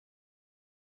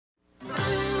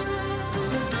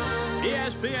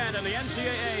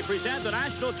NCAA present the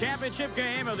national championship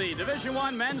game of the Division I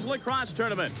men's lacrosse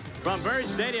tournament. From Byrd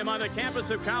Stadium on the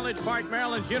campus of College Park,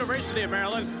 Maryland's University of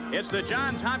Maryland, it's the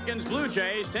Johns Hopkins Blue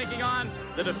Jays taking on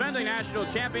the defending national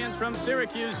champions from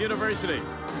Syracuse University.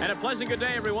 And a pleasant good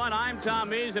day, everyone. I'm Tom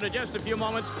Mees, and in just a few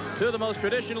moments, two of the most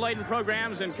tradition-laden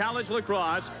programs in college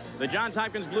lacrosse, the Johns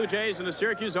Hopkins Blue Jays and the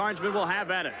Syracuse Orangemen, will have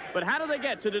at it. But how do they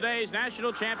get to today's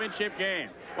national championship game?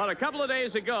 Well, a couple of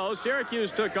days ago,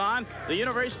 Syracuse took on the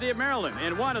University of Maryland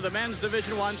in one of the men's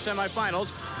Division I semifinals.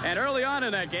 And early on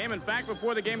in that game, in fact,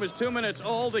 before the game was 2 minutes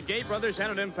old, the Gait brothers had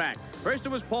an impact. First, it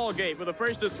was Paul Gait with the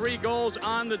first of 3 goals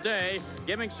on the day,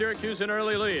 giving Syracuse an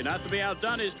early lead. Not to be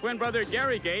outdone, his twin brother,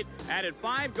 Gary Gait, added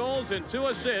 5 goals and 2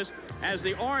 assists as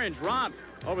the Orange romped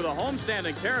over the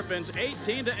homestanding Terrapins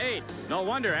 18-8. No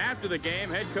wonder after the game,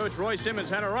 head coach Roy Simmons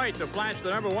had a right to flash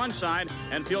the #1 side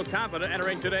and feel confident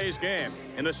entering today's game.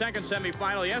 In the second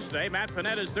semifinal yesterday, Matt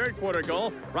Panetta's third-quarter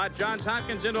goal brought Johns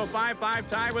Hopkins into a 5-5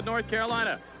 tie with North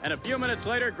Carolina. And a few minutes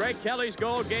later, Greg Kelly's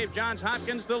goal gave Johns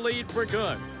Hopkins the lead for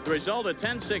good. The result, a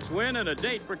 10-6 win and a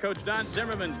date for Coach Don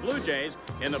Zimmerman's Blue Jays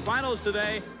in the finals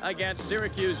today against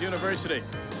Syracuse University.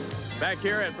 Back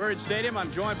here at Byrd Stadium,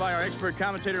 I'm joined by our expert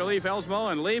commentator, Leif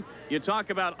Elsmo. And Leif, you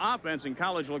talk about offense in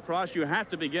college lacrosse, you have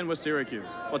to begin with Syracuse.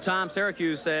 Well, Tom,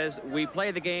 Syracuse says we play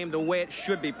the game the way it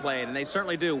should be played, and they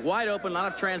certainly do. Wide open, a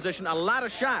lot of transition, a lot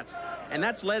of shots. And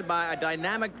that's led by a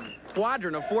dynamic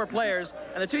quadrant of 4 players.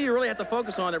 And the two you really have to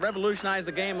focus on that revolutionized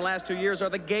the game the last 2 years are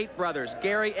the Gait brothers,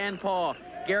 Gary and Paul.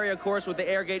 Gary, of course, with the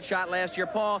air Gait shot last year.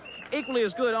 Paul, equally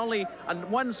as good, only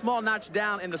one small notch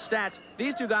down in the stats.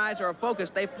 These two guys are a focus.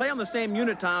 They play on the same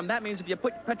unit, Tom. That means if you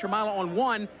put Pietramala on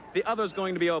one, the other's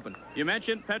going to be open. You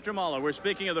mentioned Pietramala. We're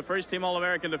speaking of the first-team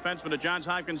All-American defenseman at Johns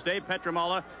Hopkins, Dave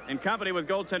Pietramala, in company with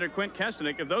goaltender Quint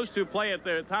Kessenich. If those two play at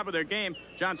the top of their game,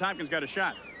 Johns Hopkins got a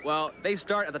shot. Well, they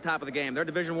start at the top of the game. They're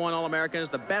Division I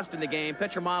All-Americans, the best in the game.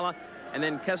 Pietramala and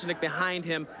then Kessenich behind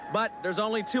him. But there's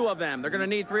only 2 of them. They're going to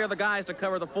need 3 other guys to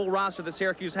cover the full roster that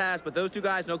Syracuse has. But those 2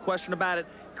 guys, no question about it,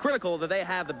 critical that they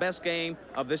have the best game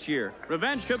of this year.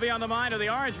 Revenge could be on the mind of the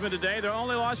Orangemen today. Their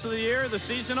only loss of the year, the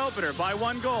season opener, by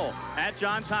 1 goal at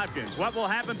Johns Hopkins. What will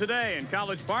happen today in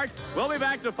College Park? We'll be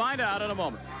back to find out in a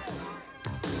moment.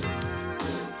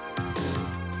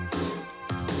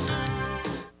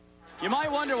 You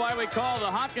might wonder why we call the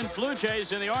Hopkins Blue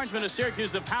Jays and the Orangemen of Syracuse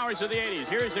the powers of the 80s.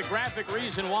 Here's a graphic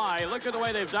reason why. Look at the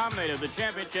way they've dominated the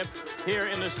championship here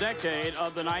in this decade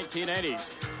of the 1980s.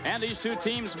 And these two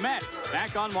teams met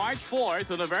back on March 4th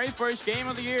in the very first game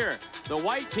of the year. The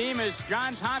white team is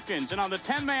Johns Hopkins, and on the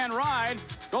 10-man ride,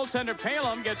 goaltender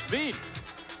Palumb gets beat.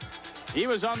 He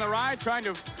was on the ride trying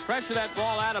to pressure that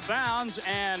ball out of bounds,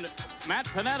 and Matt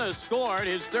Panetta scored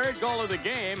his 3rd goal of the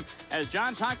game as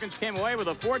Johns Hopkins came away with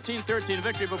a 14-13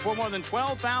 victory before more than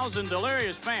 12,000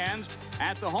 delirious fans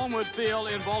at the Homewood Field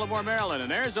in Baltimore, Maryland.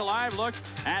 And there's a live look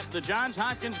at the Johns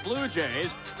Hopkins Blue Jays.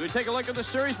 We take a look at the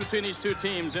series between these two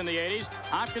teams in the 80s.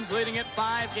 Hopkins leading it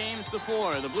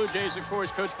 5-4. The Blue Jays, of course,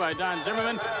 coached by Don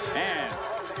Zimmerman. And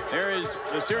there is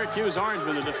the Syracuse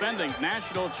Orangemen, the defending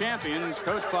national champions,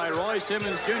 coached by Roy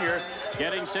Simmons Jr.,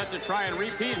 getting set to try and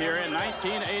repeat here in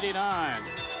 1989.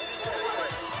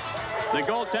 The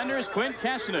goaltender is Quint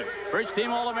Kessenich,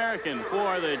 first-team All-American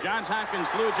for the Johns Hopkins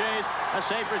Blue Jays, a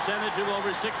save percentage of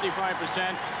over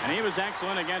 65%, and he was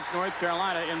excellent against North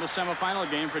Carolina in the semifinal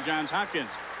game for Johns Hopkins.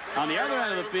 On the other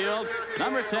end of the field,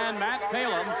 number 10, Matt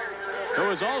Palumb, who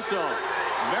was also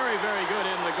very, very good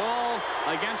in the goal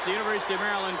against the University of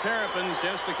Maryland Terrapins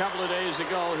just a couple of days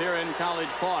ago here in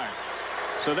College Park.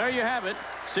 So there you have it.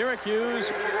 Syracuse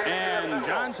and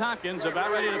Johns Hopkins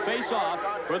about ready to face off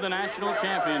for the national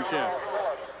championship.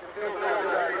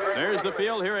 There's the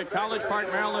field here at College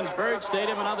Park, Maryland's Byrd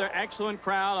Stadium. Another excellent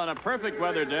crowd on a perfect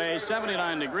weather day,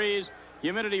 79 degrees.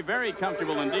 Humidity very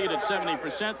comfortable indeed at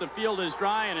 70%. The field is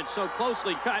dry and it's so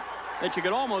closely cut that you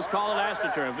could almost call it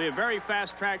AstroTurf. It'll be a very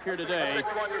fast track here today.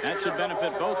 That should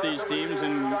benefit both these teams,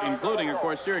 including, of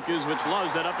course, Syracuse, which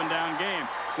loves that up-and-down game.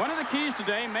 One of the keys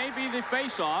today may be the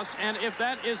face-offs, and if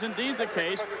that is indeed the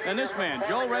case, then this man,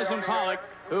 Joe Resin-Pollock,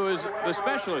 who is the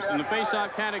specialist in the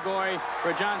face-off category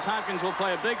for Johns Hopkins, will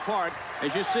play a big part.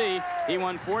 As you see, he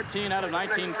won 14 out of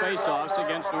 19 face-offs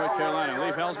against North Carolina.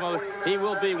 Leif Elsmo, he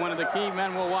will be one of the key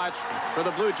men we'll watch for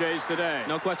the Blue Jays today.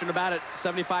 No question about it.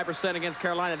 75% against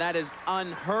Carolina. That is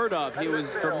unheard of. He was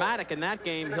dramatic in that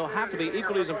game. He'll have to be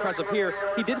equally as impressive here.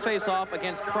 He did face off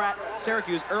against Pratt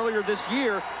Syracuse earlier this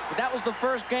year, but that was the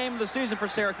first game of the season for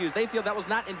Syracuse. They feel that was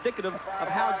not indicative of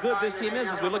how good this team is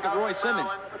as we look at Roy Simmons.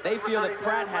 They feel that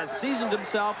Pratt has seasoned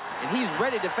himself and he's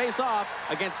ready to face off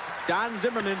against Don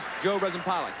Zimmerman's Joe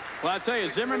Resin-Pollock. Well, I tell you,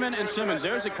 Zimmerman and Simmons,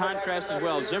 there's a contrast as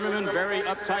well. Zimmerman, very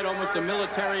uptight, almost a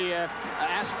military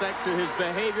aspect to his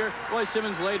behavior. Boy,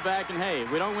 Simmons laid back, and hey,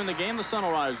 if we don't win the game, the sun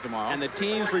will rise tomorrow. And the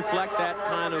teams reflect that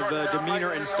kind of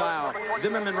demeanor and style.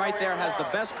 Zimmerman right there has the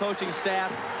best coaching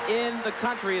staff in the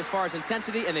country as far as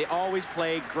intensity, and they always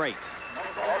play great.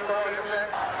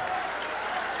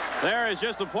 There is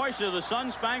just a portion of the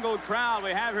sun-spangled crowd we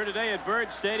have here today at Byrd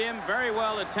Stadium. Very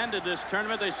well attended this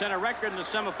tournament. They set a record in the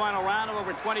semifinal round of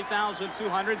over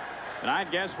 20,200. And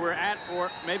I'd guess we're at or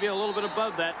maybe a little bit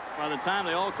above that by the time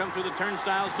they all come through the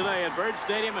turnstiles today at Byrd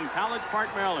Stadium in College Park,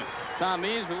 Maryland. Tom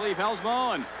Means with Lee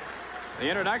Felsmo, and the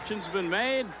introductions have been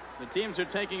made. The teams are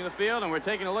taking the field, and we're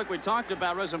taking a look. We talked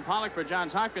about Resin-Pollock for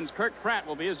Johns Hopkins. Kirk Pratt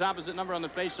will be his opposite number on the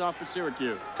face-off for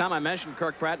Syracuse. Tom, I mentioned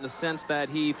Kirk Pratt in the sense that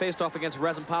he faced off against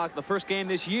Resin-Pollock the first game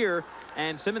this year,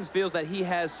 and Simmons feels that he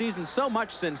has seasoned so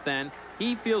much since then.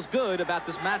 He feels good about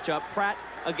this matchup, Pratt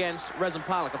against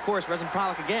Resin-Pollock. Of course,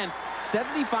 Resin-Pollock, again,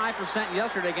 75%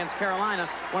 yesterday against Carolina.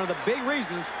 One of the big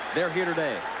reasons they're here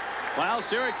today. Well,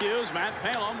 Syracuse, Matt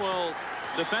Palumb will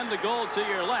defend the goal to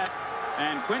your left,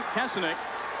 and Quint Kessenich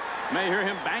may hear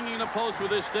him banging the post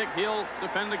with his stick. He'll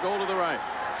defend the goal to the right.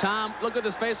 Tom, look at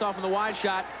this face-off in the wide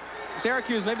shot.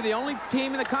 Syracuse may be the only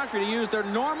team in the country to use their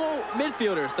normal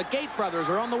midfielders. The Gait brothers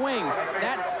are on the wings.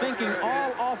 That's thinking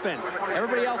all offense.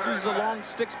 Everybody else uses a long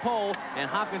sticks pole, and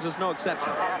Hopkins is no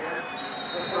exception.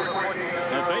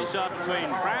 The face-off between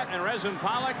Pratt and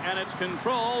Resin-Pollock, and it's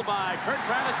controlled by Kirk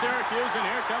Pratt of Syracuse, and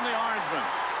here come the Orangemen.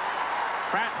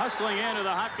 Pratt hustling into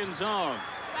the Hopkins zone.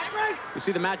 You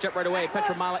see the matchup right away.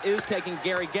 Pietramala is taking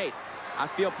Gary Gait. I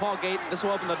feel Paul Gait, this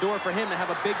will open the door for him to have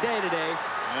a big day today.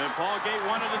 And Paul Gait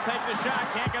wanted to take the shot.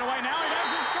 Can't get away. Now he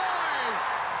does and scores.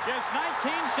 Just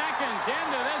 19 seconds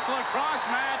into this lacrosse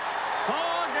match.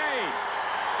 Paul Gait.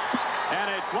 And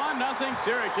it's 1-0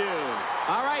 Syracuse.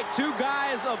 All right, two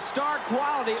guys of star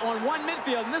quality on one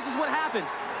midfield, and this is what happens.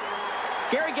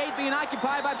 Gary Gait being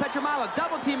occupied by Pietramala.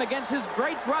 Double team against his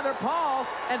great brother, Paul.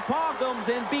 And Paul comes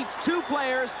in, beats two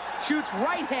players, shoots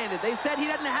right-handed. They said he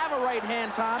doesn't have a right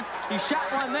hand, Tom. He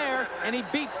shot one there, and he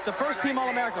beats the first team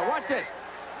All-America. Watch this.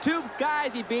 Two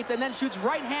guys he beats, and then shoots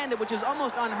right-handed, which is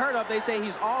almost unheard of. They say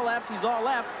he's all left, he's all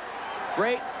left.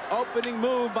 Great opening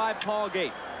move by Paul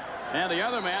Gait. And the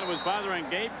other man was bothering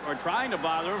Gait, or trying to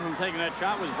bother him from taking that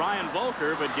shot, was Brian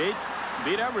Volker, but Gait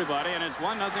beat everybody, and it's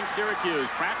 1-0 Syracuse.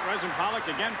 Pratt, Resin-Pollock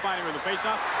again fighting with the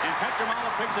faceoff, and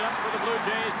Pietramala picks it up for the Blue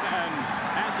Jays and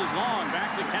passes long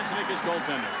back to Kessenich, his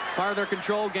goaltender. Part of their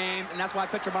control game, and that's why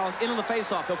Pietramala's in on the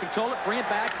faceoff. He'll control it, bring it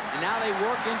back, and now they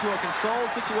work into a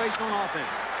controlled situation on offense.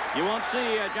 You won't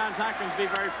see Johns Hopkins be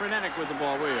very frenetic with the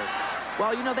ball, will you?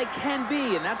 Well, you know, they can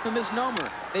be, and that's the misnomer.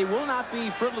 They will not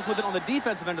be frivolous with it on the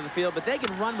defensive end of the field, but they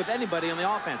can run with anybody on the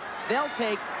offense. They'll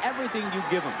take everything you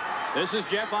give them. This is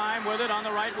Jeff Ime with it on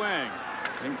the right wing.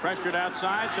 Being pressured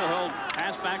outside, so he'll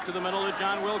pass back to the middle to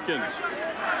John Wilkens.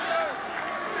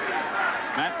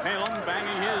 Matt Palumb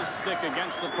banging his stick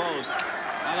against the post.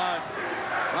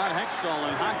 Rod Hextall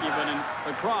in hockey, but in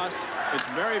lacrosse, it's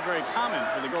very, very common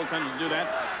for the goaltenders to do that,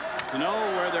 to know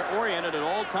where they're oriented at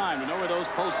all time, to know where those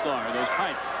posts are, those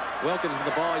pipes. Wilkens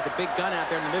with the ball. He's a big gun out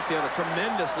there in the midfield. A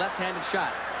tremendous left-handed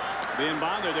shot. Being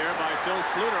bothered there by Phil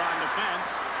Schluter on defense.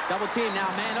 Double team now,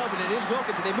 man open. It is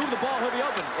Wilkens. If they move the ball, he'll be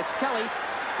open. It's Kelly.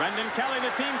 Brendan Kelly,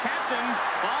 the team captain,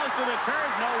 falls to the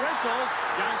turf, no whistle.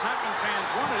 Johns Hopkins fans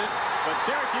wanted it, but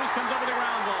Syracuse comes up with a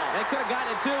ground ball. They could have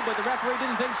gotten it too, but the referee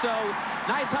didn't think so.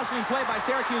 Nice hustling play by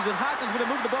Syracuse, and Hopkins would have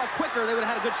moved the ball quicker. They would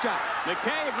have had a good shot.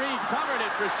 McCabe recovered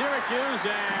it for Syracuse,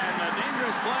 and a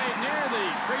dangerous play near the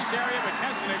crease area, but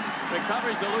Kessenich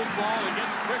recovers the loose ball and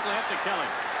gets quickly up to Kelly.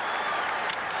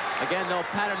 Again, they'll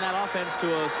pattern that offense to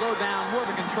a slow down, more of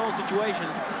a control situation.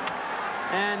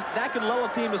 And that can lull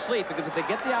a team to sleep, because if they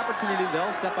get the opportunity,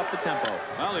 they'll step up the tempo.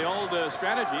 Well, the old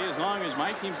strategy, as long as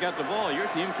my team's got the ball, your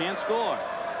team can't score.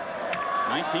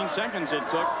 19 seconds it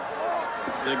took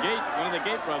one of the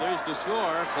Gait brothers to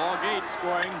score. Paul Gait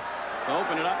scoring to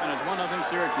open it up, and it's 1-0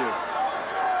 Syracuse.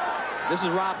 This is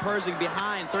Rob Herzing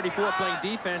behind, 34, playing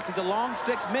defense. He's a long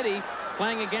sticks midi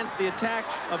playing against the attack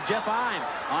of Jeff Ime.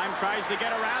 Ime tries to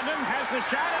get around him, has the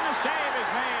shot, and the save is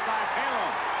made by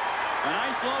Palumb. A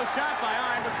nice low shot by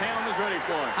Ime, but Palumb is ready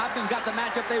for it. Hopkins got the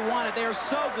matchup they wanted. They are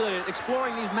so good at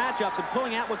exploring these matchups and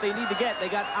pulling out what they need to get. They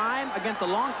got Ime against the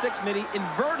long sticks midi,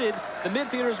 inverted the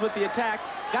midfielders with the attack,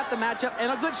 got the matchup,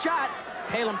 and a good shot.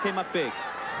 Palumb came up big.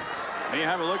 You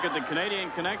have a look at the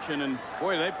Canadian connection, and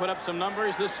boy, they put up some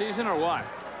numbers this season, or what?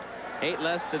 8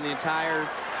 less than the entire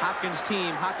Hopkins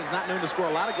team. Hopkins not known to score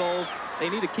a lot of goals. They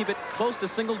need to keep it close to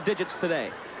single digits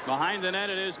today. Behind the net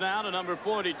it is now to number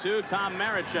 42, Tom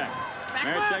Marecheck.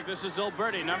 Marecheck, this is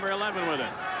Zulberti, number 11 with it.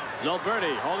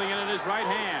 Zulberti holding it in his right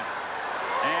hand.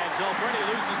 And Zulberti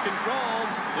loses control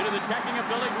due to the checking of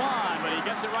Billy Dwan, but he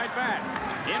gets it right back.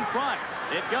 In front,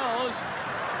 it goes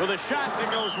with a shot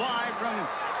that goes wide from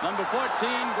number 14,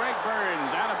 Greg Burns.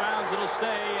 Out of bounds, it'll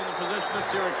stay in the position of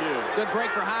Syracuse. Good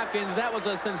break for Hopkins. That was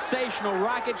a sensational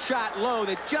rocket shot low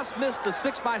that just missed the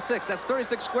 6x6. That's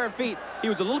 36 square feet. He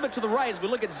was a little bit to the right as we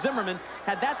look at Zimmerman.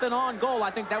 Had that been on goal, I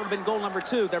think that would have been goal number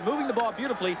 2. They're moving the ball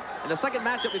beautifully. And the second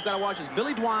matchup we've got to watch is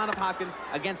Billy Dwan of Hopkins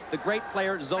against the great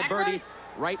player Zulberti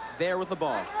right there with the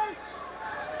ball.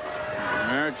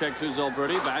 Marecheck to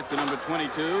Zulberti, back to number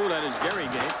 22. That is Gary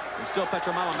Gait. And still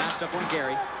Pietramala matched up on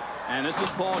Gary. And this is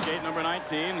Paul Gait, number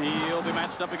 19. He'll be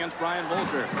matched up against Brian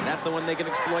Volker. That's the one they can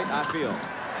exploit, I feel.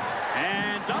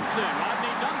 And Dumpson,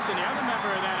 Rodney Dumpson, the other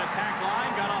member of that attack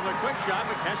line, got off a quick shot,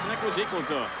 but Kessenich was equal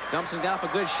to it. Dumpson got off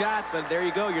a good shot, but there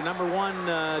you go. Your number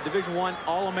 1 Division I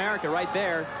All-America right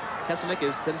there. Kessenich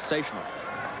is sensational.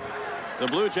 The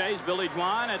Blue Jays, Billy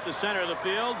Dwan at the center of the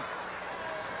field.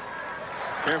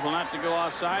 Careful not to go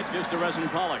offsides, gives to Resin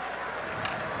Pollock.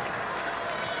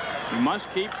 You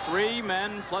must keep 3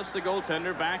 men plus the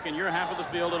goaltender back in your half of the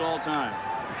field at all times.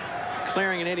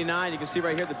 Clearing in 89, you can see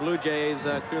right here the Blue Jays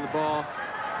clear the ball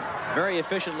very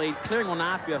efficiently. Clearing will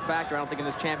not be a factor, I don't think, in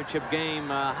this championship game.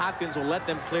 Hopkins will let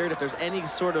them clear it if there's any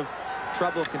sort of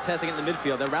trouble of contesting it in the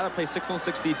midfield. They'd rather play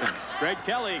 6-on-6 defense. Greg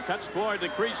Kelly cuts toward the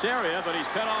crease area, but he's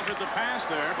cut off at the pass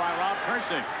there by Rob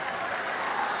Persing.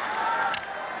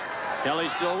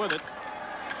 Kelly's still with it.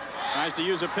 Tries to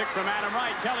use a pick from Adam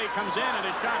Wright. Kelly comes in, and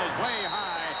his shot is way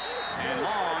high and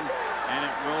long, and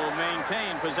it will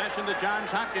maintain possession to Johns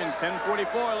Hopkins.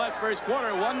 10:44 left first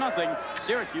quarter, 1-0.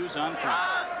 Syracuse on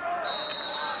top.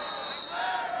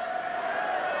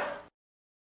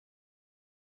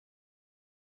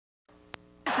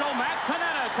 Matt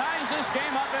Panetta ties this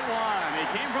game up at 1.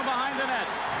 He came from behind the net.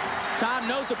 Tom,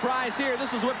 no surprise here.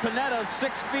 This is what Panetta,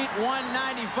 6 feet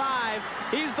 195.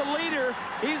 He's the leader.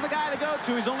 He's the guy to go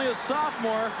to. He's only a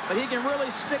sophomore, but he can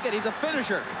really stick it. He's a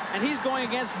finisher, and he's going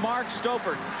against Mark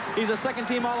Stouffer. He's a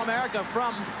second-team All-America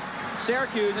from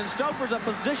Syracuse, and Stouffer's a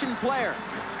position player.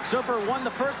 Stouffer won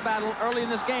the first battle early in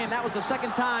this game. That was the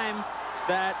second time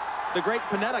that the great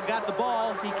Panetta got the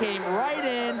ball. He came right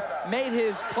in, made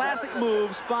his classic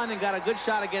move, spun, and got a good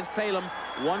shot against Palumb.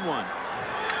 1-1.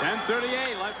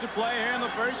 10:38 left to play here in the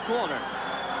first quarter.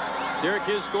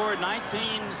 Syracuse scored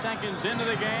 19 seconds into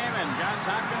the game, and Johns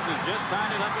Hopkins has just tied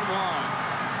it up at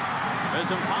 1.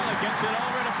 Pollock gets it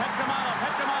over to Pietramala.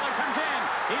 Pietramala comes in.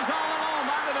 He's all alone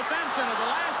by the defense, and at the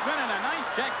last minute, a nice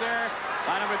check there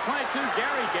by number 22,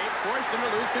 Gary Gait, forced him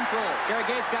to lose control. Gary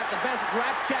Gait's got the best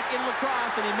wrap check in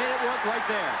lacrosse, and he made it work right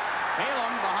there.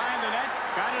 Palumb behind the net,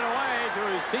 got it away to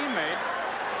his teammate.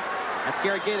 That's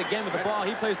Gary Gait again with the ball.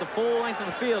 He plays the full length of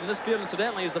the field, and this field,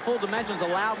 incidentally, is the full dimensions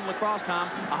allowed in lacrosse, Tom.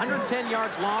 110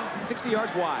 yards long, 60 yards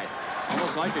wide.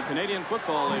 Almost like a Canadian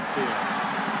Football League field.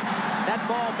 That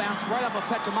ball bounced right off of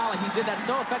Pietramala. He did that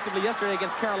so effectively yesterday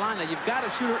against Carolina. You've got to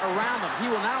shoot it around him. He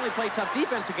will not only play tough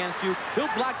defense against you,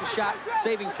 he'll block the shot,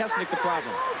 saving Kessenich the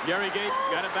problem. Gary Gait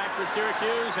got it back for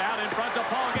Syracuse. Out in front to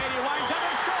Paul Gait. He winds up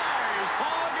and scores.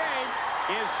 Paul Gait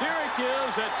is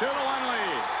Syracuse a 2-1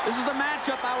 lead. This is the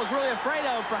matchup I was really afraid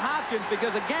of for Hopkins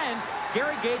because, again,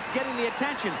 Gary Gait's getting the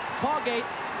attention. Paul Gait,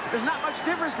 there's not much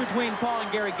difference between Paul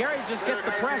and Gary. Gary just gets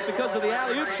the press because of the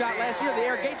alley-oop shot last year, the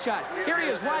air Gait shot. Here he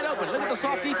is, wide open. Look at the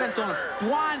soft defense on him.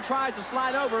 Dwan tries to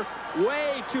slide over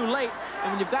way too late.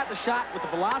 And when you've got the shot with the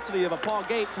velocity of a Paul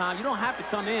Gait, Tom, you don't have to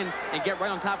come in and get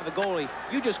right on top of the goalie.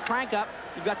 You just crank up.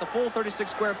 You've got the full 36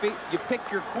 square feet. You pick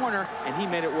your corner, and he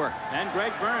made it work. And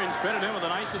Greg Burns credited him with a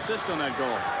nice assist on that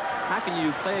goal. How can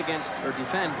you play against or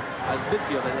defend a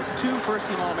midfield that has 2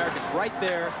 first-team All-Americans right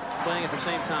there playing at the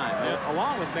same time,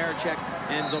 along with Marecheck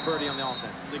and Zulberti on the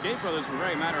offense? The Gait brothers were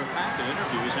very matter-of-fact in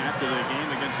interviews after the game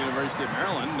against the University of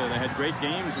Maryland. They had great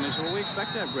games, and they said, well, we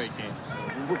expect to have great games.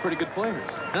 We're pretty good players.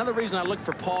 Another reason I looked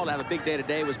for Paul to have a big day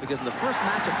today was because in the first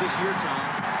matchup this year, Tom,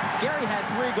 Gary had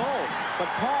 3 goals, but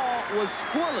Paul was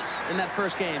scoreless in that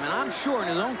first game, and I'm sure in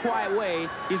his own quiet way,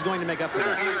 he's going to make up for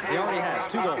that. He already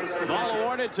has 2 goals. Ball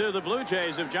awarded to the Blue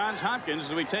Jays of Johns Hopkins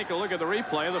as we take a look at the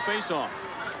replay of the faceoff.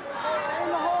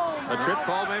 A trip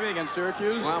call maybe against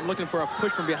Syracuse? Well, I'm looking for a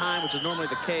push from behind, which is normally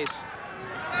the case.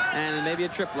 And maybe a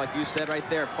trip, like you said right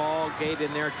there. Paul Gait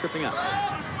in there tripping up.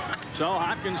 So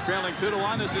Hopkins trailing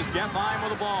 2-1. This is Jeff Heim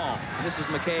with the ball. And this is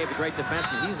McCabe, the great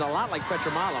defenseman. He's a lot like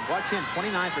Pietramala. Watch him,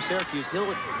 29 for Syracuse.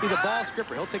 He's a ball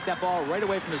stripper. He'll take that ball right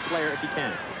away from his player if he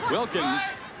can. Wilkens.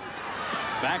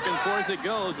 Back and forth it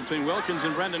goes between Wilkens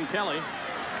and Brendan Kelly.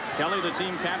 Kelly, the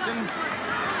team captain.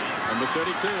 Number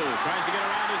 32 tries to get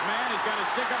around his man. He's got a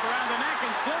stick up around the neck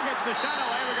and still gets the shot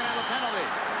away. We're going to have a penalty.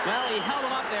 Well, he held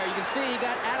him up there. You can see he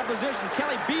got out of position.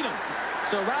 Kelly beat him.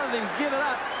 So rather than give it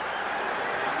up,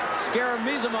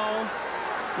 Scaramizimo,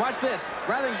 watch this.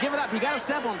 Rather than give it up, he got a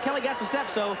step on him. Kelly gets a step,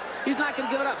 so he's not going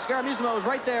to give it up. Scaramizimo is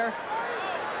right there,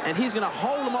 and he's going to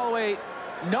hold him all the way,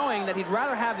 knowing that he'd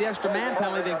rather have the extra man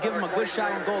penalty than give him a good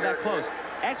shot on goal that close.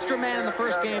 Extra man in the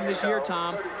first game this year,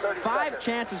 Tom. 5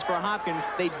 chances for Hopkins.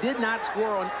 They did not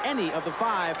score on any of the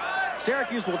 5.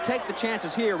 Syracuse will take the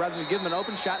chances here rather than give him an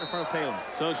open shot in front of Palumb.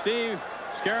 So Steve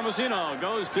Scaramizino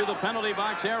goes to the penalty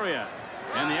box area.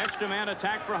 And the extra man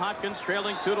attack for Hopkins,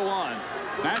 trailing 2-1.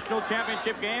 National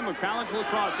championship game of college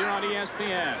lacrosse here on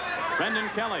ESPN. Brendan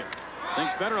Kelly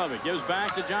thinks better of it. Gives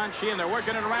back to John Sheehan. They're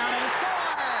working it around and a score!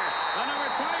 The number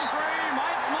 23,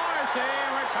 Mike Morrissey,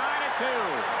 and we're tied at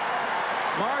 2.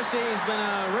 Morrissey has been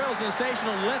a real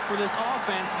sensational lift for this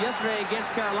offense. Yesterday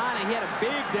against Carolina, he had a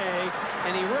big day,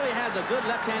 and he really has a good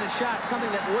left-handed shot,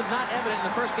 something that was not evident in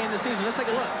the first game of the season. Let's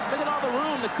take a look. Look at all the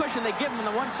room, the cushion they give him on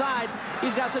the one side.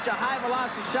 He's got such a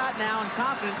high-velocity shot now and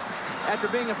confidence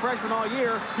after being a freshman all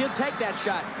year. He'll take that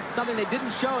shot, something they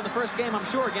didn't show in the first game, I'm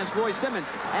sure, against Roy Simmons.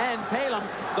 And Palumb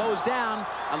goes down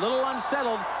a little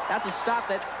unsettled. That's a stop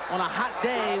that on a hot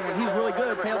day when he's really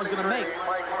good, Palumb's going to make.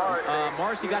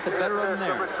 Morrissey got the better of him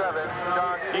there.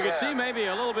 You can see maybe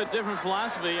a little bit different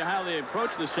philosophy how they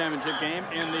approach this championship game.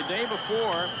 In the day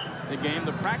before the game,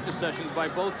 the practice sessions by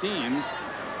both teams,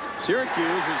 Syracuse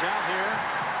was out here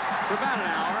for about an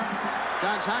hour.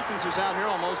 Johns Hopkins was out here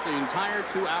almost the entire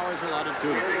 2 hours allotted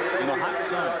to it in the hot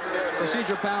sun.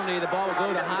 Procedural penalty, the ball will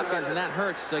go to Hopkins, and that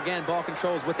hurts. Again, ball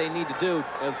control is what they need to do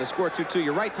if the score 2-2.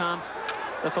 You're right, Tom.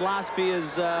 The philosophy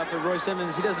is for Roy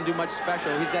Simmons, he doesn't do much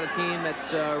special. He's got a team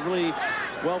that's really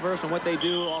well-versed on what they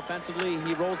do offensively.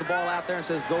 He rolls the ball out there and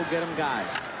says, go get them, guys.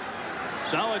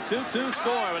 So a 2-2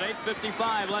 score with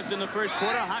 8:55 left in the first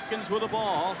quarter. Hopkins with the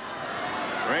ball.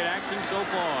 Great action so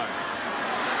far.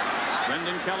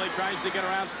 Brendan Kelly tries to get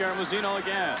around Scaramizino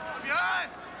again.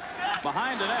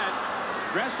 Behind the net,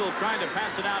 Dressel trying to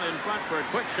pass it out in front for a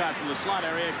quick shot from the slot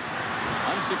area.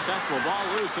 Unsuccessful. Ball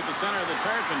loose at the center of the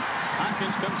turf, and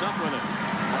Hopkins comes up with it.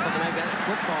 I thought they got a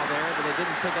trip ball there, but they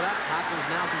didn't pick it up. Hopkins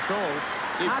now controls.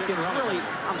 Hopkins really,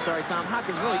 I'm sorry, Tom,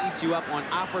 Hopkins really eats you up on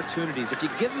opportunities. If you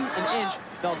give them an inch,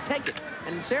 they'll take it.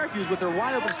 And Syracuse, with their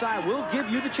wide-open style, will give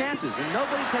you the chances, and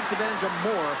nobody takes advantage of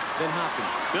more than Hopkins.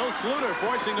 Bill Schluter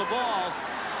forcing the ball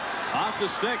off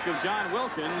the stick of John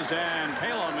Wilkens, and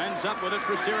Palumb ends up with it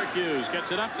for Syracuse.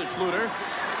 Gets it up to Schluter.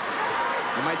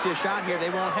 You might see a shot here. They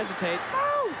won't hesitate.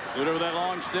 Schluter with that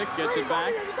long stick gets it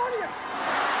back.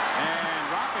 And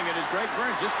dropping it is Greg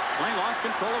Burns. Just plain lost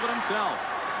control of it himself.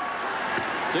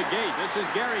 To Gait. This is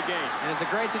Gary Gait. And it's a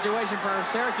great situation for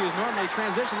Syracuse. Normally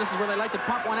transition. This is where they like to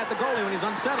pump one at the goalie when he's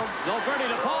unsettled. Zulberti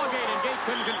to Paul Gait, and Gait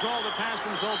couldn't control the pass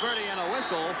from Zulberti, and a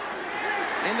whistle.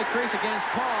 In the crease against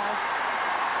Paul.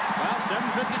 Well,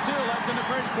 7:52 left in the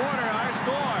first quarter. Our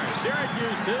score,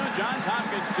 Syracuse 2, Johns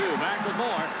Hopkins 2. Back with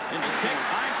more. In his kick,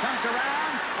 Hine comes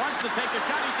around, wants to take the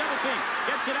shot. He's double teamed.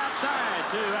 Gets it outside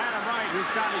to Adam Wright,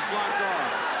 whose shot is blocked off.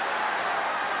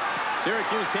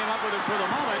 Syracuse came up with it for the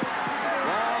moment.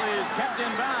 Ball is kept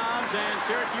in bounds, and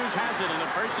Syracuse has it in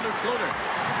the person of Schluter.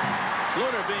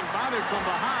 Schluter being bothered from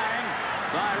behind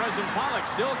by Resin Pollock,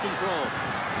 still controlled.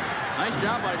 Nice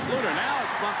job by Schluter. Now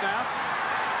it's bumped out.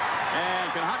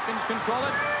 And can Hopkins control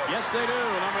it? Yes, they do.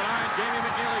 Number 9, Jamie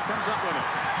McNeely comes up with it.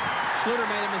 Schluter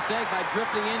made a mistake by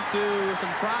drifting into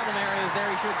some problem areas there.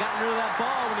 He should have gotten rid of that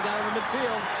ball when he got over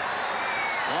midfield.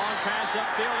 Long pass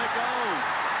upfield it goes.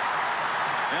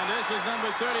 And this is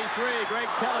number 33, Greg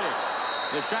Kelly.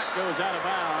 The shot goes out of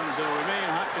bounds. It'll remain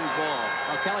Hopkins' ball.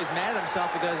 Well, Kelly's mad at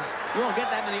himself because you won't get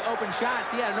that many open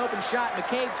shots. He had an open shot.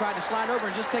 McCabe tried to slide over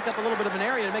and just take up a little bit of an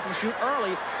area to make him shoot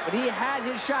early, but he had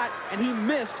his shot, and he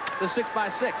missed the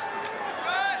 6x6.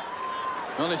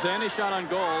 Well, they say any shot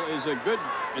on goal is a good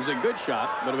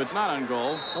shot, but if it's not on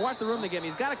goal. Now watch the room they give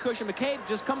him. He's got a cushion. McCabe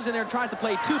just comes in there and tries to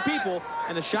play 2 people,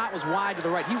 and the shot was wide to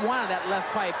the right. He wanted that left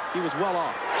pipe. He was well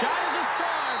off. Shot is a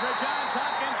score for Johns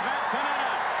Hopkins, Matt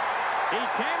Panetta. He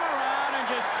came around and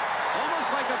just, almost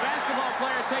like a basketball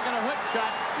player taking a hook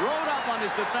shot, rode up on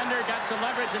his defender, got some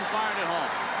leverage, and fired it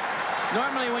home.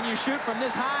 Normally, when you shoot from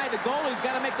this high, the goalie's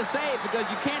got to make the save because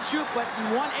you can't shoot but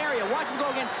in one area. Watch him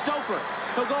go against Stouffer.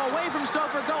 He'll go away from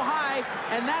Stouffer, go high,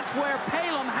 and that's where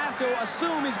Palumb has to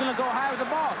assume he's going to go high with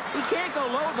the ball. He can't go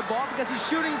low with the ball because he's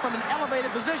shooting from an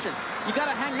elevated position. You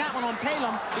got to hang that one on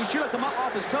Palumb. He should have come up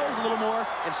off his toes a little more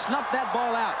and snuffed that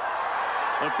ball out.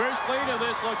 The first lead of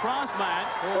this lacrosse match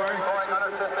for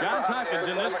Johns Hopkins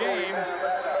in this game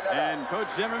And Coach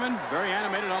Zimmerman very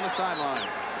animated on the sideline.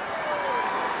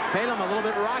 Palumb a little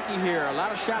bit rocky here. A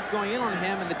lot of shots going in on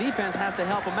him, and the defense has to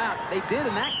help him out. They did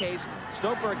in that case.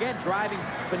 Stouffer again driving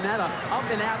Panetta up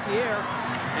and out in the air,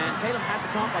 and Palumb has to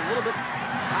come up a little bit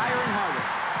higher and harder.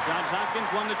 Johns Hopkins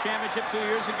won the championship 2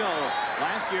 years ago.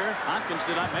 Last year, Hopkins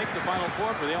did not make the Final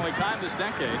Four for the only time this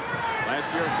decade. Last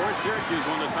year, of course, Syracuse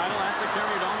won the title at the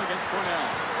Carrier Dome against Cornell.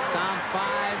 Tom,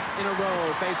 5 in a row,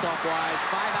 face-off-wise.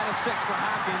 5 out of 6 for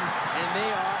Hopkins, and they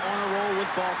are on a roll with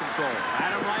ball control.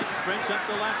 Adam Wright sprints up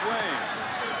the left wing.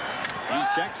 He's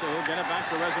checked, so he'll get it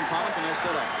back to Resin Pollock, and he'll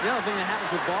set up. The other thing that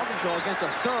happens with ball control against a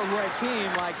thoroughbred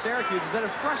team like Syracuse is that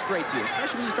it frustrates you,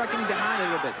 especially when you start getting behind a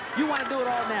little bit. You want to do it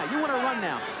all now. You want to run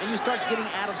now, and you start getting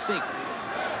out of sync.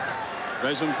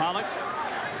 Resin Pollock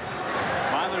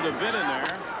bothered a bit in there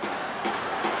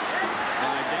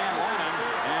by Dan Wyman,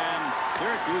 and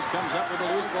Syracuse comes up with a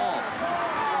loose ball.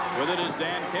 With it is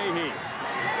Dan Cahey.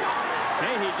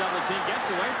 Cahey double team, gets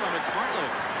away from it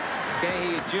smartly.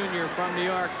 Cahey, a junior from New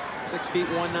York, 6 feet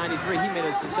 193. He made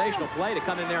a sensational play to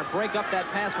come in there and break up that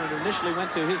pass when it initially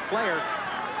went to his player.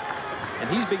 And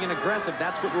he's being aggressive.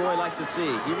 That's what Roy likes to see.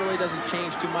 He really doesn't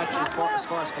change too much as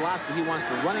far as philosophy. He wants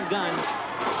to run and gun,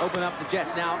 open up the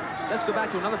Jets. Now, let's go back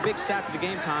to another big stat for the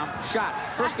game, Tom. Shots.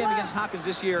 First game against Hopkins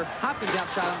this year, Hopkins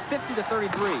outshot him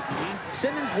 50-33.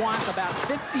 Simmons wants about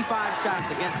 55 shots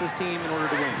against this team in order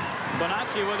to win.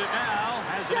 Bonacci with it now.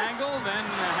 Has an angle, then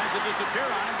has it disappear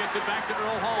on him. Gets it back to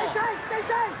Earl Hall. Stay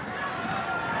tight.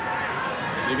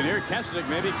 You can hear Kessenich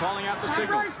maybe calling out the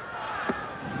signal.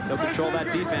 He'll control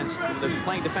that defense. They're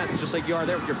playing defense just like you are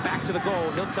there. With your back to the goal,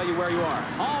 he'll tell you where you are.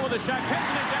 Hall with a shot.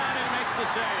 Kessenich down and makes the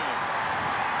save.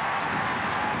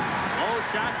 Low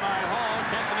shot by Hall.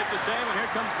 Kessenich to save, and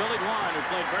here comes Billy Dwan, who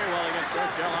played very well against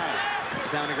North Carolina.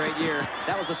 He's having a great year.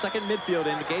 That was the second midfield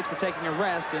in. The Gates were taking a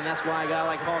rest, and that's why a guy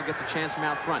like Hall gets a chance from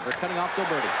out front. They're cutting off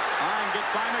Zulberti. Ine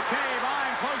gets by McCabe.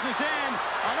 Ine closes in.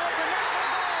 An open net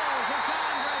goal for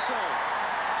John Dressel.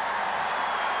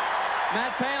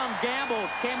 Matt Palumb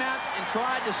gambled, came out and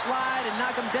tried to slide and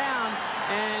knock him down,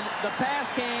 and the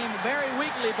pass came very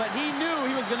weakly, but he knew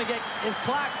he was going to get his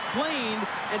clock cleaned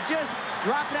and just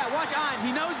dropped it out. Watch Ine.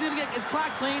 He knows he's going to get his clock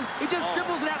clean. He just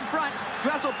dribbles it out in front.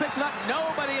 Dressel picks it up.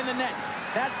 Nobody in the net.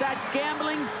 That's that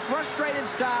gambling, frustrated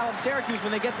style of Syracuse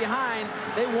when they get behind.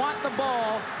 They want the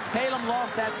ball. Palumb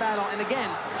lost that battle. And again,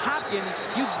 Hopkins,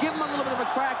 you give them a little bit of a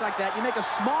crack like that, you make a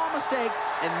small mistake,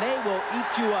 and they will eat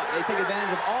you up. They take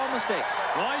advantage of all mistakes.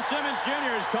 Roy Simmons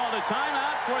Jr. has called a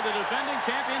timeout for the defending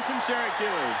champions from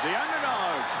Syracuse. The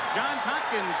underdogs, Johns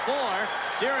Hopkins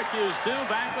 4, Syracuse 2.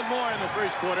 Back with more in the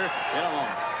first quarter in a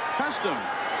moment. Custom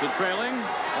to trailing,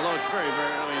 although it's very,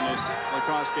 very early in this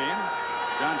lacrosse game.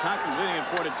 Johns Hopkins leading at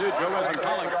 4-2. Joe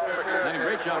Resin-Pollock did a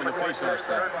great job in the faceoff.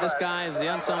 This guy is the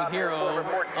unsung hero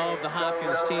of the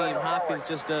Hopkins team. Hopkins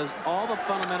just does all the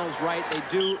fundamentals right. They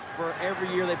do for every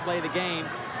year they play the game.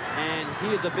 And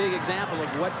he is a big example of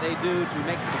what they do to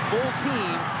make the full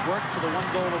team work to the one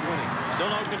goal of winning.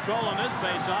 Still no control on this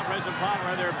faceoff.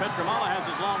 Pietramala has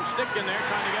his long stick in there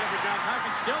trying to get it for Johns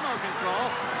Hopkins. Still no control.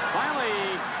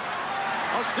 Finally,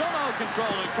 still no control.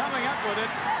 And coming up with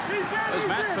it is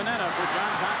Matt Panetta for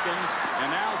Johns Hopkins. And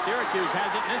now Syracuse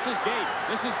has it. This is Gait.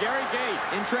 This is Gary Gait.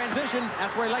 In transition,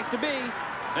 that's where he likes to be.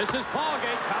 This is Paul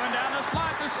Gait coming down the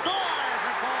slot to score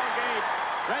for Paul Gait.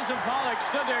 Resin-Pollock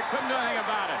stood there, couldn't do anything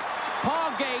about it.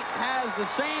 Paul Gait has the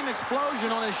same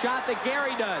explosion on his shot that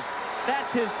Gary does.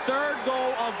 That's his third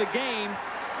goal of the game.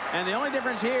 And the only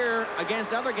difference here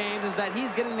against other games is that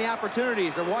he's getting the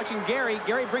opportunities. They're watching Gary.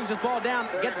 Gary brings his ball down,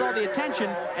 gets all the attention,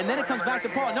 and then it comes back to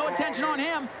Paul. No attention on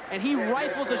him, and he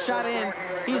rifles a shot in.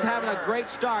 He's having a great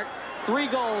start. 3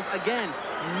 goals. Again,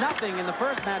 nothing in the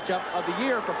first matchup of the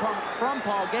year from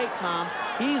Paul Gait, Tom.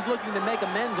 He's looking to make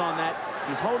amends on that.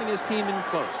 He's holding his team in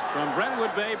close. From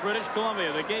Brentwood Bay, British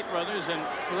Columbia, the Gait brothers. And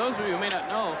for those of you who may not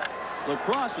know,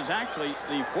 lacrosse is actually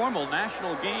the formal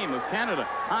national game of Canada.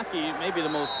 Hockey may be the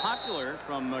most popular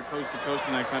from coast to coast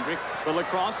in that country, but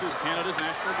lacrosse is Canada's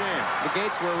national game. The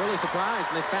Gates were really surprised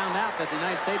when they found out that the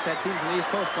United States had teams on the East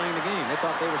Coast playing the game. They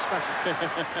thought they were special.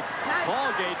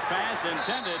 Paul Gates' pass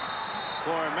intended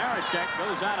for Marecheck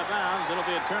goes out of bounds. It'll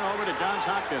be a turnover to Johns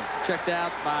Hopkins. Checked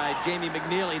out by Jamie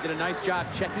McNeil. He did a nice job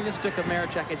checking the stick of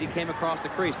Marecheck as he came across the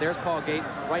crease. There's Paul Gait.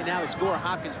 Right now the score,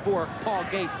 Hopkins 4, Paul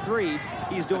Gait 3.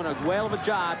 He's doing a whale of a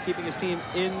job keeping his team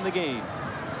in the game.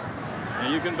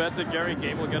 And you can bet that Gary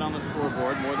Gait will get on the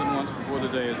scoreboard more than once before the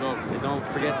day is over. And don't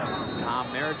forget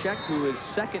Tom Marecheck, who is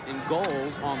second in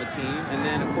goals on the team. And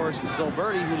then, of course,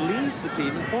 Zulberti, who leads the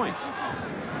team in points.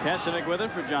 Kessenich with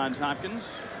it for Johns Hopkins.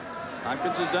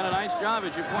 Hopkins has done a nice job,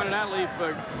 as you pointed out, Leaf,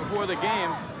 before the game.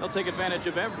 They'll take advantage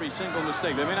of every single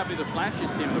mistake. They may not be the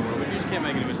flashiest team in the world, but you just can't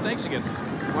make any mistakes against them.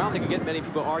 Well, I don't think you get many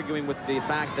people arguing with the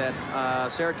fact that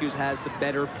Syracuse has the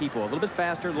better people. A little bit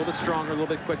faster, a little bit stronger, a little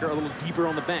bit quicker, a little deeper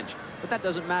on the bench. But that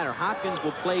doesn't matter. Hopkins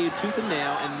will play you tooth and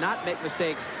nail and not make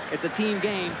mistakes. It's a team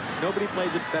game. Nobody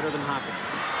plays it better than Hopkins.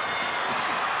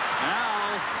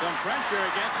 Now, some pressure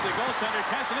against the goaltender,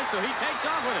 Kessenich, so he takes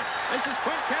off with it. This is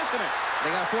Quint Kessenich. They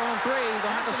got a 4-on-3.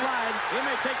 They'll have to slide. He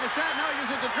may take the shot. No, he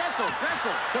uses it to Dressel.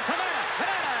 Dressel to Panetta.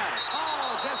 Panetta!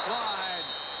 Oh, just wide.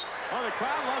 Oh, the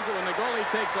crowd loves it when the goalie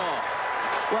takes off.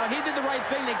 Well, he did the right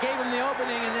thing. They gave him the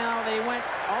opening, and now they went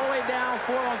all the way down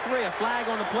 4-on-3. A flag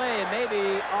on the play, and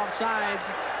maybe offsides.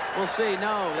 We'll see.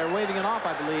 No, they're waving it off,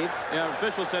 I believe. Yeah,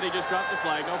 official said he just dropped the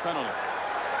flag. No penalty.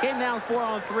 Came down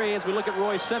 4-on-3 as we look at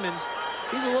Roy Simmons.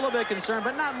 He's a little bit concerned,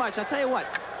 but not much. I'll tell you what.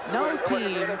 No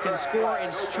team can score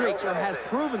in streaks or has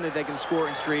proven that they can score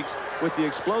in streaks with the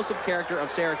explosive character of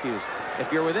Syracuse.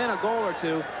 If you're within a goal or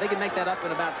two, they can make that up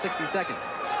in about 60 seconds.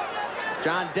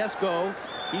 John Desko,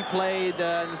 he played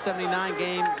in the 79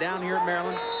 game down here at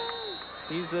Maryland.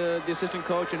 He's the assistant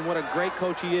coach, and what a great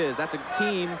coach he is. That's a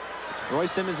team, Roy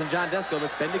Simmons and John Desko,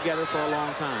 that's been together for a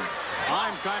long time.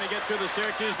 I'm trying to get through the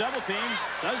Syracuse double team.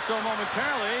 Does so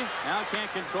momentarily. Now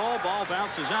can't control. Ball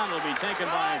bounces on. Will be taken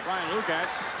by Brian Lukacz.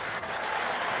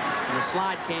 And the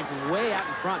slide came from way out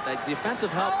in front. The defensive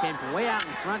help came from way out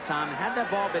in front, Tom. And had that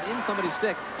ball been in somebody's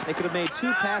stick, they could have made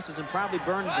 2 passes and probably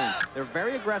burned them. They're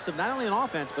very aggressive, not only on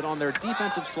offense, but on their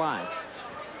defensive slides.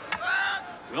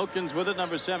 Wilkens with it,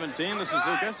 number 17. This is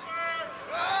Lukacz.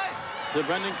 To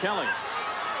Brendan Kelly.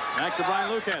 Back to Brian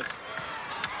Lukacz.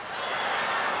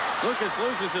 Lukacz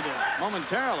loses it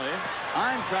momentarily.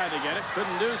 I'm trying to get it.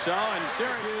 Couldn't do so. And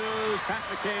Syracuse, Pat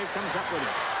McCabe comes up with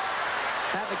it.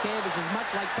 Pat McCabe is as much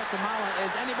like Pietramala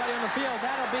as anybody on the field.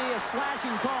 That'll be a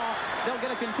slashing call. They'll get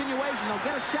a continuation. They'll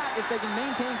get a shot if they can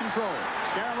maintain control.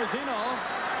 Scaramuzino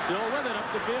still with it up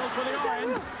the field for the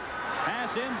Orange.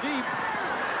 Pass in deep.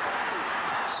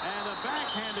 And a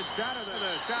backhanded shot of the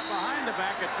shot behind the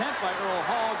back attempt by Earl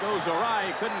Hall goes awry.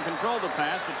 He couldn't control the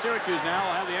pass, but Syracuse now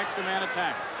will have the extra man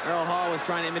attack. Earl Hall was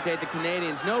trying to imitate the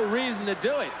Canadians. No reason to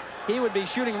do it. He would be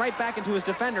shooting right back into his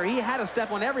defender. He had a step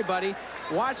on everybody.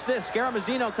 Watch this.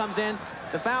 Scaramuzino comes in.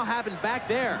 The foul happened back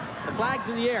there. The flag's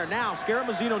in the air. Now,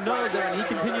 Scaramuzino knows that when he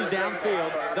continues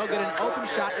downfield, they'll get an open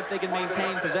shot if they can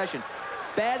maintain possession.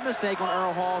 Bad mistake on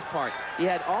Earl Hall's part. He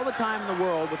had all the time in the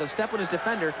world with a step on his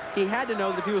defender. He had to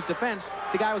know that if he was defensed,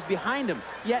 the guy was behind him.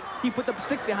 Yet, he put the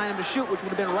stick behind him to shoot, which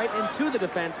would have been right into the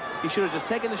defense. He should have just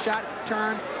taken the shot,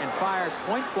 turned, and fired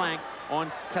point blank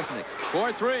on Kessenich.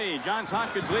 4-3. Johns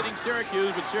Hopkins leading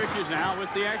Syracuse, but Syracuse now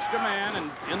with the extra man, and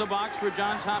in the box for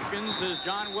Johns Hopkins is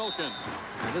John Wilkens.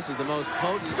 And this is the most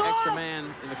potent extra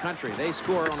man in the country. They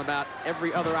score on about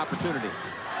every other opportunity.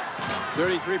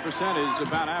 33% is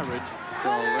about average, so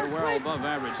they're well above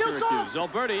average. Syracuse.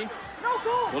 Zulberti.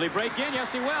 Will he break in? Yes,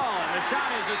 he will. And the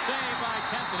shot is a save by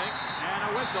Kessenich,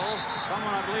 and a whistle.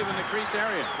 Someone, I believe, in the crease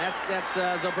area. That's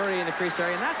Zulberti in the crease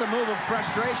area, and that's a move of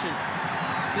frustration.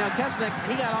 You know, Kessenich,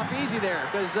 he got off easy there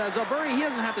because Zulberti, he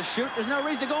doesn't have to shoot. There's no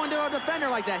reason to go into a defender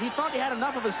like that. He thought he had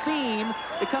enough of a seam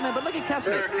to come in, but look at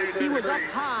Kessenich. He was up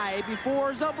high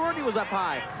before Zulberti was up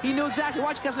high. He knew exactly.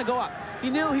 Watch Kessenich go up. He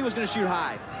knew he was going to shoot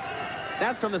high.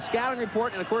 That's from the scouting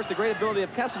report, and of course the great ability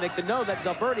of Kessenich to know that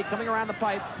Zulberti coming around the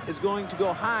pipe is going to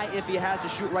go high if he has to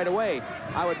shoot right away.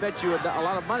 I would bet you a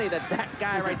lot of money that that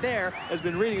guy right there has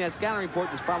been reading that scouting report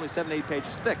that's probably 7 or 8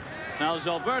 pages thick. Now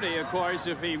Zulberti, of course,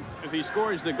 if he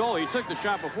scores the goal, he took the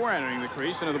shot before entering the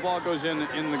crease, and if the ball goes in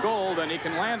the goal, then he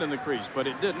can land in the crease. But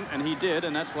it didn't, and he did,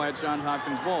 and that's why it's Johns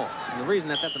Hopkins' ball. And the reason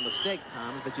that that's a mistake,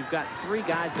 Tom, is that you've got 3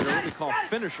 guys that are what we call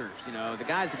finishers. You know, the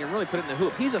guys that can really put it in the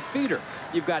hoop. He's a feeder.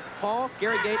 You've got Paul,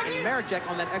 Gait, and Marecheck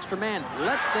on that extra man.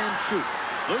 Let them shoot.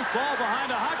 Loose ball behind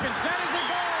to Hopkins. That is a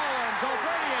goal, and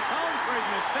Zulberti at home for his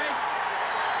mistake.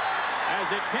 As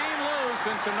it came loose,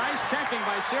 and some nice checking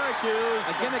by Syracuse.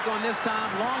 A gimmick on this time,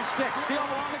 long sticks. See all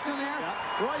the long sticks in there?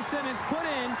 Yep. Roy Simmons put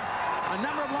in a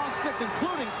number of long sticks,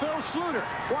 including Phil Schluter.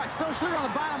 Watch, Phil Schluter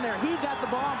on the bottom there. He got the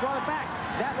ball and brought it back.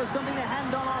 That was something they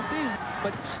hadn't done all season.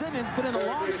 But Simmons put in the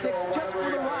long sticks just for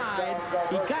the ride.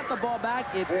 He got the ball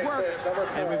back. It worked,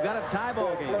 and we've got a tie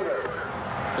ball game.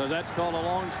 So that's called a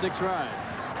long sticks ride.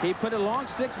 He put a long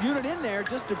sticks unit in there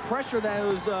just to pressure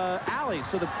those alleys,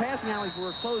 so the passing alleys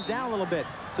were closed down a little bit,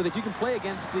 so that you can play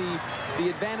against the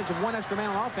advantage of 1 extra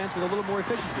man on offense with a little more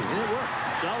efficiency, and it worked.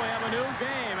 So we have a new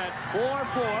game at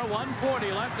 4-4,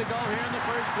 1:40 left to go here in the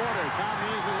first quarter. Tom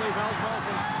Means with Lee Felsmo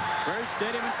from Bird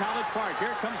Stadium in College Park.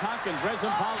 Here comes Hopkins, Dressel,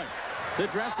 Palumb to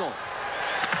Dressel.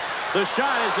 The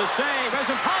shot is a save.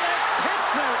 Palumb hits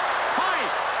the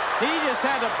pipe. He just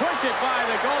had to push it by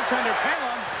the goaltender,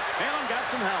 Palumb. Palumb got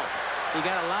some help. He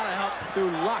got a lot of help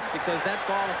through luck because that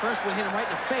ball, the first one hit him right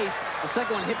in the face. The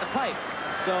second one hit the pipe.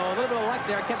 So a little bit of luck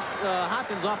there kept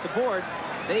Hopkins off the board.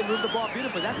 They moved the ball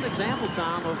beautifully. That's an example,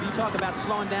 Tom, of you talk about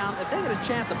slowing down. If they get a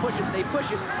chance to push it, they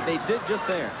push it. They did just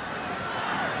there.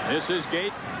 This is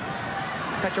Gait.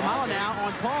 Pietramala now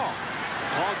on Paul.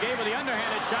 Paul gave it the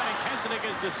underhanded shot, and Kessenich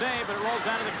is the save, but it rolls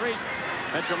out of the crease.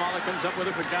 Pietramala comes up with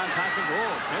it for Johns Hopkins.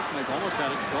 Oh, Kessenich almost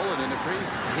had it stolen in the crease.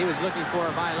 He was looking for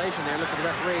a violation there. Looked at the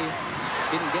referee.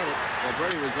 Didn't get it. Well,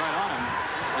 Bertie was right on him.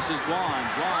 This is Dwan.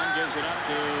 Dwan gives it up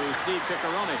to Steve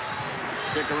Ciccarone.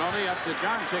 Ciccarone up to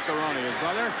John Ciccarone, his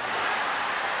brother.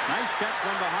 Nice check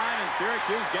from behind, and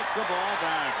Syracuse gets the ball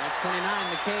back. That's 29,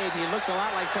 McCabe. He looks a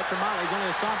lot like Pietramala. He's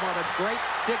only a sophomore, but great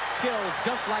stick skills,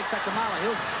 just like Pietramala.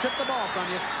 He'll strip the ball from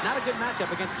you. Not a good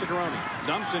matchup against Ciccarone.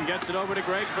 Dumpson gets it over to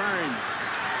Greg Burns.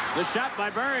 The shot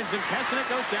by Burns, and Kessenich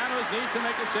goes down to his knees to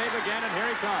make a save again, and here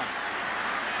he comes.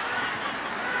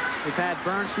 We've had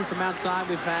Burns shoot from outside.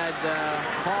 We've had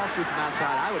Paul shoot from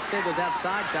outside. I would save those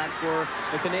outside shots for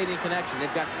the Canadian connection.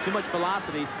 They've got too much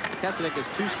velocity. Kessenich is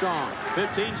too strong.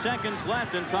 15 seconds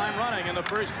left and time running in the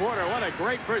first quarter. What a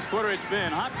great first quarter it's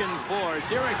been. Hopkins 4,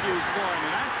 Syracuse 4 in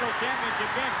the national championship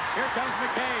game. Here comes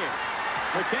McCabe.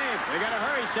 McCabe, they got to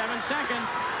hurry, 7 seconds.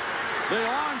 The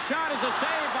long shot is a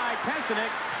save by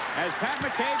Kessenich as Pat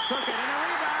McCabe took it, and a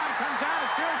rebound comes out,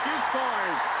 and Syracuse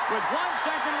scores with 1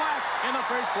 second left in the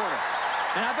first quarter.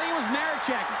 And I think it was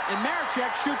Marecheck. And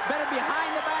Marecheck shoots better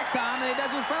behind the back, Tom, than he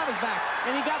does in front of his back.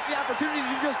 And he got the opportunity to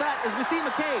do just that. As we see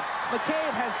McCabe.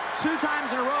 McCabe has 2 times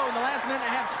in a row in the last minute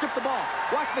and a half stripped the ball.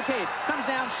 Watch McCabe. Comes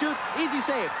down, shoots, easy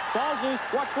save. Ball's loose.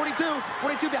 Watch 42.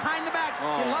 42 behind the back.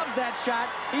 He loves that shot.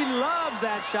 He loves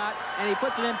that shot. And he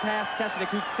puts it in past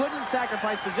Kessenich, who couldn't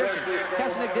sacrifice position.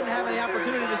 Kessenich didn't have any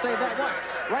opportunity to save that. Watch.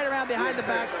 Right around behind the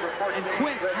back. And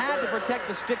Quint had to protect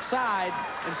the stick side.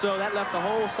 And so that left the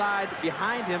whole side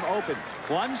behind him open.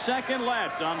 1 second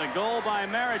left on the goal by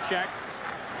Marecheck.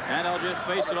 And I'll just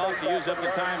face it off to use up the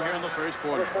time here in the first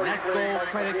quarter. And that goal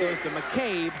credit goes to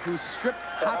McCabe, who stripped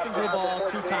Hopkins of the ball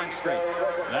 2 times straight.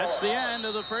 That's the end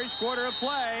of the first quarter of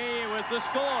play with the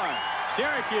score.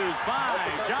 Syracuse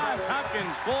 5, Johns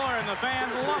Hopkins 4, and the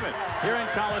fans love it here in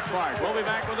College Park. We'll be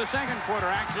back with the second quarter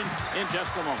action in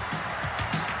just a moment.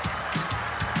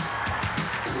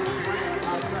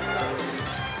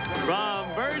 From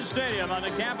Bird Stadium on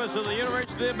the campus of the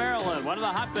University of Maryland, one of the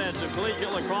hotbeds of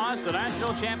collegiate lacrosse, the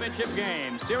national championship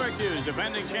game. Syracuse,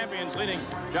 defending champions, leading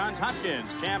Johns Hopkins,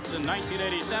 champs in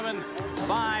 1987,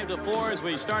 5-4 as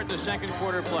we start the second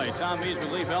quarter play. Tom Mees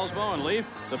with Leif Ellsbo, and Leif,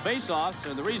 the face-offs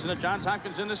are the reason that Johns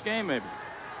Hopkins in this game, maybe.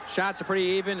 Shots are pretty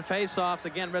even. Face-offs,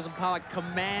 again, Pollock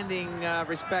commanding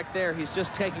respect there. He's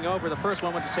just taking over. The first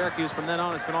one went to Syracuse. From then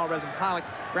on, it's been all Pollock.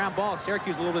 Ground ball,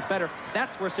 Syracuse a little bit better.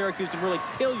 That's where Syracuse can really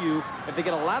kill you if they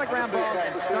get a lot of ground balls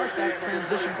and start that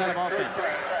transition kind of offense.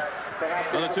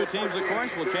 Well, the two teams, of course,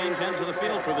 will change ends of the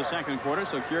field for the second quarter.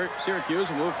 So Syracuse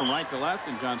will move from right to left,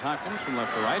 and Johns Hopkins from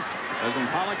left to right.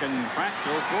 Pollock and Pratt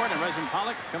go forward, and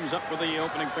Pollock comes up with the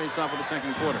opening face-off of the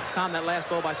second quarter. Tom, that last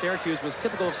goal by Syracuse was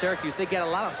typical of Syracuse. They get a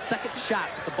lot of second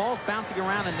shots. If the ball's bouncing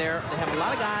around in there, they have a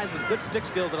lot of guys with good stick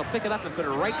skills that'll pick it up and put it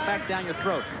right back down your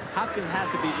throat. Hopkins has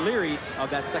to be leery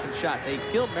of that second shot. They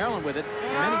killed Maryland with it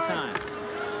many times.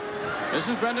 This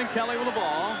is Brendan Kelly with the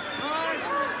ball.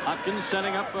 Hopkins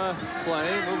setting up a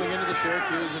play, moving into the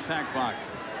Syracuse attack box.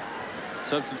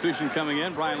 Substitution coming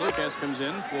in. Brian Lukacz comes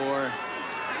in for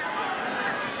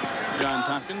Johns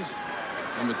Hopkins,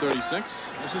 number 36.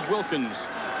 This is Wilkens.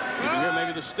 You can hear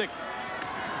maybe the stick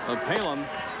of Palumb,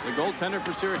 the goaltender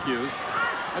for Syracuse.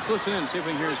 Let's listen in, see if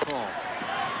we can hear his call.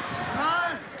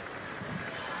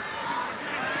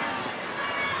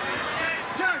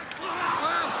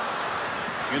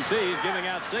 You can see he's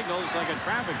giving out signals like a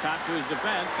traffic cop to his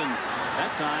defense, and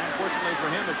that time, fortunately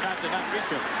for him, the shot did not reach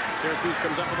him. Syracuse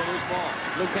comes up with a loose ball.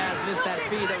 Lukacz missed that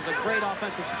feed. That was a great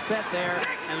offensive set there,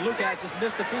 and Lukacz just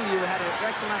missed the feed. He had an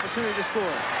excellent opportunity to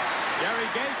score. Gary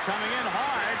Gait coming in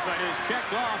hard, but is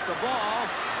checked off the ball.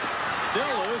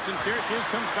 Still loose, and Syracuse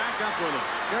comes back up with it.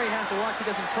 Gary has to watch. He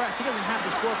doesn't press. He doesn't have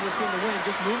to score for his team to win.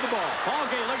 Just move the ball. Paul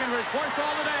Gait looking for his fourth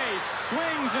goal today.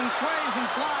 Swings and sways and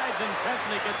slides, and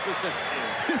Kessenich gets the save.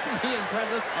 Isn't he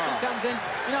impressive? He comes in.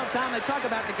 You know, Tom, they talk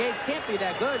about the Gates can't be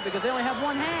that good because they only have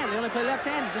one hand. They only play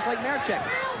left-handed, just like Marecheck.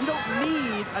 You don't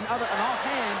need an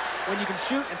offhand when you can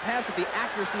shoot and pass with the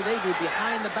accuracy they do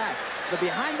behind the back. The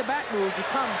behind-the-back move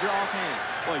becomes your offhand.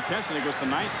 Boy, Kessenich with some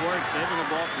nice work, saving the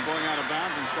ball from going out of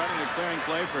bounds and starting the clearing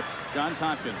play for Johns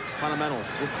Hopkins. Fundamentals.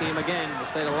 This team, again, we'll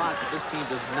say it a lot, but this team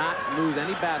does not lose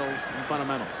any battles in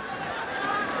fundamentals.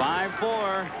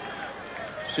 5-4.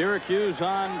 Syracuse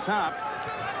on top.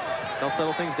 They'll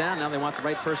settle things down now. They want the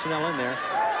right personnel in there.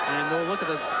 And we'll look at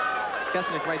the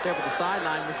Kessenich right there for the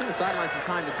sideline. We see the sideline from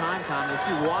time to time, Tom. You'll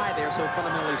see why they're so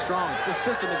fundamentally strong. This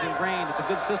system is ingrained. It's a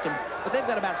good system. But they've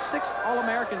got about 6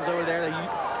 All-Americans over there,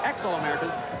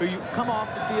 ex-All-Americans, who you come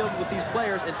off the field with these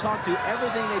players and talk to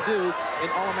everything they do in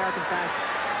All-American fashion.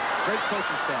 Great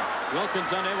coaching staff.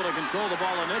 Wilkens unable to control the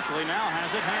ball initially. Now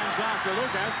has it. Hands off to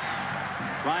Lukacz.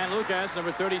 Ryan Lukacz,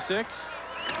 number 36.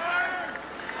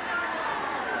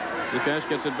 Lukacz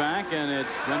gets it back, and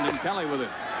it's Brendan Kelly with it.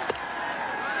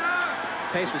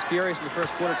 Pace was furious in the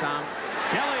first quarter, Tom.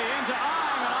 Kelly into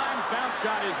Imes. Bounce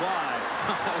shot is wide.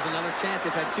 That was another chance.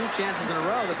 They've had 2 chances in a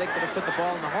row that they could have put the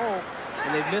ball in the hole,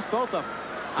 and they've missed both of them.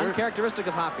 Uncharacteristic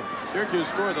of Hopkins. Syracuse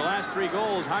scored the last 3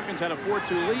 goals. Hopkins had a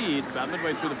 4-2 lead about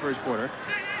midway through the first quarter.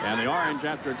 And the Orange,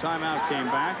 after a timeout, came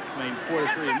back, made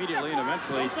 4-3 immediately, and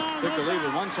eventually took the lead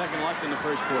with 1 second left in the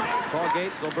first quarter.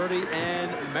 Gait, Zulberti,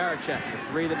 and Marecheck, the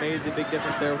 3 that made the big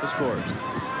difference there with the scores.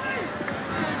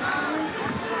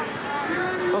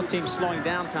 Both teams slowing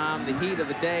down, Tom. The heat of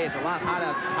the day, it's a lot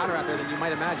hotter out there than you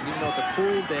might imagine. Even though it's a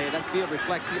cool day, that field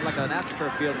reflects heat like an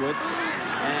AstroTurf field would.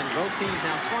 And both teams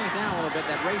now slowing it down a little bit.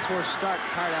 That racehorse start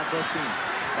tired out both teams.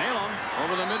 Palumb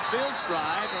over the midfield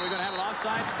stripe. Are we going to have an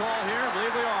offsides call here? I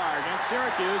believe we are against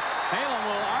Syracuse. Palumb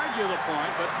will argue the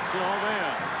point, but still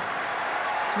there.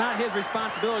 It's not his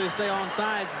responsibility to stay on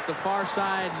sides. It's the far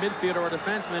side midfielder or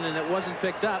defenseman, and it wasn't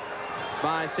picked up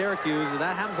by Syracuse. And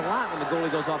that happens a lot when the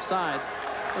goalie goes off sides.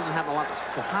 Doesn't happen a lot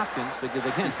to Hopkins because,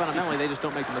 again, fundamentally, they just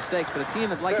don't make the mistakes. But a team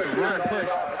that likes to run and push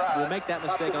will make that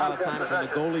mistake a lot of times when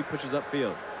the goalie pushes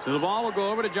upfield. So the ball will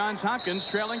go over to Johns Hopkins,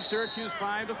 trailing Syracuse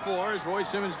 5-4 as Roy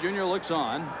Simmons Jr. looks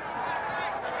on.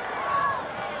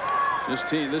 This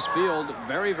field,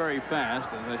 very, very fast.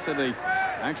 As I said, they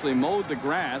actually mowed the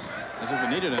grass as if it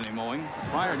needed any mowing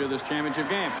prior to this championship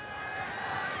game.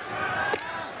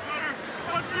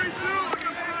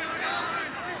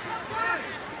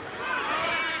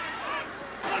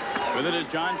 With it is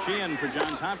John Sheehan for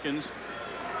Johns Hopkins.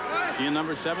 Sheehan,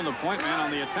 number 7, the point man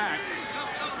on the attack.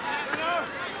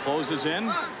 Closes in,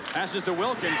 passes to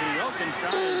Wilkens, and Wilkens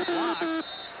shot is blocked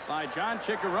by John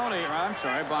Ciccarone, or I'm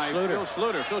sorry, by Phil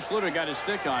Schluter. Phil Schluter got his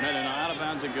stick on it, and out of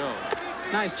bounds it goes.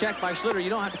 Nice check by Schluter. You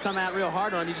don't have to come out real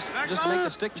hard on it. You just make the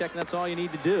stick check, and that's all you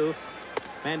need to do.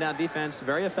 Man down defense,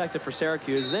 very effective for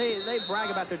Syracuse. They brag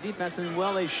about their defense, and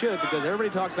well, they should, because everybody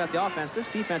talks about the offense. This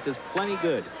defense is plenty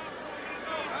good.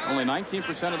 Only 19%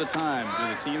 of the time do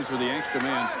the teams with the extra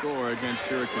man score against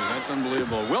Syracuse. That's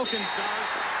unbelievable. Wilkens does.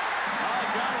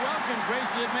 John Wilkens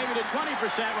raises it maybe to 20%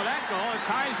 with that goal. It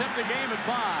ties up the game at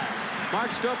 5. Mark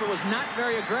Stoper was not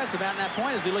very aggressive out in that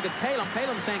point. As we look at Palumb,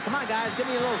 Palumb saying, come on, guys, give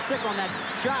me a little stick on that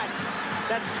shot.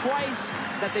 That's twice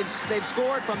that they've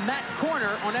scored from that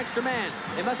corner on extra man.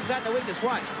 They must have gotten the weakness.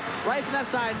 Watch. Right from that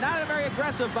side. Not very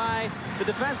aggressive by the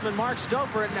defenseman, Mark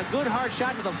Stoper, and a good hard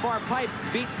shot to the far pipe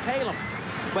beats Palumb.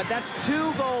 But that's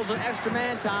 2 goals on extra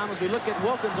man, Tom, as we look at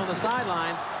Wilkens on the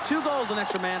sideline. 2 goals on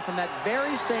extra man from that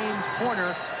very same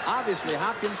corner. Obviously,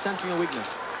 Hopkins sensing a weakness.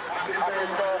 This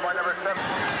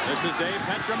is Dave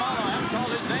Pietramala. I haven't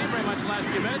called his name very much in the last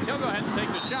few minutes. He'll go ahead and take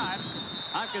the shot.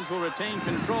 Hopkins will retain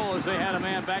control as they had a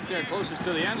man back there closest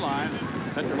to the end line.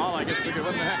 Pietramala, I guess, figured,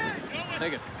 what the heck?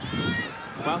 Take it.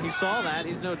 Well, he saw that.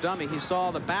 He's no dummy. He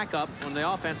saw the backup on the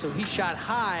offense, so he shot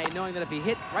high, knowing that if he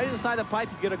hit right inside the pipe,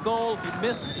 he'd get a goal. If he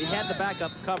missed, he had the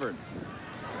backup covered.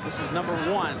 This is number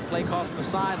 1. Play call from the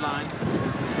sideline.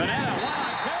 Panetta,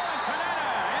 1-2,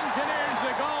 and Panetta engineers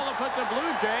the goal to put the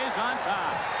Blue Jays on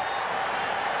top.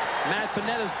 Matt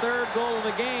Panetta's 3rd goal of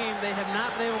the game. They have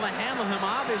not been able to handle him,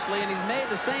 obviously, and he's made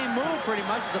the same move pretty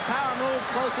much. It's a power move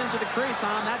close into the crease,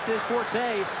 Tom. That's his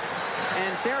forte.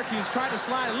 And Syracuse tried to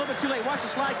slide a little bit too late. Watch the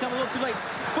slide come a little too late.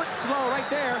 Foot slow right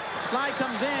there. Slide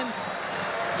comes in.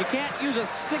 You can't use a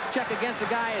stick check against a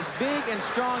guy as big and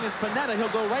strong as Panetta.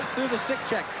 He'll go right through the stick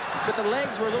check. But the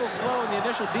legs were a little slow in the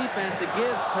initial defense to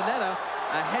give Panetta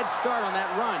a head start on that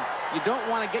run. You don't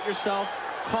want to get yourself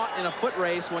caught in a foot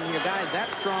race when your guy's that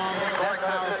strong, that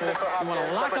powerful. You want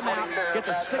to lock him out, get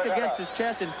the stick against his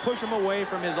chest, and push him away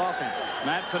from his offense.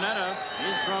 Matt Panetta,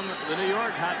 he's from the New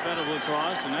York hotbed of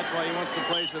lacrosse, and that's why he wants to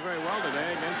play so very well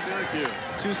today against Syracuse.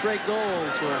 2 straight goals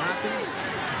for Hopkins.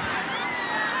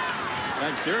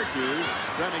 And Syracuse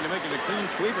threatening to make it a clean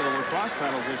sweep of the lacrosse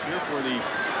titles this year for the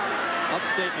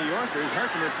Upstate New Yorkers,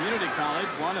 Herkimer Community College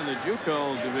won in the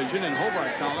JUCO division, and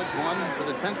Hobart College won for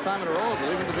the 10th time in a row, I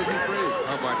believe, in Division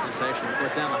III. Hobart sensational. Before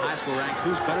it's down the high school ranks,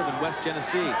 who's better than West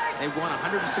Genesee? They won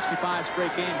 165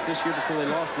 straight games this year before they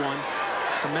lost one.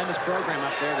 Tremendous program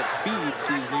up there that feeds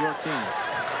these New York teams.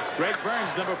 Greg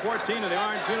Burns, number 14 in the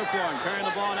orange uniform, carrying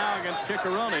the ball now against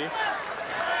Ciccarone.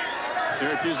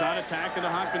 Syracuse on attack in the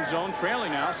Hopkins zone,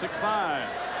 trailing now 6-5.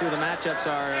 See what the matchups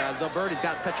are. Zulberti's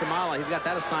got Pietramala. He's got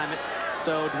that assignment.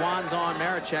 So Dwan's on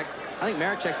Marecheck. I think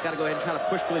Marecheck's got to go ahead and try to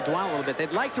push Billy Dwan a little bit.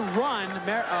 They'd like to run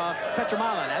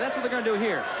Pietramala. Now, that's what they're going to do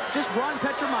here. Just run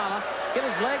Pietramala, get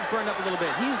his legs burned up a little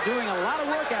bit. He's doing a lot of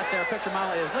work out there,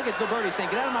 Pietramala is. Look at Zulberti saying,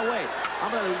 get out of my way.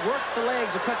 I'm going to work the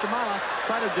legs of Pietramala,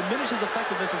 try to diminish his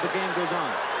effectiveness as the game goes on.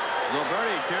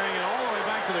 Zulberti carrying it all the way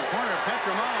back to the corner.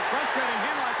 Pietramala frustrating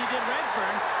him like he did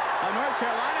Redfern of North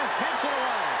Carolina, takes it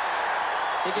away.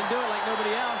 He can do it like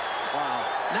nobody else. Wow.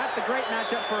 Not the great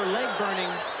matchup for leg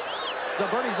burning.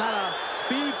 Zulberti's not a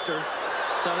speedster,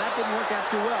 so that didn't work out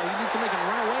too well. You need somebody who can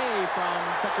run away from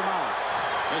Pietramala.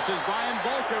 This is Brian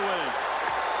Volker with it.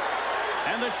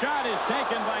 And the shot is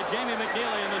taken by Jamie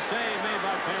McNeely, and the save made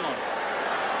by Palumb.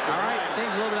 All right, things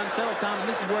are a little bit unsettled, Tom, and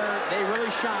this is where they really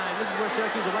shine. This is where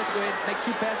Syracuse would like to go ahead and make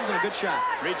 2 passes and a good shot.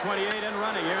 3:28 and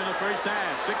running here in the first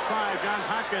half. 6-5, Johns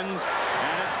Hopkins,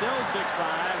 and it's still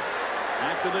 6-5.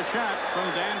 After the shot from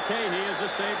Dan Cahey is a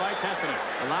save by Kessenich.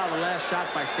 A lot of the last shots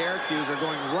by Syracuse are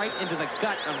going right into the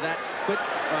gut of that Quint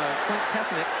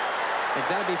Kessenich. They've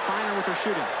got to be finer with their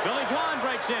shooting. Billy Dwan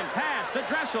breaks in. Pass to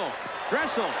Dressel.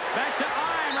 Dressel back to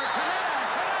Eimer. Panetta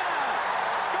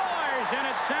scores, and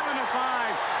it's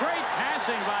 7-5. Great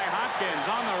passing by Hopkins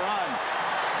on the run.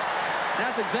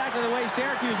 That's exactly the way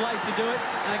Syracuse likes to do it.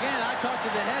 And again, I talked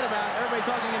to the head about everybody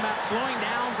talking about slowing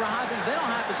down for Hopkins. They don't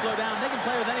have to slow down. They can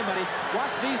play with anybody. Watch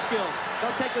these skills.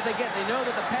 They'll take what they get. They know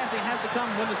that the passing has to come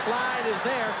when the slide is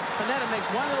there. Panetta makes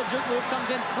one little juke move, comes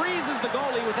in, freezes the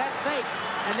goalie with that fake.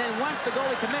 And then once the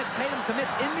goalie commits, Palumb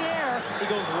commits in the air, he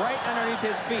goes right underneath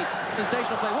his feet.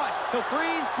 Sensational play. Watch. He'll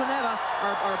freeze Panetta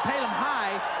or Palumb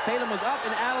high. Palumb was up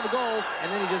and out of the goal,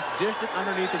 and then he just dished it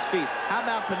underneath his feet. How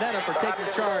about Panetta for taking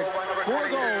charge? 4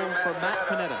 goals for Matt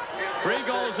Panetta. 3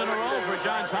 goals in a row for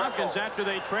Johns Hopkins after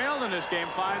they trailed in this game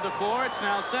 5-4. It's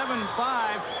now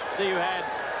 7-5. So you had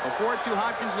a 4-2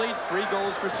 Hopkins lead, 3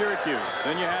 goals for Syracuse.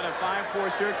 Then you had a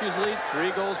 5-4 Syracuse lead, 3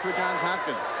 goals for Johns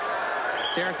Hopkins.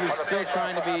 Syracuse still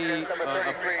trying to be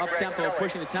up-tempo,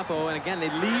 pushing the tempo, and again,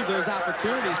 they leave those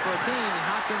opportunities for a team, and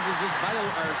Hopkins is just vital,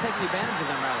 or taking advantage of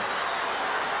them, rather.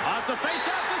 Off the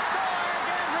face-off to score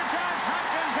again for Johns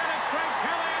Hopkins, and it's Frank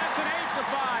Kelly, and it's an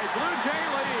 8-5 Blue Jay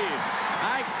lead.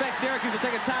 I expect Syracuse to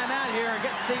take a timeout here and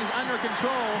get things under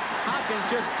control. Hopkins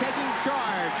just taking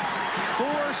charge.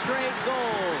 4 straight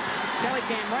goals. Kelly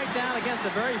came right down against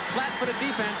a very flat-footed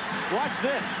defense. Watch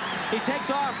this. He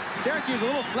takes off. Syracuse a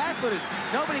little flat-footed.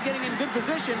 Nobody getting in good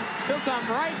position. He'll come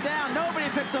right down. Nobody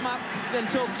picks him up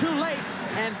until too late.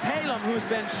 And Palumb, who's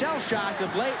been shell-shocked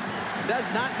of late,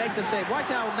 does not make the save. Watch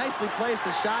how nicely placed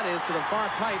the shot is to the far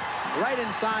pipe, right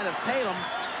inside of Palumb.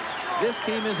 This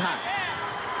team is hot.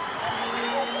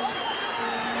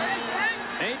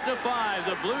 8-5,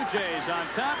 the Blue Jays on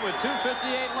top with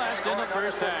 2:58 left in the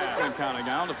first half. And counting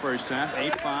down the first half,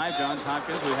 8-5, Johns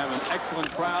Hopkins. We have an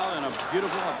excellent crowd and a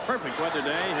beautiful, perfect weather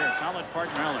day here at College Park,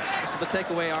 Maryland. This is the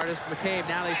takeaway artist, McCabe.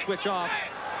 Now they switch off.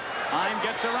 Eim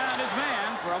gets around his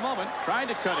man for a moment, trying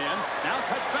to cut in. Now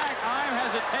cuts back. Eim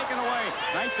has it taken away.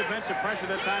 Nice defensive pressure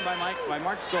that time by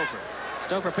Mark Stouffer.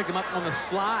 Stouffer picked him up on the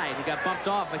slide. He got bumped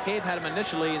off. McCabe had him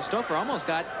initially, and Stouffer almost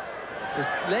got his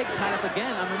legs tied up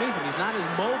again underneath him. He's not as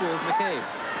mobile as McCabe.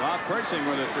 Bob Persing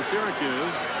with it for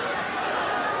Syracuse.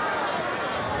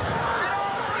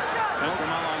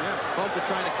 Pietramala on him. Both are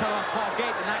trying to cut off Paul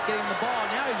Gait and not getting the ball.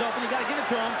 Now he's open. You got to give it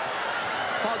to him.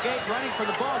 Paul Gait running for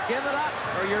the ball. Give it up,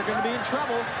 or you're going to be in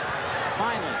trouble.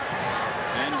 Finally.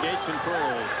 And Gait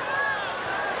controls.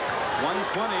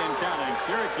 1:20 and counting.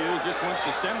 Syracuse just wants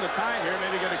to stem the tide here,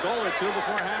 maybe get a goal or 2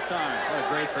 before halftime. What a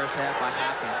great first half by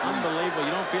Hopkins. Unbelievable. You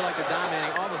don't feel like they're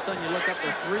dominating. All of a sudden, you look up,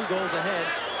 they're 3 goals ahead.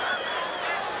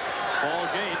 Paul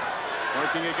Gait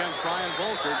working against Brian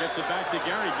Volker. Gets it back to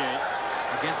Gary Gait.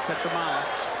 Against Pietramala.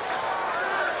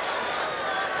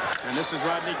 And this is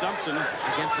Rodney Dumpson.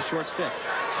 Against the short stick.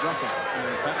 Dressel.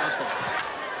 Russell.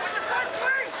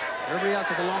 Everybody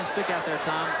else has a long stick out there,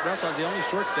 Tom. Dressel has the only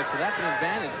short stick, so that's an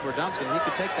advantage for Dumpson. He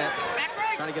could take that,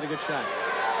 trying to get a good shot.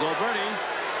 Zulberti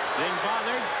being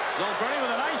bothered. Zulberti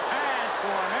with a nice pass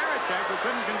for Marecheck, who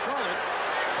couldn't control it.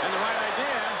 And the right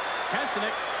idea,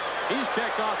 Kessenich, he's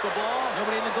checked off the ball.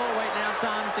 Nobody in the goal right now,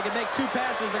 Tom. If they can make 2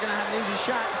 passes, they're going to have an easy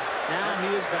shot. Now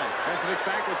he is back. Kessenich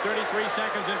back with 33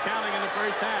 seconds and counting in the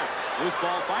first half. Loose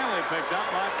ball finally picked up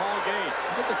by Paul Gait.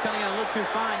 I think they're cutting out a little too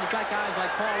fine. You've got guys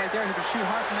like Paul right there who can shoot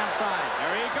hard from outside.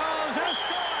 There he goes, and a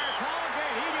score! Paul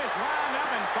Gait, he just wound up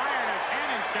and fired a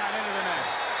cannon shot into the net.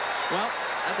 Well,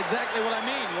 that's exactly what I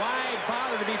mean. Why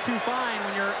bother to be too fine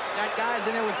when you're got guys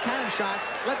in there with cannon shots?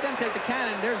 Let them take the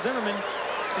cannon. There's Zimmerman.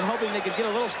 Just hoping they could get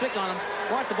a little stick on him.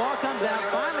 Watch, the ball comes out,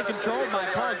 finally controlled by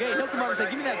Paul Gait. He'll come over and say,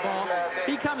 give me that ball.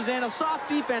 He comes in, a soft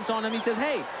defense on him. He says,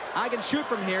 hey, I can shoot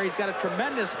from here. He's got a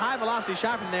tremendous high-velocity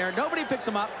shot from there. Nobody picks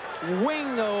him up.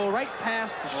 Wing, though, right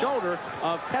past the shoulder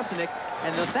of Kessenich.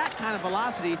 And with that kind of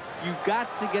velocity, you've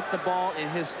got to get the ball in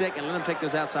his stick and let him take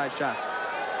those outside shots.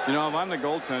 You know, if I'm the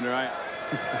goaltender,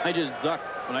 I just duck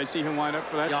when I see him wind up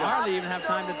for that shot. You hardly even have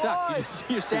time to duck.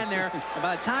 You stand there, and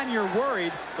by the time you're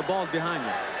worried, the ball's behind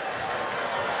you.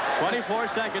 24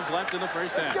 seconds left in the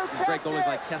first half. These great goalies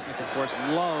like Kessenich, of course,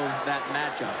 love that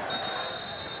matchup.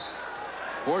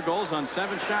 4 goals on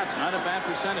 7 shots. Not a bad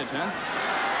percentage, huh?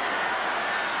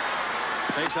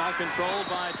 Face-off controlled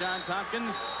by Johns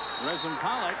Hopkins.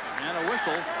 Pollock, and a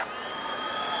whistle.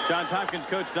 Johns Hopkins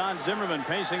coach Don Zimmerman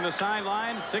pacing the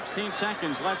sidelines. 16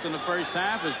 seconds left in the first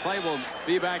half. His play will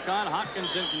be back on.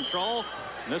 Hopkins in control.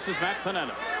 This is Matt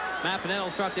Panetta. Matt Panetta will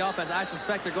start the offense. I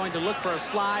suspect they're going to look for a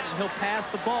slide, and he'll pass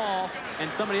the ball,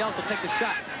 and somebody else will take the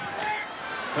shot.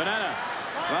 Panetta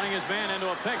running his man into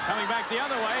a pick, coming back the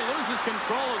other way, loses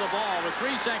control of the ball with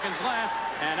 3 seconds left,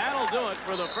 and that'll do it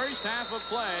for the first half of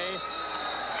play.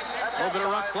 A little bit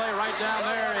of rough play right down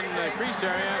there in the crease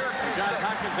area. Johns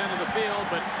Hopkins into the field,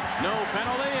 but no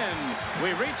penalty, and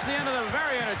we've reached the end of the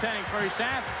very entertaining first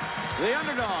half. The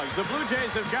underdogs, the Blue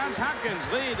Jays of Johns Hopkins,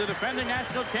 lead the defending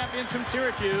national champions from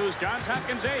Syracuse. Johns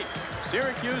Hopkins 8,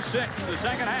 Syracuse 6. The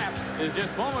second half is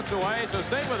just moments away, so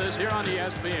stay with us here on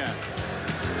ESPN.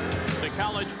 To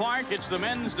College Park, it's the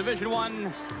men's Division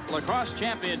I Lacrosse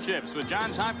Championships with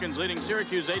Johns Hopkins leading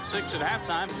Syracuse 8-6 at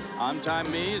halftime. I'm Tom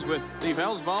Mees with Steve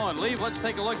Elsbo. And Lee, let's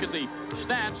take a look at the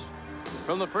stats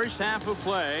from the first half of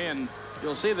play. And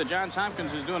you'll see that Johns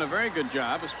Hopkins is doing a very good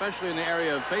job, especially in the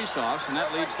area of face-offs, and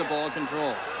that leads to ball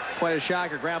control. Quite a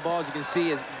shocker. Ground balls, you can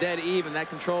see, is dead even. That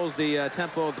controls the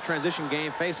tempo of the transition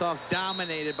game. Face-offs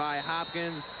dominated by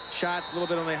Hopkins. Shots a little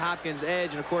bit on the Hopkins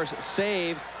edge, and of course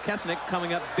saves. Kessenich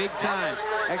coming up big time.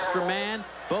 Extra man,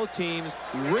 both teams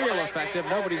real effective.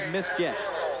 Nobody's missed yet.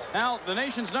 Now, the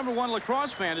nation's #1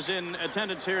 lacrosse fan is in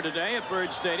attendance here today at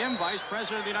Byrd Stadium. Vice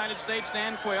President of the United States,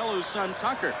 Dan Quayle, whose son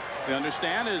Tucker, we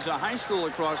understand, is a high school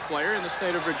lacrosse player in the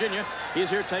state of Virginia. He's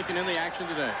here taking in the action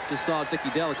today. Just saw Dickie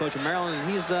Dell, the coach of Maryland, and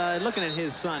he's looking at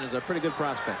his son as a pretty good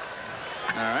prospect.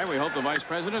 All right, we hope the Vice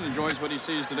President enjoys what he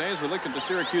sees today. As we look at the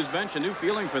Syracuse bench, a new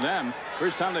feeling for them.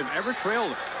 First time they've ever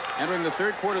trailed entering the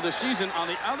third quarter of the season. On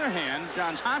the other hand,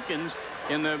 Johns Hopkins,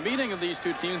 in the meeting of these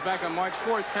two teams back on March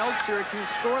 4th, held Syracuse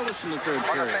scoreless in the third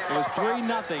period. It was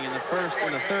 3-0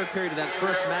 in the third period of that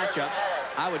first matchup.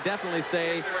 I would definitely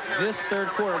say this third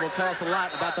quarter will tell us a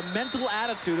lot about the mental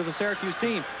attitude of the Syracuse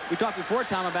team. We talked before,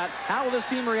 Tom, about how will this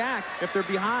team react if they're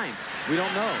behind. We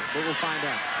don't know, but we'll find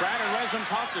out. Brad and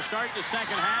Puck to start the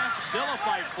second half. Still a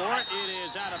fight for it. It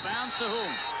is out of bounds to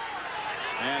whom?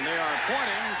 And they are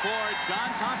pointing toward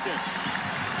Johns Hopkins.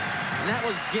 And that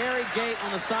was Gary Gait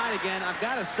on the side again. I've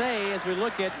got to say, as we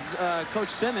look at Coach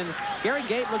Simmons, Gary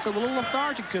Gait looks a little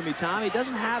lethargic to me, Tom. He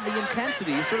doesn't have the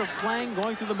intensity. He's sort of playing,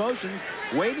 going through the motions,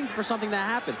 waiting for something to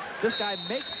happen. This guy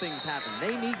makes things happen.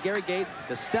 They need Gary Gait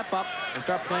to step up and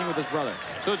start playing with his brother.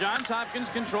 So Johns Hopkins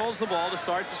controls the ball to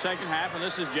start the second half, and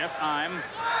this is Jeff Eim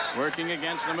working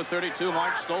against number 32,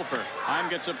 Mark Stolfer. Eim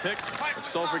gets a pick, but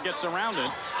Stolfer gets around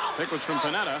it. Pick was from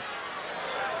Panetta.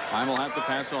 Eim will have to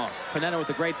pass off. Panetta with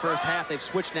a great first half. They've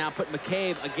switched now, put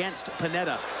McCabe against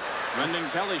Panetta. Brendan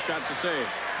Kelly shot to save.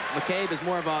 McCabe is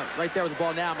more of a, right there with the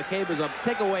ball now, McCabe is a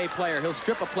takeaway player. He'll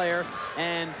strip a player,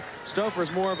 and Stoffer is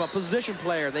more of a position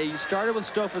player. They started with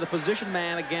Stoffer, the position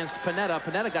man, against Panetta.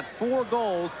 Panetta got 4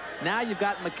 goals. Now you've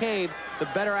got McCabe, the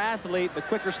better athlete, the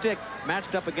quicker stick,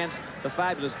 matched up against the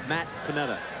fabulous Matt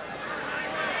Panetta.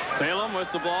 Palumb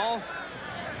with the ball.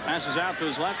 Passes out to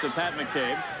his left to Pat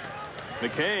McCabe.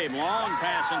 McCabe, long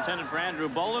pass intended for Andrew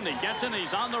Boland. He gets in,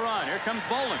 he's on the run. Here comes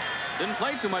Boland. Didn't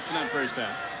play too much in that first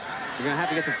half. You're going to have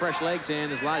to get some fresh legs in.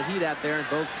 There's a lot of heat out there, and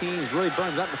both teams really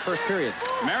burned up in the first period.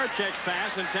 Marecheck's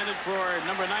pass intended for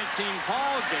number 19,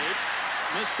 Paul Gait.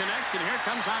 Misconnects, and here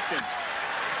comes Hopkins.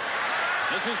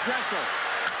 This is Dressel.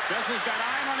 Dressel's got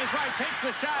Eim on his right, takes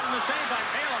the shot, and the save by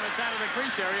Palumb. It's out of the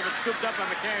crease area, but scooped up by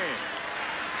McCabe.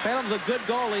 Palumb's a good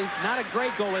goalie, not a great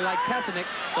goalie like Kessenich,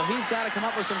 so he's got to come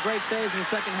up with some great saves in the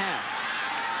second half.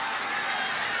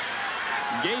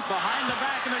 Gait behind the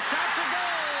back, and the shot's a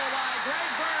goal by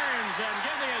and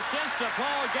give the assist to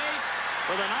Paul Gait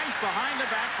with a nice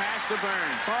behind-the-back pass to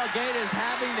Burns. Paul Gait is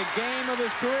having the game of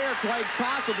his career, quite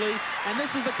possibly. And this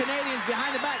is the Canadians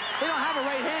behind the back. They don't have a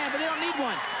right hand, but they don't need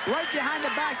one. Right behind the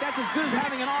back, that's as good as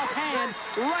having an off hand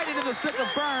right into the stick of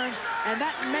Burns. And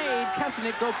that made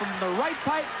Kessenich go from the right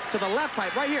pipe to the left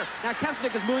pipe right here. Now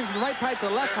Kessenich is moving from the right pipe to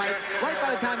the left pipe. Right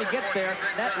by the time he gets there,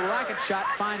 that rocket shot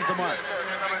finds the mark.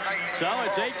 So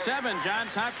it's 8-7.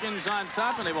 Johns Hopkins on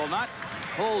top, and they will not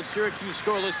hold Syracuse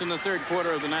scoreless in the third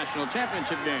quarter of the national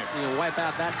championship game. You'll wipe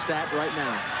out that stat right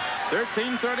now.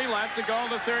 13:30 left to go in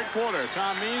the third quarter.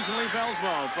 Tom Means and Lee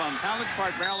Felsbo from College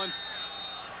Park, Maryland.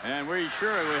 And we're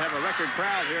sure we have a record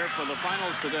crowd here for the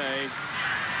finals today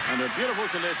under beautiful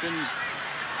conditions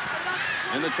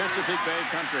in the Chesapeake Bay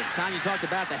country. Tom, you talked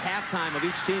about the halftime of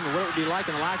each team and what it would be like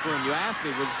in the locker room. You asked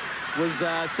me, was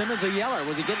Simmons a yeller?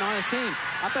 Was he getting on his team?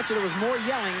 I bet you there was more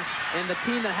yelling in the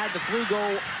team that had the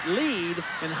 3-goal lead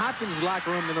in Hopkins' locker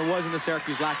room than there was in the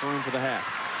Syracuse locker room for the half.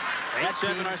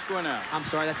 8-7 our score now. I'm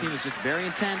sorry, that team is just very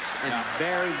intense and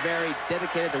very, very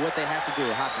dedicated to what they have to do,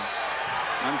 Hopkins.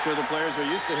 I'm sure the players are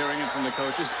used to hearing it from the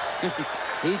coaches.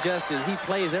 He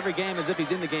plays every game as if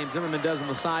he's in the game. Zimmerman does on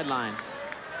the sideline.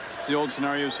 It's the old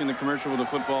scenario. You've seen the commercial with a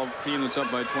football team that's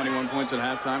up by 21 points at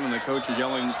halftime, and the coach is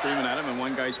yelling and screaming at him, and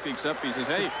one guy speaks up. He says,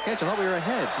 hey. Catch, I thought we were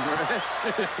ahead.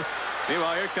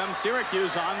 Meanwhile, here comes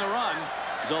Syracuse on the run.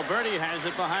 Zulberti has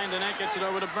it behind the net, gets it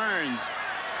over to Burns.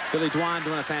 Billy Dwan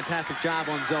doing a fantastic job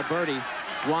on Zulberti.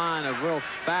 Dwan, a real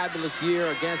fabulous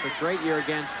year against, a great year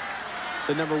against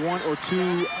the number 1 or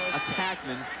 2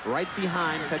 attackman right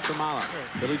behind Pietramala.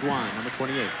 Billy Dwan, number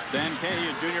 28. Dan Cahy,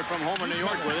 a junior from Homer, New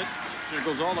York, with it.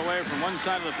 Circles all the way from one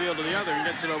side of the field to the other and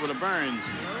gets it over to Burns.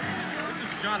 This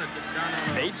is Jonathan.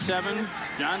 8-7.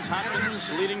 Johns Hopkins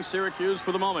leading Syracuse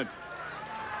for the moment.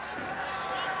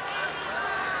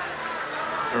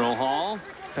 Earl Hall.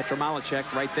 Pietramala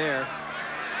right there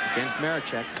against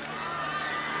Marecheck.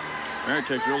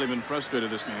 Marecheck's really been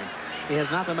frustrated this game. He has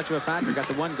not been much of a factor. Got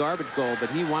the 1 garbage goal, but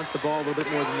he wants the ball a little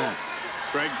bit more than that.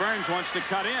 Greg Burns wants to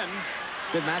cut in.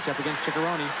 Good matchup against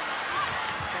Ciccarone.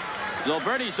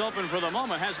 Zulberti's open for the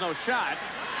moment, has no shot.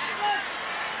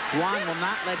 Dwan will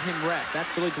not let him rest. That's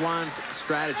Billy Dwan's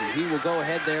strategy. He will go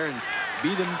ahead there and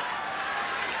beat him,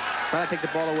 try to take the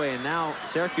ball away. And now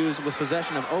Syracuse with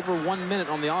possession of over 1 minute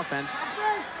on the offense.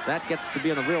 That gets to be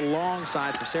on the real long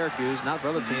side for Syracuse, not for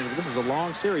other teams, but this is a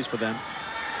long series for them.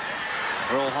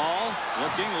 Earl Hall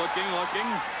looking.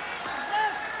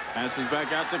 Passes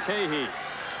back out to Cahy.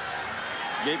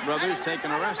 Gait brothers taking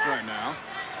a rest right now.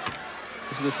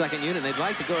 This is the second unit. They'd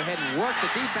like to go ahead and work the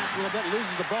defense a little bit,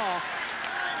 loses the ball.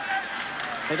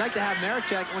 They'd like to have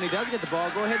Marecheck, when he does get the ball,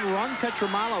 go ahead and run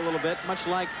Pietramala a little bit, much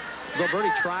like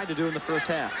Zulberti tried to do in the first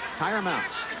half. Tire him out.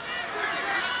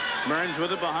 Burns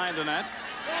with it behind the net.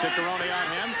 Ciccarone on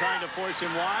him, trying to force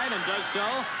him wide, and does so.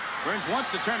 Burns wants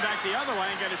to turn back the other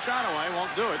way and get a shot away,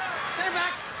 won't do it. Center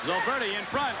back. Zulberti in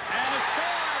front, and a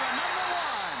score, number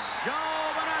 1,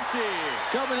 Joe Bonacci.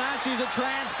 Joe Bonacci is a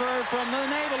transfer from the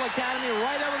Naval Academy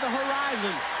right over the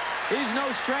horizon. He's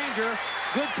no stranger,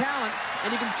 good talent,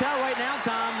 and you can tell right now,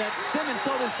 Tom, that Simmons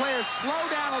told his players, slow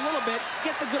down a little bit,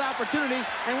 get the good opportunities,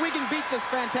 and we can beat this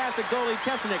fantastic goalie,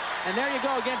 Kessenich. And there you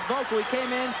go against Vocal. He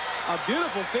came in, a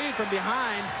beautiful feed from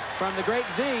behind from the great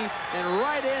Z, and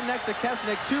right in next to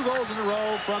Kessenich, 2 goals in a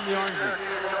row from the Orangemen.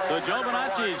 So Joe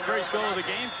Bonacci's first goal of the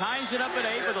game ties it up at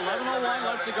 8 with 11:01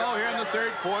 left to go here in the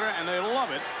third quarter, and they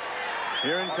love it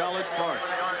here in College Park.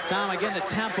 Tom, again, the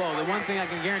tempo, the one thing I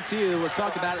can guarantee you was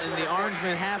talked about in the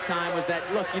Orangemen halftime was that,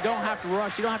 look, you don't have to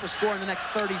rush, you don't have to score in the next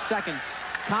 30 seconds.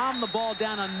 Calm the ball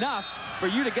down enough for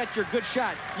you to get your good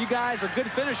shot. You guys are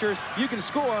good finishers, you can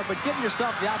score, but give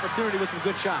yourself the opportunity with some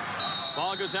good shots.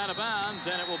 Ball goes out of bounds,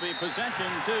 and it will be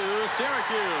possession to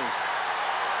Syracuse.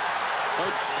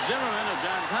 Coach Zimmerman of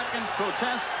Johns Hopkins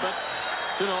protests, but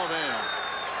to no avail.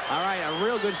 All right, a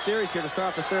real good series here to start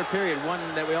off the third period. One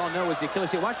that we all know is the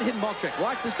Achilles heel. Watch the hidden ball trick.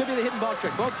 Watch, this could be the hidden ball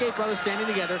trick. Both Gait brothers standing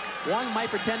together. One might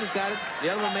pretend he's got it. The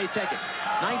other one may take it.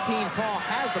 19, Paul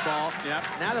has the ball. Yep.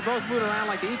 Now they're both moving around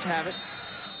like they each have it.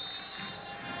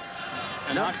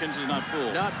 And nope. Hopkins is not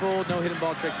fooled. Not fooled. No hidden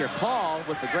ball trick here. Paul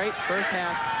with the great first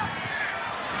half.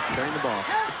 Carrying the ball.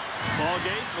 Paul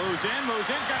Gait moves in,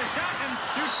 got a shot, and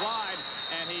shoots wide.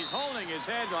 And he's holding his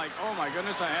head like, oh my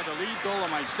goodness, I had the lead goal on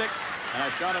my stick, and I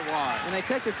shot it wide. When they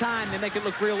take their time, they make it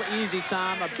look real easy,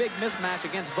 Tom. A big mismatch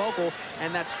against Vocal,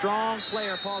 and that strong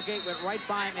player, Paul Gait, went right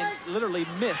by him and literally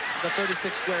missed the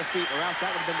 36 square feet, or else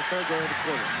that would have been the third goal of the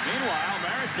quarter. Meanwhile,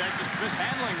 Marecheck just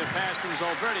mishandling the pass from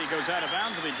Zulberti. Goes out of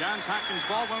bounds. It'll be Johns Hopkins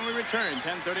ball when we return.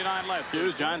 10:39 left.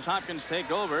 Johns Hopkins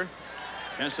take over.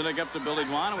 Kessenich up to Billy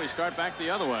Dwan, and we start back the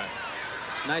other way.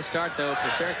 Nice start, though, for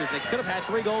Syracuse. They could have had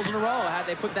 3 goals in a row had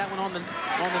they put that one on the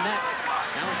net.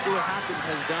 Now let's see what Hopkins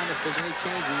has done, if there's any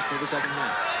changes for the second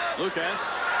half. Lukacz.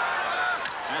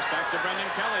 Pass back to Brendan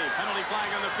Kelly. Penalty flag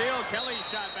on the field. Kelly's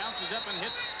shot bounces up and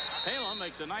hits Palumb.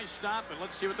 Makes a nice stop, and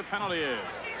let's see what the penalty is.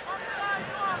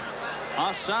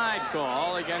 Offside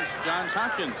call against Johns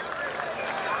Hopkins.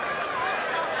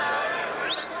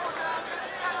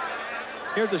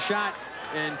 Here's the shot,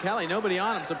 and Kelly, nobody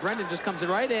on him, so Brendan just comes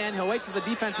right in. He'll wait for the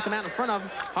defense to come out in front of him.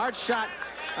 Hard shot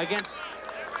against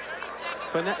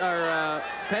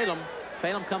Palumb.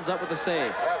 Palumb comes up with a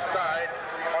save.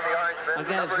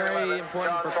 Again, it's very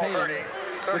important for Palumb.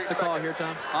 What's the call here,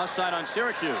 Tom? Offside on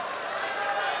Syracuse.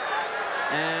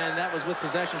 And that was with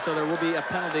possession, so there will be a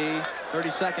penalty.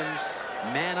 30 seconds.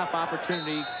 Man-up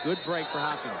opportunity. Good break for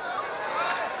Hopkins.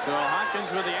 So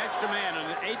Hopkins with the extra man in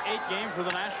an 8-8 game for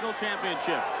the national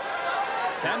championship.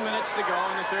 10 minutes to go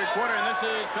in the third quarter, and this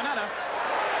is Panetta.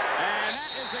 And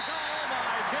that is a goal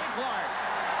by Jay Clarke.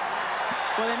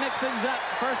 Well, they mixed things up.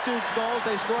 First 2 goals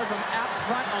they scored from out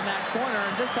front on that corner,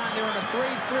 and this time they were in a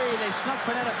 3-3. They snuck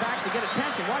Panetta back to get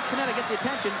attention. Watch Panetta get the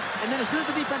attention, and then as soon as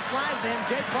the defense slides to him,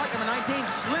 Jay Clarke, number 19,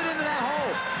 slid into that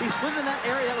hole. He slid in that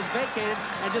area that was vacated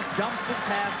and just dumped it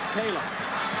past Palumb.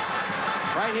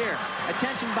 Right here,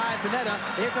 attention by Panetta.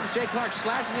 Here comes Jay Clarke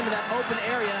slashing into that open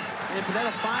area, and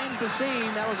Panetta finds the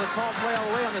seam. That was a called play all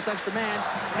the way on this extra man.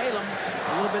 Palumb,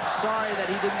 a little bit sorry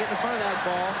that he didn't get in front of that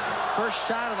ball. First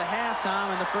shot of the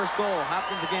halftime and the first goal.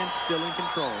 Hopkins again still in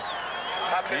control.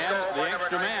 And the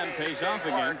extra man pays off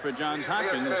again for Johns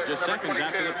Hopkins just seconds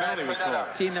after the penalty was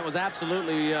called. Team that was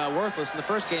absolutely worthless in the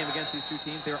first game against these 2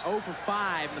 teams. They were 0 for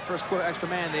 5 in the first quarter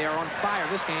extra man. They are on fire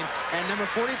this game. And number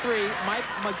 43, Mike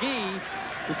McGee,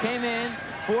 who came in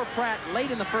for Pratt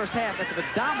late in the first half after the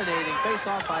dominating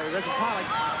face-off by Dressel.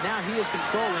 Now he is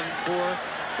controlling for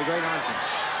the Great Orangemen.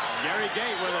 Gary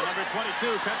Gait with a number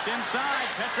 22 cuts inside.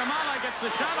 Pietramala gets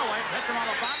the shot away. Pietramala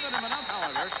bothered him enough,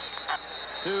 however,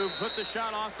 to put the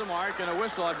shot off the mark, and a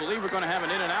whistle. I believe we're going to have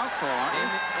an in-and-out call.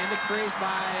 In the crease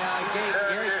by Gait.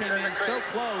 Gary came in so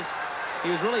close. He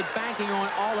was really banking on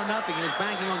all or nothing. He was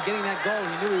banking on getting that goal.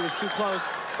 He knew he was too close.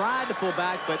 Tried to pull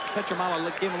back, but Pietramala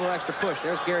gave him a little extra push.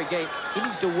 There's Gary Gait. He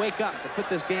needs to wake up to put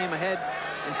this game ahead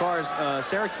as far as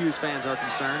Syracuse fans are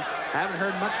concerned. I haven't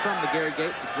heard much from the Gary Gait,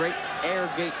 the great Air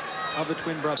Gait of the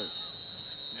twin brothers.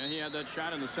 Yeah, he had that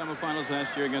shot in the semifinals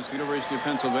last year against the University of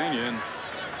Pennsylvania, and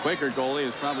Quaker goalie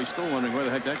is probably still wondering where the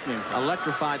heck that came from.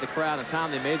 Electrified the crowd. And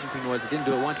Tom, the amazing thing was he didn't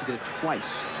do it once, he did it twice.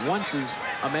 Once is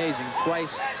amazing,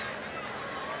 twice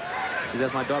is,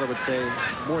 as my daughter would say,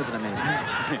 more than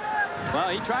amazing. Well,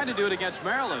 he tried to do it against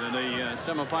Maryland in the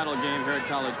semifinal game here at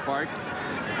College Park.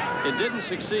 It didn't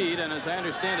succeed, and as I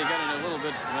understand, he got in a little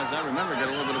bit, as I remember, got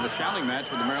a little bit of a shouting match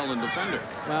with the Maryland defender.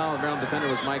 Well, the Maryland defender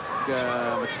was Mike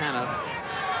McCabe.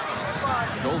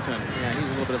 Goaltender. Yeah, he's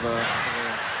a little bit of a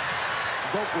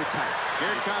vocal type.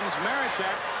 Here comes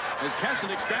Marecheck as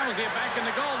Kessenich scrambles to get back in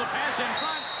the goal. The pass in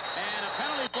front, and a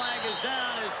penalty flag is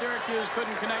down as Syracuse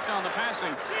couldn't connect on the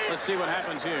passing. Let's see what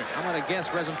happens here. I'm going to guess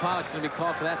Pollock's going to be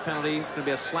called for that penalty. It's going to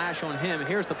be a slash on him.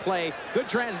 Here's the play. Good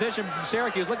transition from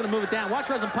Syracuse, looking to move it down. Watch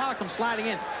Pollock come sliding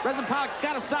in. Pollock's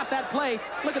got to stop that play.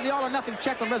 Look at the all-or-nothing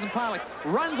check on Pollock.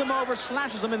 Runs him over,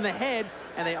 slashes him in the head,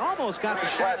 and they almost got the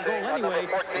shot and goal anyway.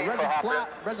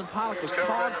 Pollock was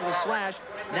called for the slash.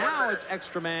 Now it's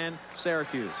extra man,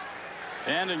 Syracuse.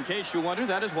 And in case you wonder,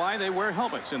 that is why they wear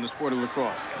helmets in the sport of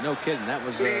lacrosse. No kidding. That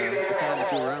was the call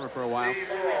that you remember for a while.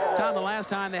 Tom, the last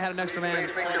time they had an extra man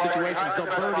situation,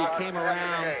 Zulberti came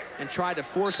around and tried to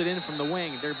force it in from the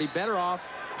wing. They'd be better off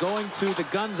going to the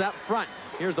guns up front.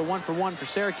 Here's the 1-for-1 for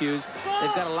Syracuse.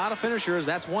 They've got a lot of finishers.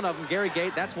 That's one of them, Gary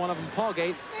Gait. That's one of them, Paul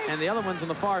Gait. And the other one's on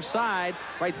the far side.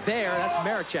 Right there, that's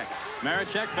Marecheck.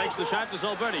 Marecheck takes the shot to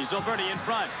Zulberti. Zulberti in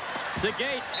front to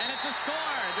Gait, and it's a score.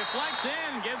 Deflects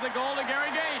in, gives the goal to Gary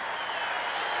Gait.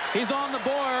 He's on the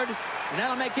board, and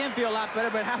that'll make him feel a lot better,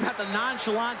 but how about the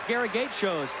nonchalance Gary Gait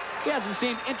shows? He hasn't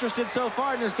seemed interested so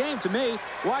far in this game to me.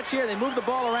 Watch here, they move the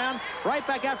ball around, right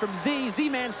back out from Z.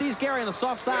 Z-man sees Gary on the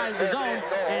soft side of the zone,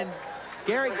 and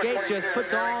Gary Gait just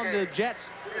puts on the Jets.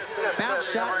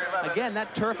 Bounce shot. Again,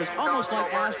 that turf is almost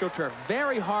like AstroTurf.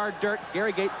 Very hard dirt.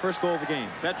 Gary Gait, first goal of the game.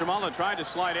 Pietramala tried to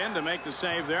slide in to make the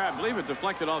save there. I believe it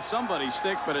deflected off somebody's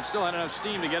stick, but it still had enough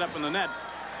steam to get up in the net.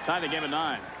 Tied the game at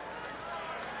 9.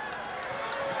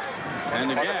 And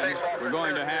again, we're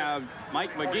going to have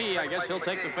Mike McGee. I guess he'll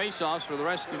take the face-offs for the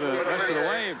rest of the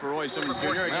way for Roy Simmons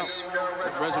Jr. against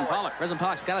Pollock.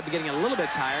 Pollock's got to be getting a little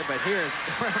bit tired, but here's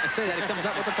where I say that he comes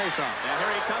up with the face-off. And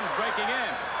here he comes breaking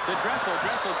in. to Dressel.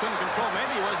 Dressel couldn't control.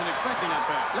 Maybe he wasn't expecting that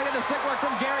pass. Look at the stick work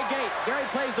from Gait. Gary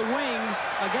plays the wings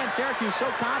against Syracuse so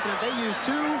confident. They use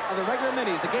 2 of the regular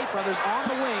middies, the Gait brothers, on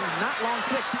the wings, not long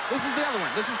sticks. This is the other one.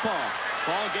 This is Paul.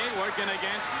 Paul Gait working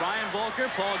against Brian Volker.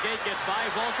 Paul Gait gets by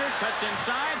Volker, cuts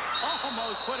inside,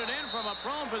 almost put it in from a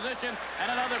prone position,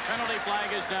 and another penalty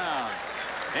flag is down.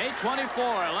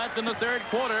 8:24 left in the third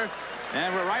quarter,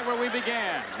 and we're right where we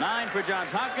began. 9 for Johns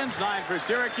Hopkins, 9 for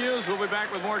Syracuse. We'll be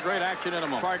back with more great action in a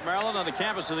moment. Park, Maryland, on the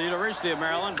campus of the University of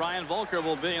Maryland. Brian Volker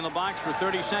will be in the box for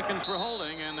 30 seconds for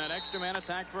holding, and that extra man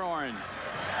attack for Orange.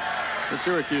 For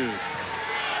Syracuse.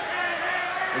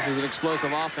 This is an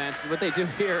explosive offense. What they do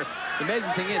here, the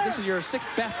amazing thing is, this is your 6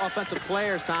 best offensive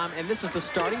players, Tom, and this is the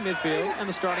starting midfield and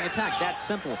the starting attack. That's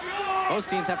simple. Most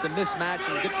teams have to mismatch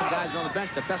and get some guys on the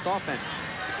bench, the best offense.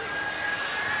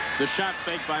 The shot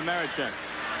faked by Marecheck.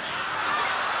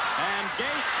 And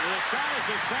Gait, the shot is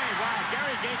the same. Wow,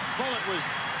 Gary Gait's bullet was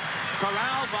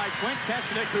corralled by Quint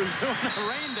Kessenich, who's doing a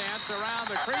rain dance around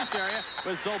the crease area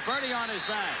with Zulberti on his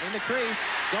back. In the crease,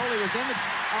 goalie was in the...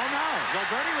 Oh, no.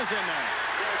 Zulberti was in there.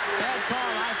 Bad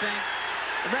call, I think.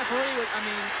 The referee,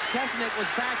 Kessenich was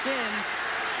back in.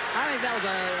 I think that was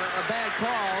a bad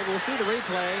call. We'll see the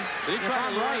replay. Did he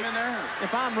try to lure him in there?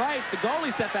 If I'm right, the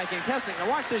goalie stepped back in. Kessenich. Now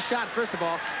watch this shot, first of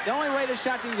all. The only way this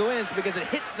shot didn't go in is because it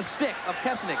hit the stick of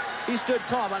Kessenich. He stood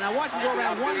tall. But now watch him go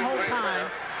around one whole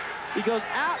time. He goes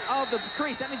out of the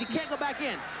crease. That means he can't go back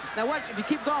in. Now watch, if you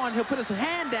keep going, he'll put his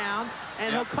hand down,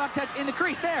 and he'll touch in the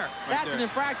crease. There. That's an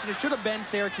infraction. It should have been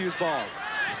Syracuse ball.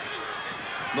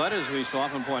 But as we so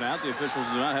often point out, the officials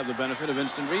do not have the benefit of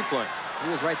instant replay. He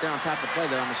was right there on top of the play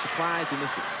there. I'm surprised he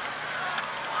missed it.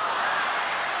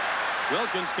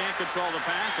 Wilkens can't control the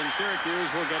pass, and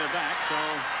Syracuse will get it back. So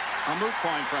a moot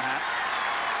point, perhaps.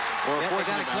 Or they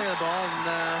got to clear the ball, and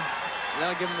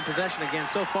that'll give them the possession again.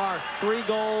 So far, 3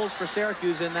 goals for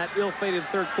Syracuse in that ill-fated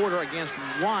third quarter against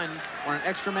 1 on an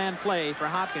extra man play for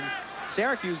Hopkins.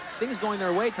 Syracuse, things going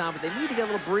their way, Tom, but they need to get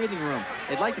a little breathing room.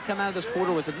 They'd like to come out of this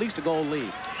quarter with at least a goal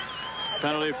lead.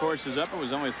 Penalty, of course, is up. It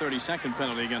was only a 30-second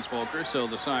penalty against Volker, so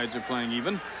the sides are playing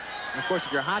even. And of course,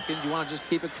 if you're Hopkins, you want to just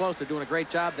keep it close. They're doing a great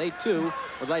job. They, too,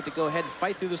 would like to go ahead and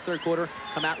fight through this third quarter,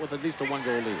 come out with at least a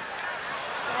 1-goal lead.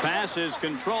 Pass is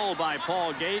controlled by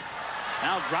Paul Gait.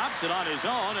 Now drops it on his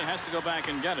own and has to go back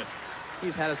and get it.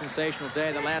 He's had a sensational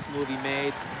day. The last move he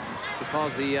made,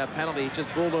 because the penalty, he just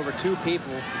rolled over 2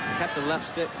 people, kept the left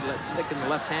stick in the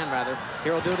left hand, rather.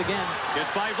 Here he'll do it again.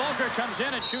 Gets by Volker, comes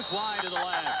in and shoots wide to the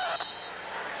left.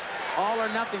 All or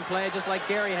nothing play, just like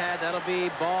Gary had. That'll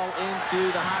be ball into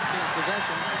the Hopkins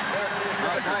possession.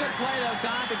 It's a good play, though,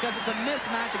 Tom, because it's a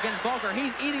mismatch against Volker.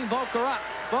 He's eating Volker up.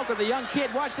 Volker, the young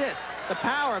kid, watch this. The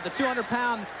power of the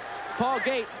 200-pound Paul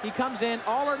Gait. He comes in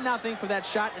all or nothing for that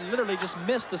shot and literally just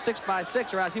missed the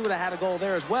 6x6, or else he would have had a goal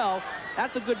there as well.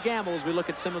 That's a good gamble as we look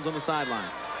at Simmons on the sideline.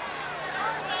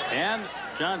 And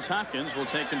Johns Hopkins will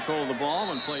take control of the ball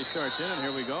when play starts in, and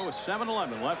here we go with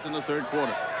 7:11 left in the third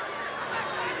quarter.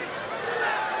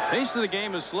 Pace of the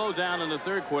game has slowed down in the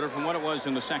third quarter from what it was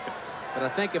in the second. But I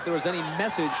think if there was any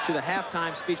message to the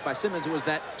halftime speech by Simmons, it was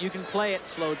that you can play it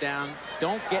slowed down.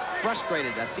 Don't get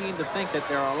frustrated. I seem to think that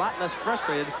they're a lot less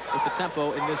frustrated with the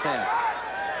tempo in this half.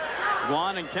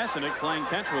 Guan and Kessenich playing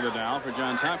catch with it now for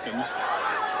Johns Hopkins.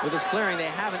 With this clearing, they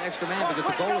have an extra man because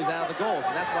the goalie's out of the goal.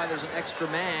 So that's why there's an extra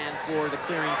man for the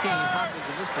clearing team. Hopkins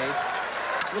in this case.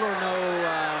 Little or no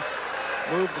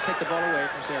move to take the ball away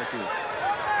from Syracuse.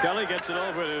 Kelly gets it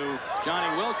over to Johnny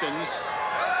Wilkens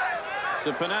to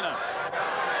Panetta.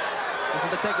 This is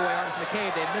the takeaway, Artis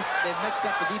McCabe. They've mixed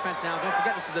up the defense now. Don't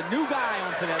forget, this is a new guy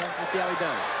on Panetta. Let's see how he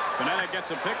does. Panetta gets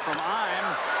a pick from Ime.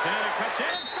 Panetta cuts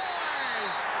in,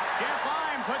 scores! Jeff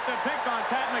Ime put the pick on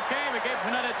Pat McCabe. It gave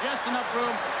Panetta just enough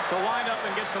room to wind up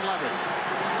and get some leverage.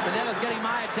 Panetta's getting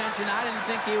my attention. I didn't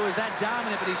think he was that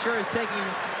dominant, but he sure is taking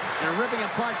and ripping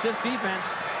apart this defense.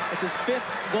 It's his 5th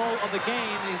goal of the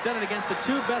game, and he's done it against the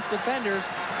 2 best defenders.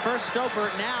 First Stoper,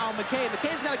 now McCabe.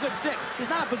 McCabe's got a good stick. He's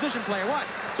not a position player.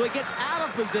 Watch. So he gets out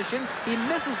of position. He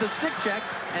misses the stick check,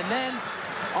 and then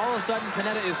all of a sudden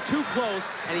Panetta is too close,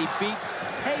 and he beats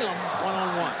Palumb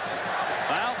one-on-one.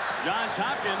 Well, Johns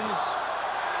Hopkins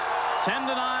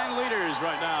 10-9 leaders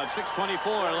right now.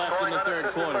 6:24 left in the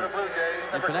third quarter.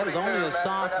 And Panetta's only a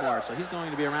sophomore, so he's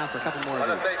going to be around for a couple more of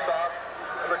these.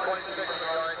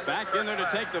 Back in there to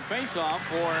take the face-off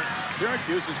for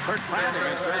Syracuse is Kurt Pratt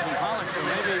against Dressel. So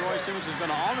maybe Roy Simmons is going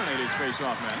to alternate his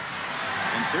face-off men.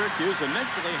 And Syracuse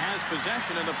initially has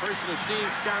possession in the person of Steve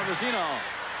Scaravazino.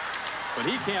 But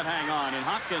he can't hang on, and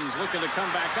Hopkins looking to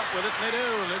come back up with it, and they do.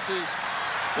 And this is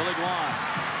Billy Guan.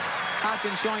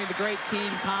 Hopkins showing you the great team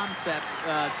concept,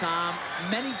 Tom.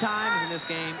 Many times in this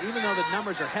game, even though the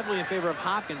numbers are heavily in favor of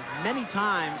Hopkins, many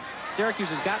times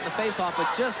Syracuse has gotten the face-off, but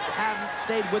just haven't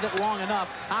stayed with it long enough.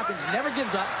 Hopkins never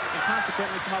gives up, and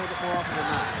consequently come out with it more often than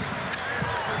not.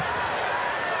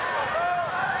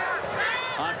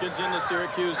 Hopkins in the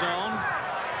Syracuse zone.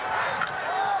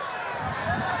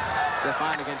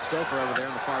 Define against Stouffer over there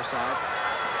on the far side.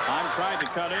 I'm trying to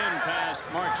cut in past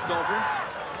Mark Stouffer.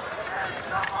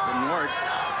 Didn't work.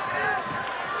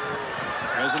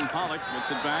 Resin Pollock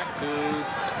gets it back to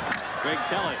Greg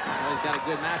Kelly. Well, he's got a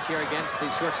good match here against the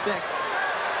short stick.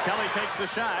 Kelly takes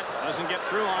the shot. Doesn't get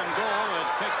through on goal.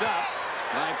 It's picked up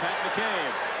by Pat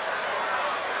McCabe.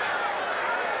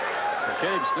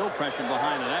 McCabe still pressured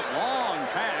behind the net. Long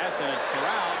pass, and it's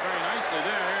corralled very nicely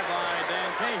there by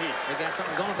Dan Cahey. They got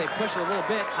something going. They push it a little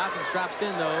bit. Hopkins drops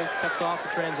in, though. Cuts off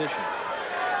the transition.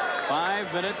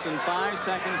 5 minutes and 5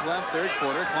 seconds left, third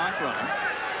quarter, clock running.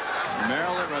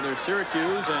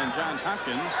 Syracuse and Johns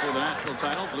Hopkins for the national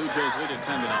title. Blue Jays lead at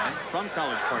 10-9 from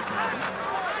College Park, Maryland.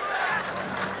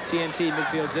 TNT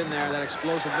midfield's in there, that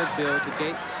explosive midfield, the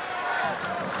Gates.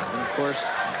 And, of course,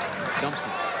 Dumpson.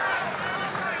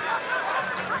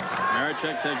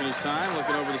 Marecheck taking his time,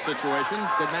 looking over the situation.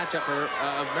 Good matchup for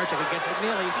Marecheck against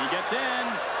McNeely. He gets in,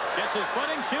 gets his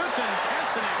footing, shoots, and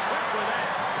Kessenich quick with that.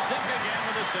 Stick again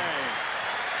with a save.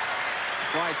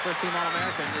 That's why he's first-team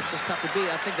All-American. It's just tough to beat.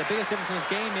 I think the biggest difference in this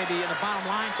game, maybe in the bottom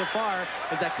line so far,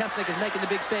 is that Kessenich is making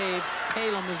the big saves.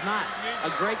 Palumb is not.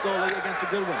 A great goalie against a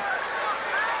good one.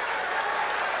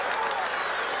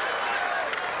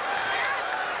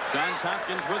 Johns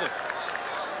Hopkins with it.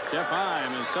 Jeff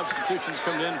Heim, and substitutions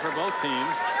come in for both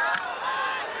teams.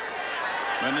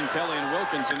 Brendan Kelly and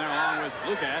Wilkens in there along with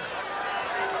Lukacz.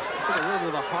 I think a little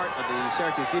bit of the heart of the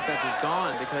Syracuse defense is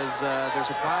gone because they're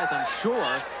surprised, I'm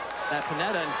sure, that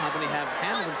Panetta and company have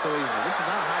handled them so easily. This is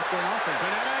not a high-scoring offense.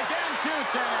 Panetta again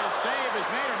shoots, and his save is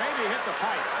made, or maybe hit the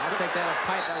pipe. I'll take that a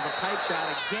pipe. That was a pipe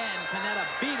shot again. Panetta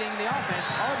beating the offense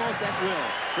almost at will.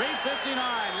 3:59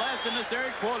 left in the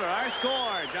third quarter. Our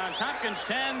score, Johns Hopkins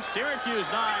 10, Syracuse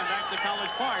 9. Back to College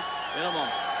Park in a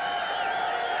moment.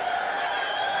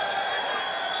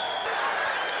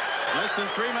 Less than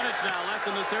 3 minutes now left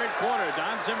in the third quarter.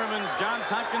 Don Zimmerman's Johns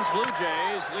Hopkins Blue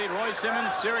Jays lead Roy Simmons,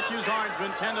 Syracuse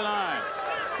Orangemen 10-9.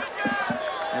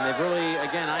 And they've really,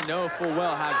 again, I know full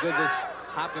well how good this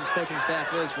Hopkins coaching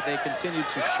staff is, but they continue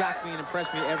to shock me and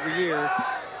impress me every year.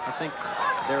 I think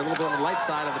they're a little bit on the light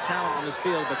side of the talent on this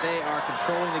field, but they are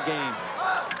controlling the game.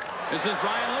 This is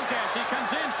Brian Lukacz. He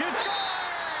comes in, shoots,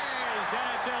 scores! And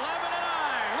it's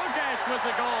 11-9. Lukacz with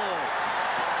the goal.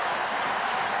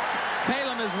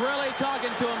 Palumb is really talking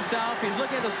to himself. He's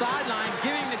looking at the sideline,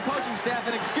 giving the coaching staff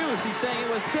an excuse. He's saying it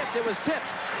was tipped. It was tipped.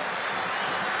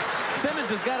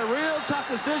 Simmons has got a real tough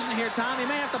decision here, Tom. He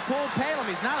may have to pull Palumb.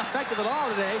 He's not effective at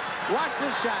all today. Watch this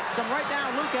shot. Come right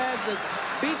down. Lukacz that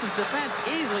beats his defense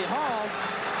easily hauled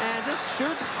and just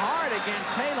shoots hard against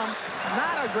Palumb.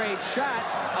 Not a great shot.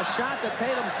 A shot that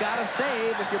Palumb's got to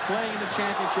save if you're playing in the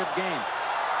championship game.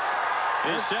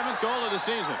 His 7th goal of the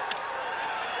season.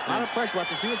 A lot of pressure. We'll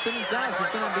have to see what Simmons does. He's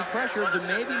going to be pressured to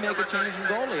maybe make a change in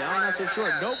goalie. I'm not so sure.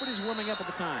 Nobody's warming up at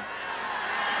the time.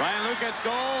 Brian Lukacz's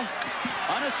goal,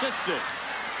 unassisted.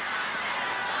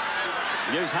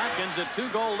 Gives Hopkins a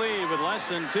 2-goal lead with less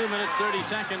than 2 minutes, 30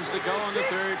 seconds to go in the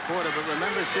third quarter. But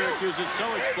remember, Syracuse is so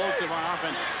explosive on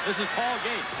offense. This is Paul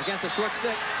Gait. Against the short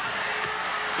stick.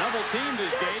 Double teamed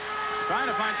is Gait. Trying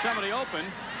to find somebody open.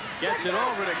 Gets it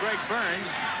over to Greg Burns.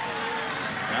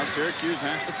 Now Syracuse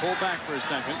has to pull back for a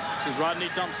second. This is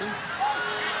Rodney Dumpson.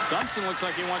 Dumpson looks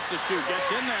like he wants to shoot. Gets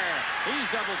in there. He's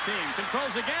double teamed.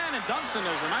 Controls again, and Dumpson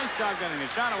does a nice job getting a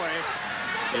shot away.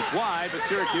 It's wide, but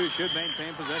Syracuse should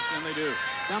maintain possession, and they do.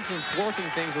 Dumpson's forcing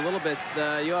things a little bit.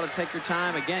 You ought to take your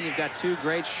time. Again, you've got two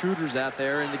great shooters out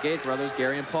there in the Gait brothers,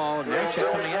 Gary and Paul, and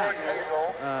Marecheck coming out.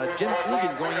 Jim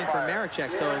Egan going in for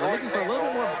Marecheck, so they're looking for a little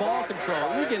bit more ball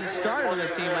control. Egan started on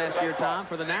this team last year, Tom,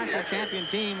 for the national champion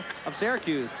team of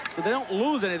Syracuse, so they don't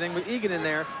lose anything with Egan in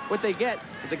there. What they get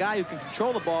is a guy who can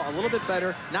control the ball a little bit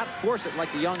better, not force it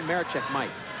like the young Marecheck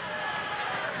might.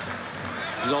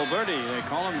 Zulberti, they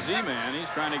call him Z-Man. He's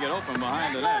trying to get open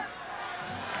behind the net.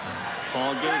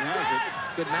 Paul Gait has it.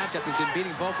 Good matchup. He's been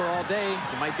beating Volker all day.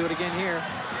 He might do it again here.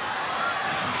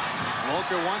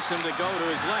 Volker wants him to go to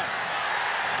his left.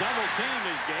 Double teamed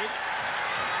is Gait,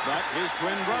 but his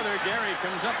twin brother Gary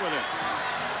comes up with it.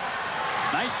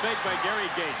 Nice fake by Gary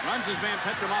Gait. Runs his man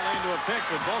Pietramala into a pick,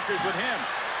 but Volker's with him.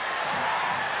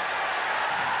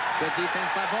 Good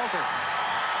defense by Volker.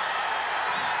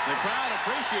 The crowd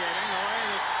appreciating the way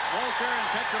that Volker and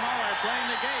Pietramala are playing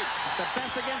the Gait. It's the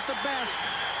best against the best.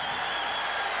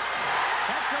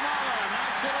 Pietramala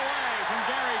knocks it away from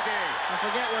Gary Gait. Don't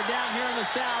forget, we're down here in the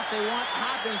South. They want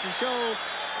Hopkins to show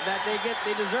that they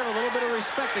deserve a little bit of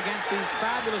respect against these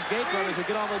fabulous Gait brothers who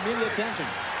get all the media attention.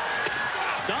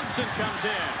 Dumpson comes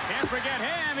in. Can't forget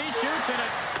him. He shoots, and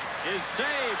it is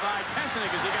saved by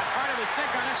Kessenich as he got part of the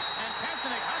stick on it. And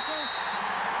Kessenich hustles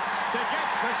to get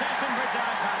possession for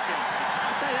Johns Hopkins.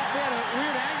 I'll tell you that, we had a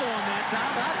weird angle on that, Tom,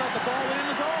 but I thought the ball went in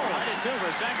the goal. I did too for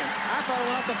a second. I thought it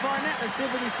went off the far net. Let's see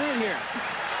if we can see it here.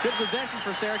 Good possession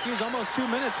for Syracuse, almost 2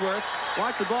 minutes worth.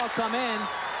 Watch the ball come in.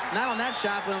 Not on that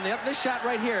shot, but on this shot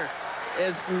right here.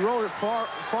 As we rolled it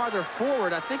farther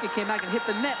forward, I think it came back and hit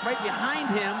the net right behind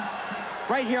him.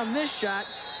 Right here on this shot.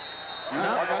 No,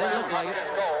 doesn't look like it.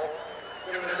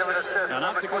 An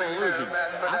optical illusion.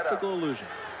 Optical illusion.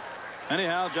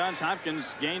 Anyhow, Johns Hopkins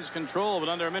gains control with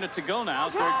under a minute to go now.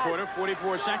 Third quarter,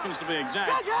 44 seconds to be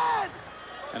exact.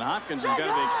 And Hopkins has got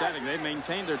to be ecstatic. They've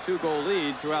maintained their 2-goal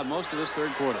lead throughout most of this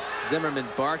third quarter. Zimmerman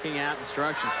barking out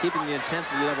instructions, keeping the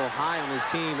intensity level high on his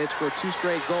team. They've scored 2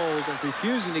 straight goals and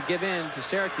refusing to give in to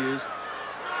Syracuse.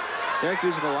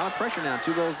 Syracuse with a lot of pressure now.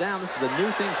 2 goals down. This is a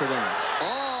new thing for them.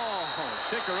 Oh,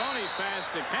 Tickeroni fast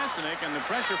to Kessenich, and the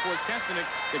pressure for Kessenich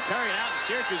to carry it out.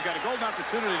 Syracuse got a golden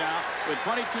opportunity now with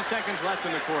 22 seconds left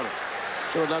in the quarter.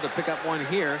 Sure would love to pick up one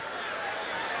here.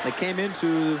 They came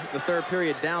into the third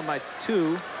period down by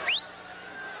 2.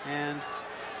 And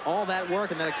all that work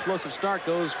and that explosive start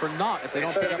goes for naught if they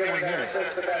don't pick up one here.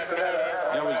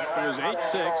 It was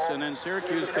 8-6, and then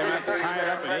Syracuse came out to tie it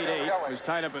up at 8-8. It was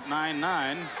tied up at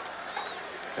 9-9.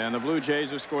 And the Blue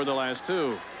Jays have scored the last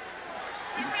 2.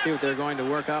 See what they're going to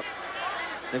work up.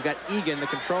 They've got Egan, the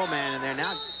control man, in there.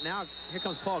 Now here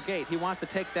comes Paul Gait. He wants to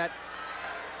take that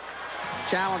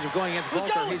challenge of going against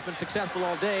Volker. He's been successful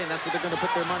all day, and that's what they're going to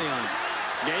put their money on.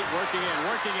 Gait working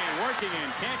in.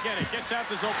 Can't get it. Gets out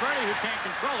to Zulberti, who can't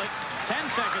control it. 10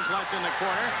 seconds left in the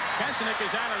quarter. Kessenich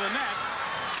is out of the net.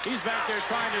 He's back there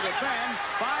trying to defend.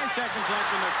 5 seconds left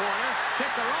in the quarter.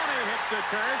 Tickeroni hits the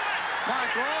turf.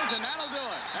 Clock rolls, and that'll do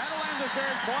it. That'll end the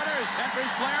third quarter as Tempe's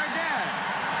flare again.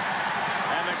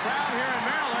 And the crowd here in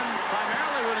Maryland,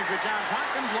 primarily rooting for Johns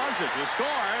Hopkins, loves it. The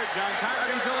score, Johns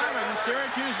Hopkins 11,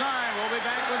 Syracuse 9. We'll be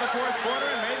back with the fourth quarter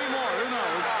and maybe more. Who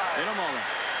knows? In a moment.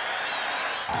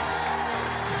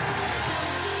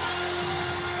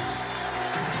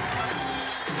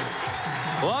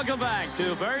 Welcome back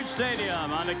to Byrd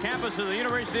Stadium on the campus of the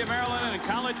University of Maryland in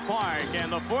College Park,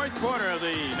 and the fourth quarter of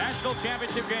the national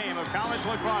championship game of college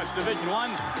lacrosse Division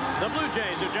I. The Blue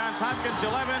Jays of Johns Hopkins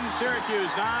 11,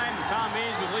 Syracuse 9. Tom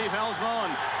Means with Lee Felsmo,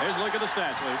 and there's a look at the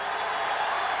stats, Lee.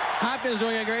 Hopkins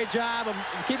doing a great job of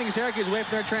keeping Syracuse away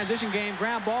from their transition game.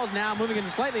 Ground balls now moving into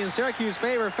slightly in Syracuse's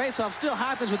favor. Face-off still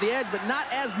Hopkins with the edge, but not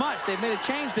as much. They've made a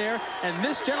change there, and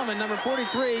this gentleman, number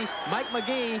 43, Mike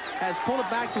McGee, has pulled it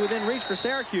back to within reach for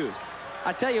Syracuse.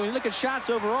 I tell you, when you look at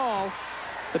shots overall,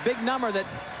 the big number that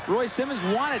Roy Simmons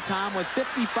wanted, Tom, was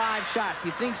 55 shots. He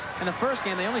thinks in the first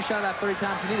game they only shot about 30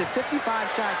 times. He needed 55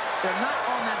 shots. They're not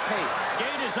on that pace.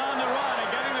 Gait is on the run, and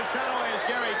getting the shot away is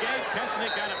Gary Gait.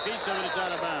 Kessenich got a piece of it. It's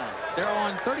out of bounds. They're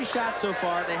on 30 shots so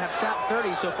far. They have shot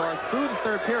 30 so far through the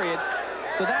third period.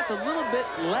 So that's a little bit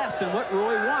less than what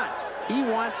Roy wants. He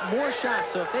wants more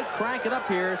shots. So if they crank it up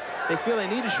here, they feel they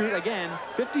need to shoot again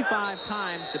 55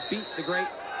 times to beat the great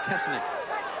Kessenich.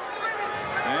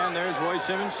 And there's Roy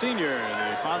Simmons Sr.,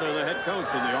 the father of the head coach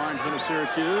of the Orangemen of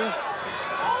Syracuse.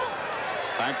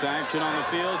 Back to action on the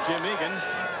field. Jim Egan.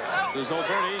 To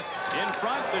Zulberti. In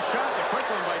front. The shot. The quick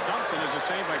one by Dumpson is a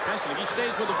save by Kessenich. He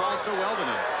stays with the ball so well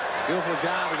today. Beautiful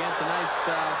job against a nice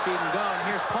feed and go. And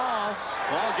here's Paul.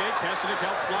 Paul Gait. Kessenich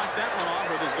helped block that one off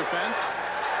with his defense.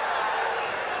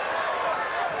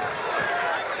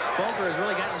 Volker has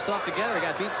really gotten himself together. He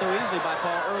got beat so easily by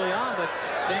Paul early on, but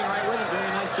staying right with him, doing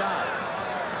a nice job.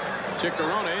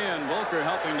 Tickeroni and Volker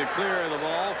helping to clear the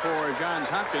ball for Johns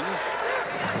Hopkins.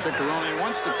 Tickeroni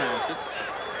wants to pass it.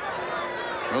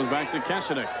 Goes back to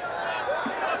Kessenich.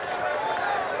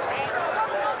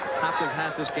 Hopkins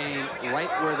has this game right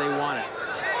where they want it.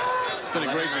 It's been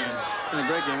a great game. It's been a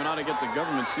great game. And ought to get the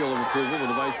government seal of approval with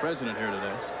the vice president here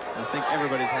today. I think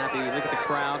everybody's happy. Look at the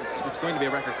crowd. It's going to be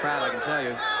a record crowd, I can tell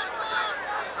you.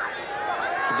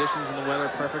 Conditions and the weather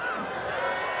are perfect.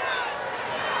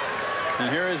 And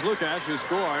here is Lukacz, who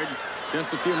scored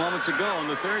just a few moments ago in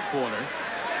the third quarter.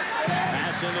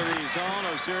 Pass into the zone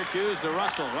of Syracuse to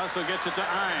Russell. Russell gets it to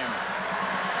Eim.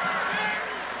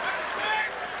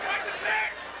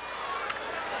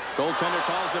 Goaltender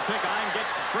calls the pick. Eim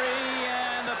gets free,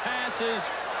 and the pass is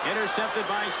Intercepted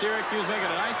by Syracuse. Making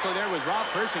a nice play there was Rob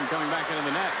Pershing coming back into the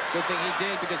net. Good thing he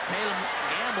did, because Palumb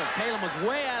gambled. Palumb was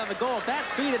way out of the goal. If that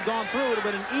feed had gone through, it would have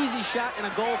been an easy shot and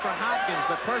a goal for Hopkins,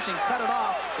 but Pershing cut it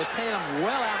off with Palumb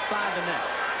well outside the net.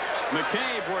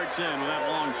 McCabe works in with that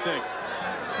long stick.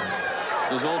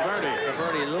 Zulberti.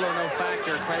 Zulberti, little or no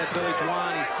factor. Credit Billy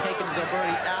Dwan. He's taken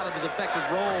Zulberti out of his effective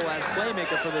role as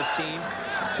playmaker for this team.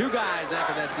 Two guys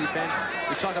after that defense.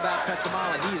 We talk about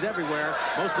Pietramala. He's everywhere,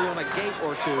 mostly on a gate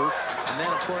or two. And then,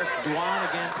 of course, Dwan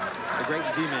against the great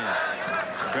Z-Man.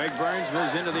 Greg Burns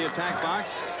moves into the attack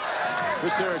box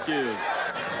for Syracuse.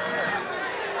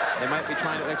 They might be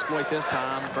trying to exploit this,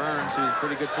 Tom. Burns, who's a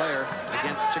pretty good player,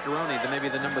 against Ciccarone, maybe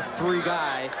the number 3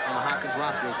 guy on the Hopkins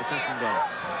roster as defenseman go.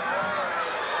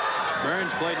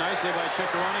 Burns played nicely by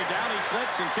Ciccarone. Down he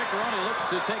slips, and Ciccarone looks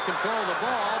to take control of the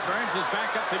ball. Burns is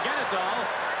back up to get it, though.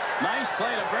 Nice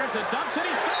play to Burns to Dumpson.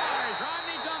 He scores!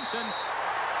 Rodney Dumpson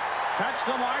touched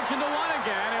the margin to 1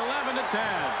 again,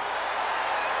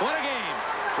 11-10. What a game.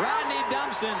 Rodney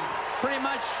Dumpson, pretty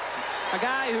much a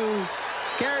guy who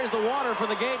carries the water for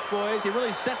the Gates boys. He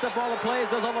really sets up all the plays,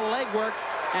 does all the legwork,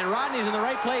 and Rodney's in the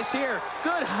right place here.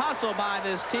 Good hustle by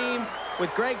this team,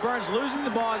 with Greg Burns losing the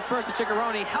ball at first to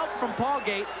Ciccarone, help from Paul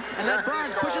Gait, and then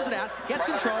Burns pushes it out, gets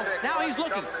control. Now he's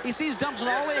looking. He sees Dumpson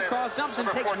all the way across. Dumpson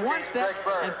takes 1 step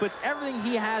and puts everything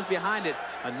he has behind it.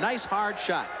 A nice hard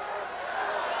shot.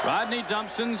 Rodney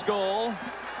Dumpson's goal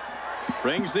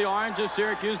brings the Orange of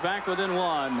Syracuse back within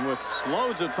 1 with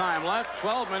loads of time left.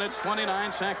 12 minutes,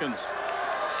 29 seconds.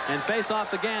 And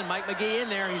face-offs again. Mike McGee in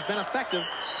there. He's been effective.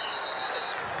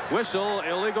 Whistle,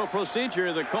 illegal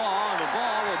procedure, the call, and the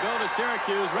ball will go to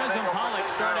Syracuse. Rezum Pollock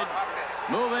started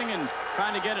moving and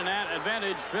trying to get an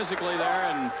advantage physically there,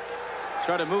 and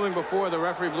started moving before the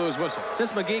referee blew his whistle.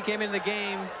 Since McGee came into the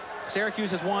game,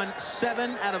 Syracuse has won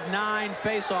 7 out of 9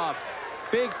 face-offs.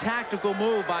 Big tactical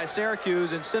move by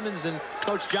Syracuse and Simmons and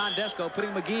Coach John Desko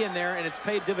putting McGee in there, and it's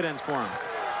paid dividends for him.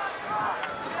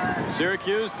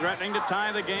 Syracuse threatening to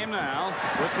tie the game now,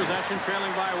 with possession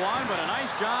trailing by 1, but a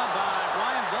nice job by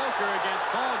Brian Volker against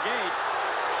Paul Gait.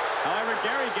 However,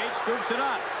 Gary Gait scoops it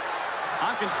up.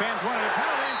 Hopkins fans wanted a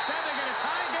penalty. Instead, they get a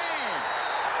tie game.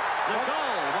 The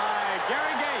goal by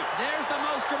Gary Gait. There's the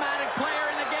most dramatic player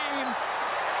in the game.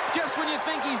 Just when you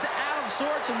think he's out of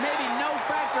sorts and maybe no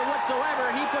factor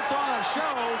whatsoever, he puts on a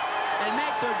show and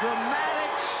makes a dramatic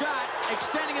shot,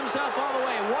 extending himself all the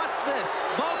way. What's this?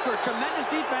 Volker, tremendous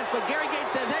defense, but Gary Gait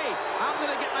says, hey, I'm going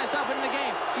to get myself into the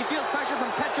game. He feels pressure from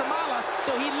Pietramala,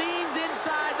 so he leans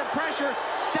inside the pressure,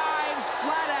 dives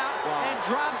flat out, and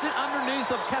drops it underneath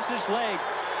the Kessenich's legs.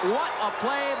 What a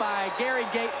play by Gary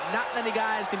Gait. Not many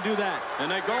guys can do that.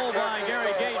 And a goal by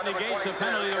Gary Gait negates a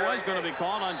penalty that was going to be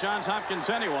called on Johns Hopkins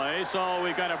anyway. So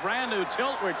we've got a brand new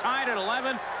tilt. We're tied at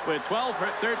 11 with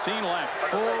 12-13 left.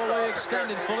 Fully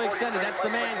extended, fully extended. That's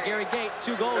the man, Gary Gait.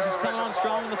 2 goals. He's coming on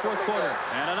strong in the 4th quarter.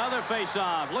 And another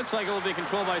face-off. Looks like it will be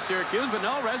controlled by Syracuse, but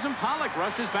no, Rezum Pollock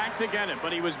rushes back to get it,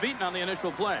 but he was beaten on the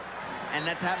initial play. And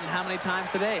that's happened how many times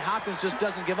today? Hopkins just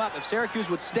doesn't give up. If Syracuse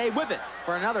would stay with it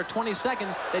for another 20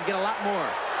 seconds, they'd get a lot more.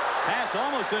 Pass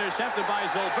almost intercepted by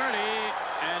Zulberti,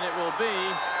 and it will be,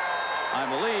 I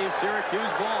believe, Syracuse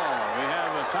ball. We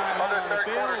have a timeout on the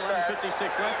field,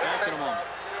 11:56 left. Back in a moment.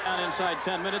 And inside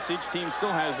 10 minutes, each team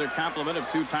still has their complement of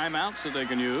 2 timeouts that they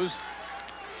can use.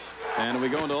 And if we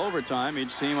go into overtime,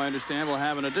 each team, I understand, will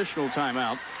have an additional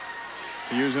timeout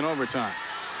to use in overtime.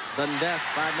 Sudden death,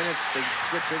 5 minutes. They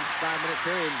switch each 5-minute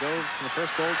period and go for the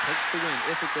first goal, takes the win,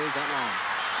 if it goes that long.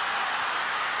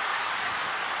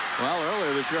 Well,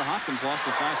 earlier this year, Hopkins lost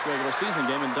his last regular season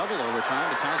game in double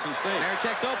overtime to Towson State.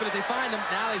 Marecheck's open. If they find him,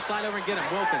 now they slide over and get him.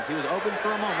 Wilkens, he was open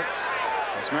for a moment.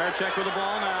 It's Marecheck with the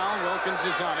ball now. Wilkens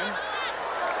is on him.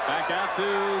 Back out to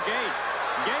Gait.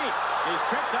 Gait is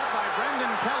tripped up by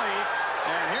Brendan Kelly,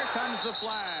 and here comes the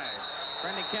flag.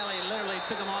 Brendan Kelly literally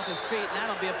took him off his feet, and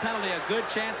that'll be a penalty. A good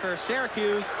chance for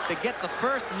Syracuse to get the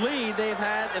first lead they've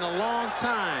had in a long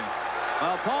time.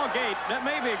 Well, Paul Gait, that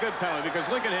may be a good penalty, because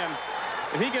look at him.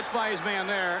 If he gets by his man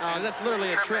there... that's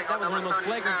literally a trick. That was one of the most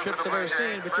flagrant trips I've ever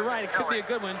seen. But you're right, it could be a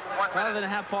good one. Rather than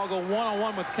have Paul go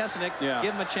one-on-one with Kessenich,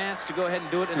 give him a chance to go ahead and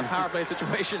do it in a power play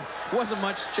situation. Wasn't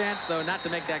much chance, though, not to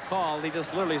make that call. He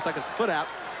just literally stuck his foot out,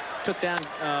 took down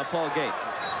Paul Gait.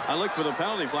 I looked for the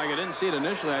penalty flag. I didn't see it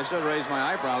initially. I still raised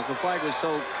my eyebrows. The flag was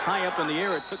so high up in the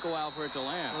air, it took a while for it to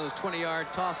land. One of those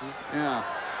 20-yard tosses. Yeah.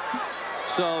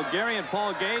 So Gary and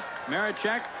Paul Gait,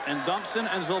 Marecheck, and Dumpson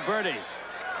and Zulberti,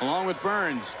 along with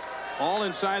Burns, all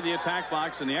inside the attack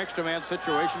box in the extra man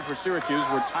situation for Syracuse.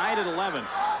 We're tied at 11.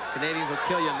 Canadians will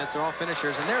kill you, and that's all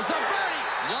finishers. And there's Zulberti!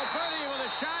 Zulberti with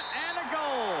a shot and a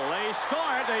goal. They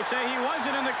scored. They They say he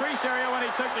wasn't in the crease area when he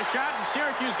took the shot, and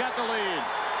Syracuse got the lead.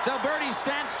 Zulberti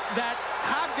sensed that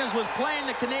Hopkins was playing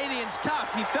the Canadians tough.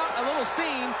 He felt a little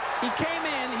seam. He came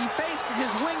in. He faced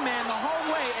his wingman the whole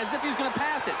way as if he was going to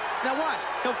pass it. Now watch.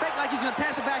 He'll fake like he's going to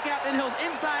pass it back out. Then he'll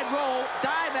inside roll,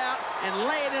 dive out, and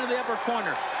lay it into the upper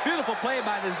corner. Beautiful play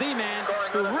by the Z-man,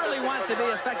 who really wants to be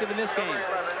effective in this game.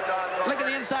 Look at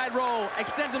the inside roll.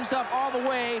 Extends himself all the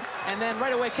way. And then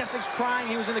right away, Kessenich's crying.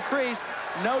 He was in the crease.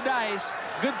 No dice.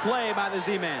 Good play by the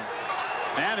Z-man.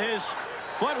 And his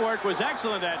footwork was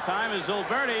excellent that time as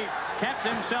Zulberti kept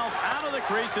himself out of the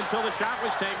crease until the shot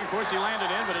was taken. Of course, he landed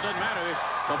in, but it doesn't matter.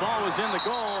 The ball was in the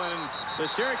goal, and the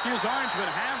Syracuse Orangemen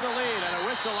have the lead, and a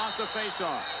whistle off the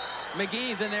faceoff.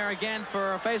 McGee's in there again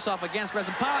for a face-off against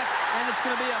Pollock, and it's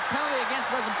going to be a penalty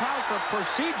against Pollock for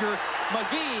procedure.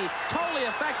 McGee, totally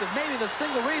effective. Maybe the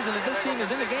single reason that this team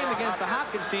is in the game against the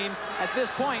Hopkins team at this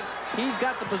point. He's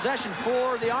got the possession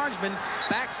for the Orangemen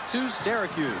back to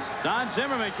Syracuse. Don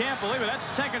Zimmerman can't believe it. That's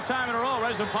the second time in a row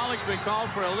Pollock's been called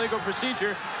for illegal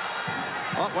procedure.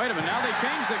 Oh, wait a minute. Now they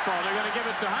changed the call. They're going to give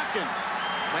it to Hopkins.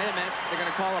 Wait a minute. They're going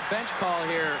to call a bench call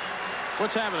here.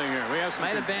 What's happening here? We have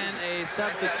might have been a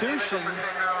substitution,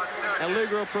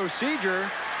 illegal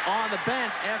procedure on the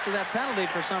bench after that penalty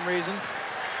for some reason.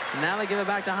 And now they give it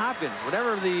back to Hopkins.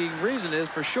 Whatever the reason is,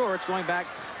 for sure, it's going back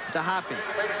to Hopkins.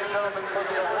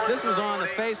 This was on the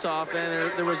face-off,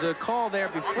 and there was a call there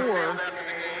before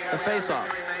the face-off.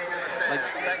 Like,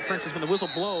 for instance, when the whistle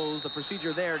blows, the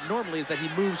procedure there normally is that he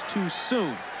moves too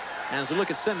soon. And as we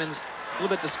look at Simmons, a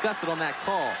little bit disgusted on that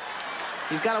call.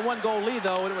 He's got a one-goal lead,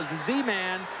 though, and it was the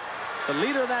Z-man, the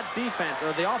leader of that defense,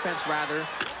 or the offense, rather,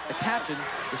 the captain,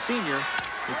 the senior,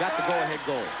 who got the go-ahead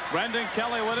goal. Brendan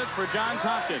Kelly with it for Johns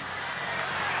Hopkins.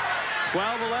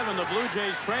 12-11, the Blue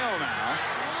Jays trail now.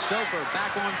 Stouffer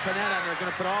back on Panetta, and they're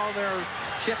going to put all their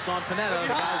chips on Panetta.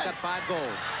 The guy's got 5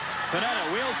 goals.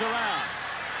 Panetta wheels around.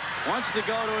 Wants to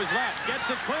go to his left. Gets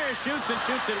it clear, shoots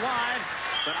it wide.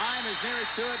 But I'm is nearest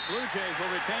to it. Blue Jays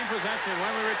will retain possession when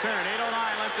we return.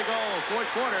 8:09 left to go.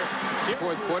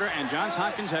 Fourth quarter, and Johns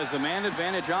Hopkins has the man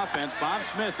advantage offense. Bob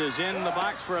Smith is in the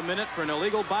box for a minute for an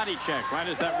illegal body check right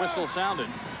as that whistle sounded.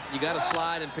 You got to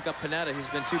slide and pick up Panetta. He's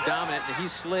been too dominant, and he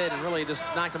slid and really just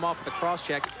knocked him off with the cross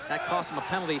check. That cost him a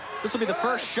penalty. This will be the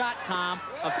first shot, Tom,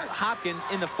 of Hopkins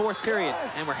in the 4th period,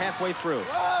 and we're halfway through.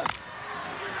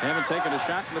 They haven't taken a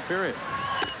shot in the period.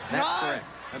 That's correct.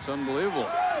 That's unbelievable.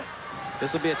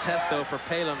 This will be a test, though, for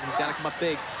Palumb. He's got to come up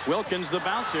big. Wilkens, the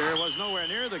bounce here, was nowhere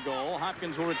near the goal.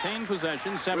 Hopkins will retain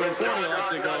possession. 7:40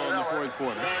 left to go in the 4th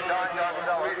quarter.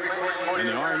 And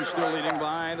the Orange still leading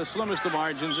by the slimmest of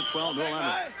margins at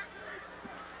 12-11.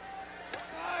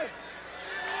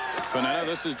 Panetta,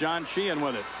 this is John Sheehan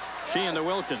with it. Sheehan to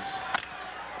Wilkens.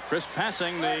 Crisp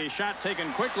passing, the shot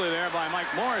taken quickly there by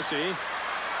Mike Morrissey.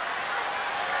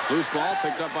 Loose ball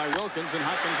picked up by Wilkens, and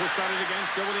Hopkins will start it again,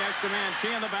 still with the extra man.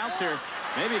 Sheehan the bounce here.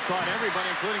 Maybe caught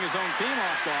everybody, including his own team,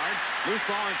 off guard. Loose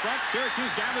ball in front.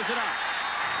 Syracuse gathers it up.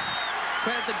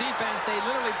 Credit the defense. They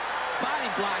literally body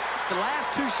blocked the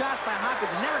last 2 shots by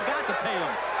Hopkins. Never got to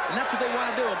Palumb. And that's what they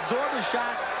want to do. Absorb the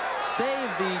shots, save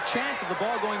the chance of the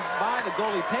ball going by the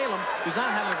goalie Palumb, who's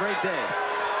not having a great day.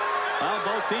 Well,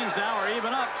 both teams now are even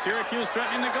up. Syracuse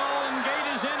threatening the goal, and Gait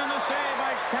is in, and the save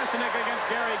by Kessenich against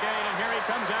Gary Gait, and here he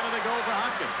comes out of the goal for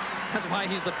Hopkins. That's why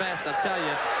he's the best, I'll tell you.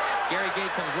 Gary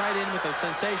Gait comes right in with a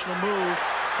sensational move.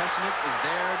 Kessenich is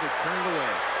there to turn it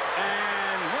away.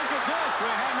 And look at this.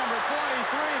 We have number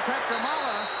 43,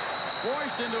 Pietramala,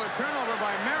 forced into a turnover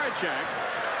by Marecheck.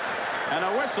 And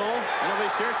a whistle. It'll be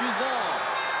Syracuse ball.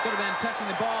 Could have been touching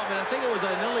the ball, but I think it was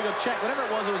an illegal check. Whatever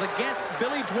it was against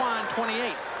Billy Dwan,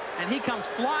 28. And he comes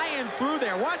flying through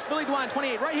there. Watch Billy Dwan,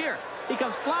 28, right here. He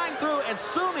comes flying through,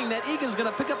 assuming that Egan's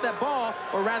going to pick up that ball,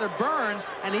 or rather Burns,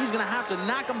 and he's going to have to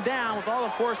knock him down with all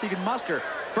the force he can muster.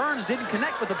 Burns didn't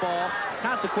connect with the ball.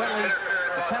 Consequently,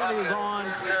 the penalty was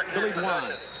on Billy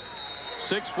Dwan.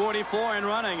 6:44 in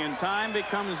running, and time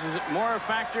becomes more a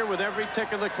factor with every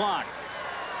tick of the clock.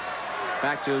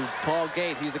 Back to Paul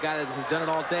Gait. He's the guy that has done it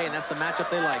all day, and that's the matchup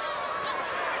they like.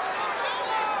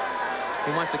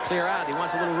 He wants to clear out. He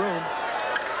wants a little room.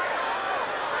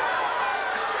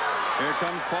 Here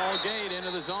comes Paul Gait into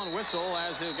the zone whistle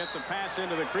as he gets a pass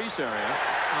into the crease area.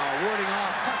 Warding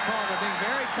off. Tough call. They're being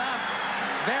very tough.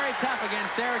 Very tough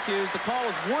against Syracuse. The call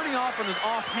was warding off on his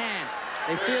offhand.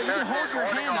 They feel you can hold your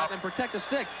hand up and protect the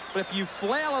stick, but if you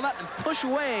flail it up and push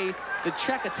away the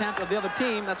check attempt of the other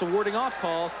team, that's a warding off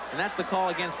call, and that's the call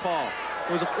against Paul.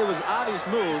 It was an obvious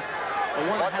move, but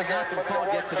one that has not been called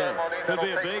yet today. Could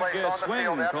be a big swing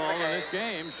call in this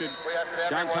game should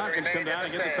Johns Hopkins come down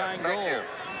and get the tying goal.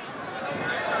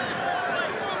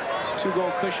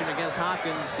 2-goal cushion against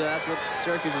Hopkins. That's what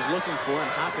Syracuse is looking for, and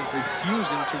Hopkins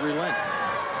refusing to relent.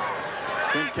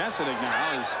 Quint Kessenich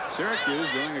now is Syracuse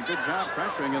doing a good job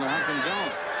pressuring in the Hopkins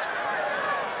zone.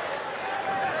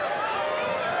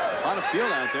 A lot of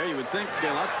field out there. You would think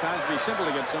lots of times it'd be simple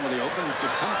to get somebody open,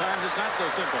 but sometimes it's not so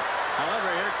simple. However,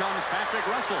 here comes Patrick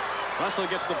Russell. Russell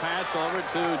gets the pass over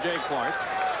to Jay Clarke,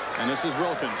 and this is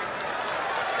Wilkens.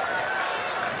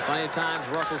 Plenty of times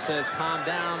Russell says, calm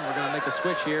down, we're going to make a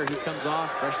switch here. He comes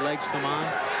off, fresh legs come on.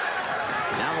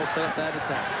 Now we'll set up that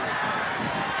attack.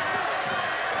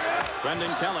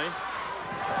 Brendan Kelly.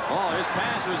 Oh, his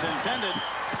pass was intended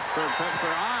for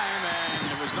Ime,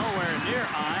 and it was nowhere near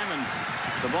Ime, and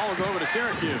the ball will go over to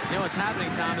Syracuse. You know what's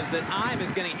happening, Tom, is that Ime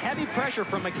is getting heavy pressure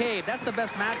from McCabe. That's the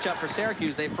best matchup for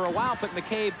Syracuse. They, for a while, put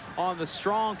McCabe on the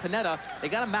strong Panetta. They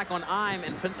got him back on Ime,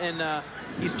 and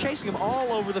he's chasing him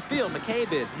all over the field.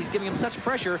 McCabe is. He's giving him such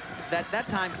pressure that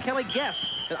time Kelly guessed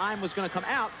that Ime was going to come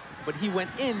out, but he went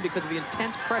in because of the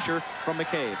intense pressure from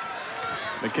McCabe.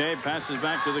 McCabe passes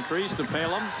back to the crease to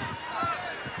Palumb.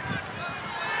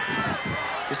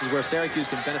 This is where Syracuse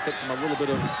can benefit from a little bit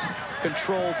of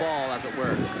control ball, as it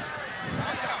were.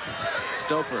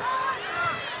 Stouffer,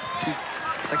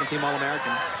 second-team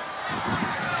All-American.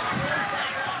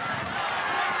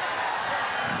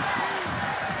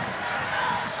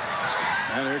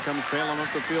 And here comes Palumb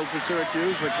up the field for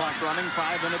Syracuse. The clock running,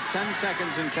 5 minutes, 10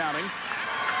 seconds and counting.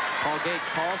 Paul Gait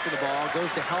calls for the ball,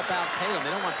 goes to help out Palumb. They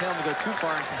don't want Palumb to go too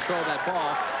far and control that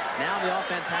ball. Now the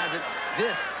offense has it.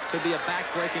 This could be a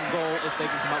back-breaking goal if they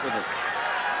can come up with it.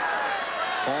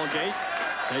 Paul Gait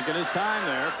taking his time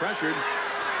there, pressured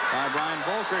by Brian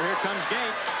Volker. Here comes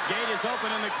Gait. Gait is open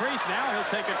in the crease now.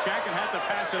 He'll take a check and have to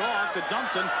pass it off to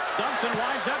Dumpson. Dumpson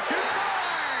winds up, shoots,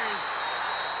 scores!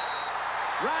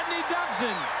 Rodney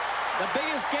Dumpson, the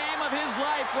biggest game of his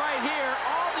life right here.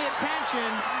 All the attention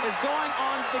is going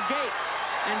on the Gates.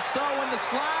 And so when the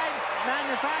slide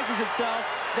manufactures itself,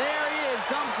 there he is,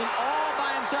 Dumpson all by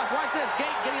himself. Watch this,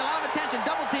 Gait getting a lot of attention,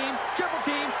 double team, triple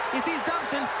team. He sees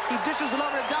Dumpson, he dishes it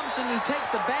over to Dumpson, who takes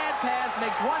the bad pass,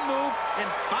 makes one move, and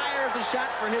fires the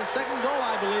shot for his second goal,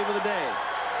 I believe, of the day.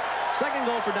 Second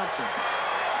goal for Dumpson.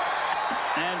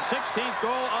 And 16th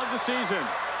goal of the season.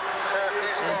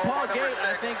 And Paul Gait,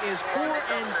 I think, is 4-2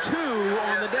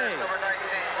 on the day.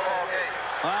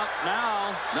 Well,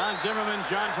 now, Don Zimmerman's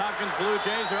Johns Hopkins Blue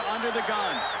Jays are under the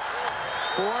gun.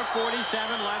 4:47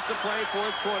 left to play,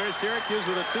 fourth quarter. Syracuse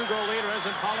with a 2-goal lead.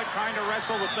 Resin Pollock trying to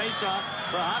wrestle the face-off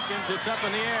for Hopkins. It's up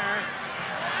in the air.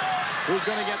 Who's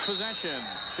going to get possession?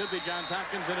 Should be Johns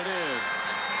Hopkins, and it is.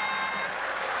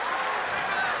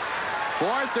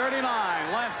 4:39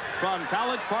 left from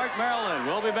College Park, Maryland.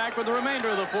 We'll be back with the remainder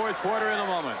of the fourth quarter in a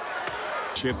moment.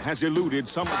 Has eluded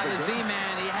some of the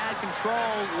Z-man, he had control,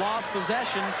 lost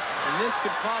possession, and this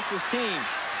could cost his team.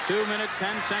 2 minutes, 10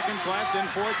 seconds left in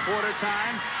fourth quarter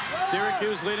time.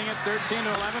 Syracuse leading at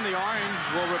 13-11. The Orange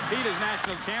will repeat as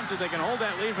national champs if they can hold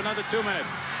that lead for another 2 minutes.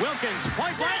 Wilkens,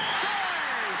 point blank,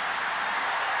 scores!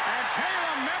 And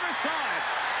Palumb never saw it.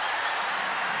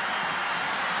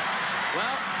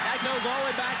 Well, that goes all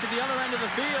the way back to the other end of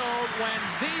the field when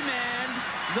Z-man,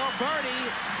 Zulberti,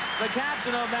 the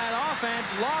captain of that offense,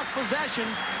 lost possession,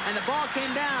 and the ball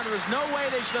came down. There was no way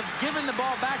they should have given the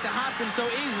ball back to Hopkins so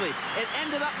easily. It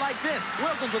ended up like this.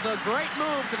 Wilkens with a great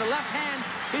move to the left hand.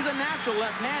 He's a natural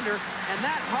left-hander, and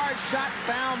that hard shot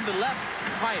found the left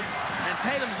pipe. And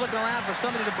Palumb's looking around for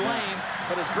somebody to blame,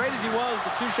 but as great as he was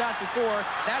the 2 shots before,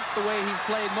 that's the way he's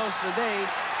played most of the day.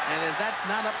 And that's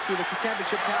not up to the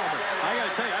championship caliber. I got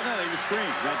to tell you, I thought he was screened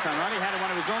that time. Rodney had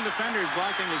one of his own defenders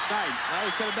blocking his side. Well,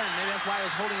 he could have been. Maybe that's why he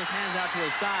was holding his hands out to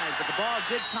his side. But the ball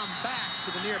did come back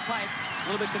to the near pipe. A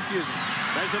little bit confusing.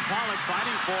 Resin Pollock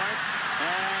fighting for it.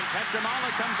 And Pietramala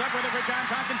comes up with it for Johns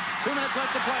Hopkins. 2 minutes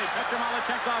left to play. Pietramala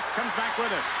checked off, comes back with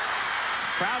it.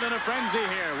 Crowd in a frenzy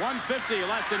here. 1:50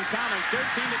 left and counting.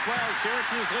 13-12.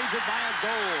 Syracuse leads it by a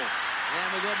goal. And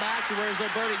we go back to where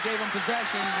Zulberti gave him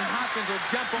possession, and Hopkins will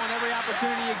jump on every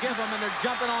opportunity you give them, and they're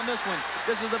jumping on this one.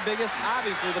 This is the biggest,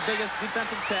 obviously, the biggest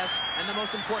defensive test and the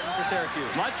most important for Syracuse.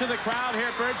 Much of the crowd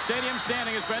here at Bird Stadium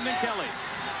standing is Brendan Kelly.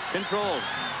 Controlled.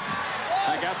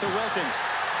 Back out to Wilkens.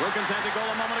 Wilkens had the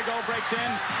goal a moment ago, breaks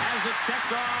in, has it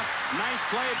checked off. Nice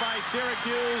play by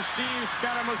Syracuse, Steve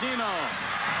Scaramuzino.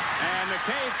 And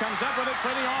McCabe comes up with it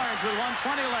for the Orange with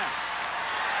 1:20 left.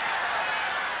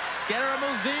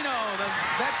 Scaramuzino, the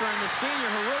veteran, the senior,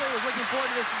 who really was looking forward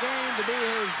to this game to be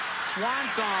his swan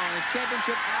song, his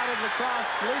championship out of lacrosse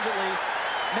collegiately.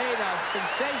 made a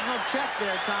sensational check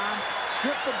there, Tom.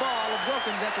 Stripped the ball of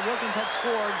Wilkens after Wilkens had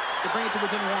scored to bring it to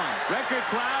within one. Record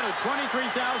crowd of 23,893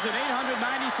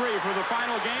 for the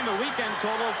final game. The weekend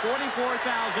total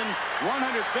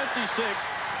 44,156.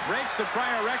 Breaks the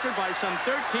prior record by some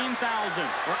 13,000.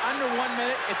 We're under 1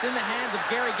 minute. It's in the hands of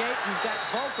Gary Gait. He's got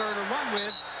Volker to run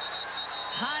with.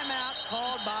 Timeout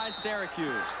called by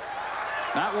Syracuse.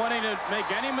 Not wanting to make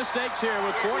any mistakes here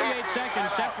with 48 seconds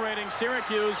separating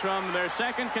Syracuse from their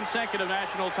second consecutive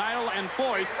national title and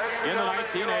fourth in the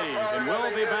 1980s. And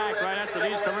we'll be back right after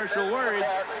these commercial words.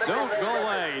 Don't go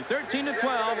away. 13-12,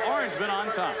 Orangemen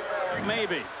on top.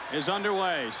 Maybe is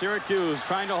underway. Syracuse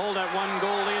trying to hold that one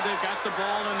goal lead. They've got the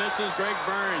ball, and this is Greg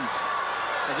Burns.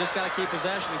 They just got to keep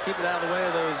possession and keep it out of the way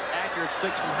of those accurate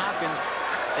sticks from Hopkins.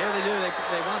 There they do.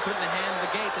 They want to put it in the hand of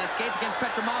the Gates, and it's Gates against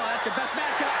Pietramala. That's your best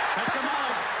matchup.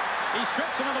 Pietramala. He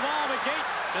strips him of the ball, but Gait,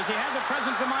 does he have the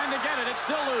presence of mind to get it? It's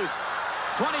still loose.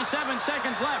 27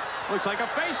 seconds left. Looks like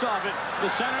a face-off at the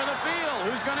center of the field.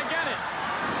 Who's going to get it?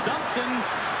 Dumpson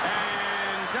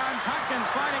and Johns Hopkins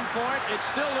fighting for it. It's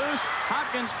still loose.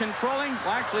 Hopkins controlling.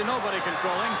 Well, actually, nobody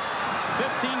controlling.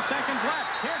 15 seconds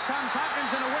left. Here comes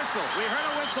Hopkins and a whistle. We heard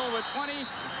a whistle with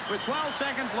 12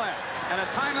 seconds left. And a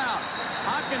timeout.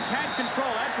 Hopkins had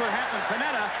control. That's what happened.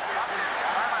 Panetta.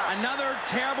 Another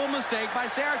terrible mistake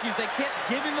by Syracuse. They kept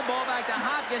giving the ball back to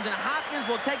Hopkins, and Hopkins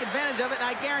will take advantage of it,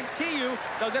 and I guarantee you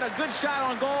they'll get a good shot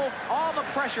on goal. All the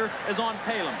pressure is on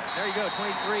Palumb. There you go,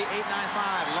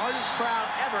 23,895. Largest crowd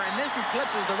ever, and this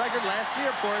eclipses the record last year,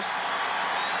 of course,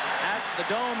 at the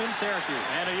Dome in Syracuse.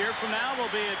 And a year from now, we'll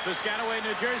be at Piscataway,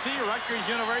 New Jersey, Rutgers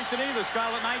University. The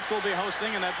Scarlet Knights will be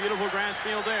hosting in that beautiful grass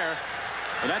field there.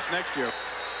 But that's next year.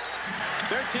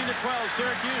 13-12,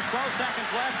 Syracuse, 12 seconds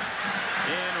left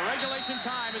in regulation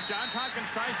time as Johns Hopkins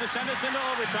tries to send us into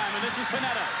overtime. And this is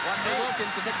Panetta. Watch for Wilkens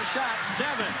to take the shot.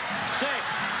 7, 6,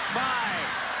 5,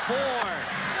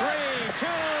 4, 3, 2.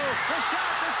 The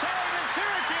shot, the save, and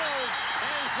Syracuse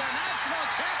is the national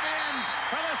champion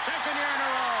for the second year in a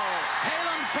row.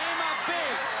 Palumb came up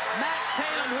big. Matt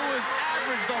Palumb, who was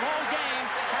average the whole game,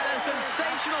 had a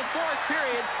sensational fourth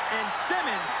period, and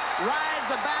Simmons rides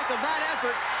the back of that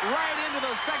effort right into the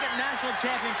second national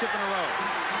championship in a row.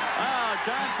 Oh,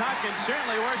 Johns Hopkins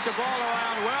certainly worked the ball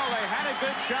around well. They had a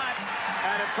good shot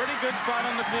at a pretty good spot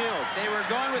on the field. They were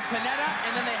going with Panetta,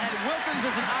 and then they had Wilkens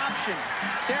as an option.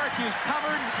 Syracuse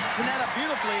covered Panetta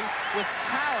beautifully with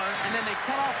power, and then they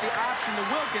cut off the option to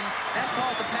Wilkens. That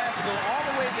caused the pass to go all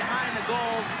the way behind the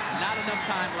goal. Not enough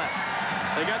time left.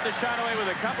 They got the shot away with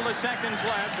a couple of seconds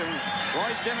left, and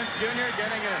Roy Simmons Jr.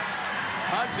 getting a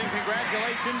hugs and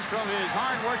congratulations from his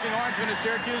hard-working Orangemen of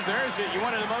Syracuse. There's it. You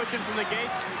wanted a motion from the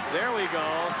Gates. There we go.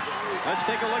 Let's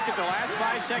take a look at the last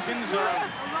 5 seconds of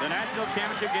the national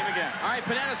championship game again. All right,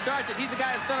 Panetta starts it. He's the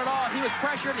guy that's done it all. He was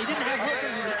pressured. He didn't have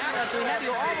Wilkens as an outlet, so he had to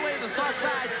go all the way to the soft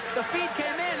side. The feed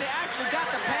came in. They actually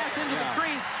got the pass into the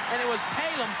crease, and it was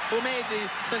Palumb who made the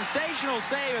sensational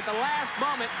save at the last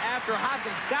moment after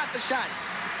Hopkins got the shot.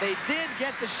 They did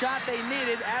get the shot they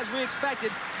needed, as we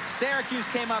expected. Syracuse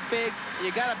came up big.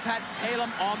 You got to pat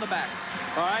Palumb on the back.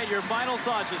 All right, your final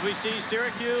thoughts as we see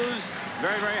Syracuse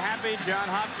very, very happy.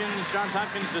 Johns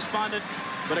Hopkins despondent,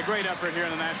 but a great effort here in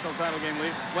the national title game,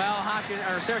 Lee. Well,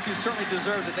 Syracuse certainly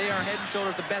deserves it. They are head and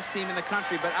shoulders the best team in the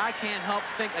country, but I can't help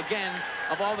think again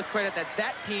of all the credit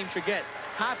that team should get.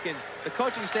 Hopkins, the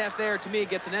coaching staff there, to me,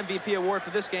 gets an MVP award for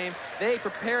this game. They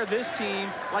prepare this team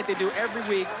like they do every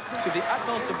week to the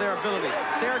utmost of their ability.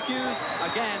 Syracuse,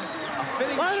 again, a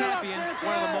fitting champion,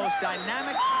 one of the most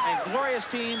dynamic and glorious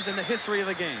teams in the history of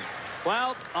the game.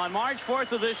 Well, on March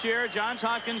 4th of this year, Johns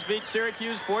Hopkins beat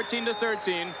Syracuse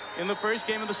 14-13 in the first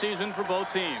game of the season for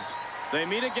both teams. They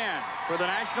meet again for the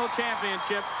national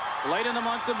championship late in the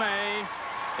month of May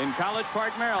in College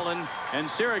Park, Maryland, and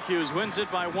Syracuse wins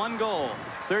it by 1 goal,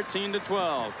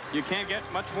 13-12. You can't get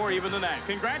much more even than that.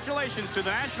 Congratulations to the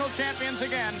national champions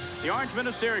again, the Orangemen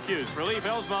of Syracuse. For Lee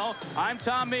Belsmo, I'm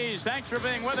Tom Mees. Thanks for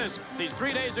being with us these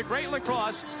 3 days of great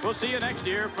lacrosse. We'll see you next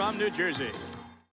year from New Jersey.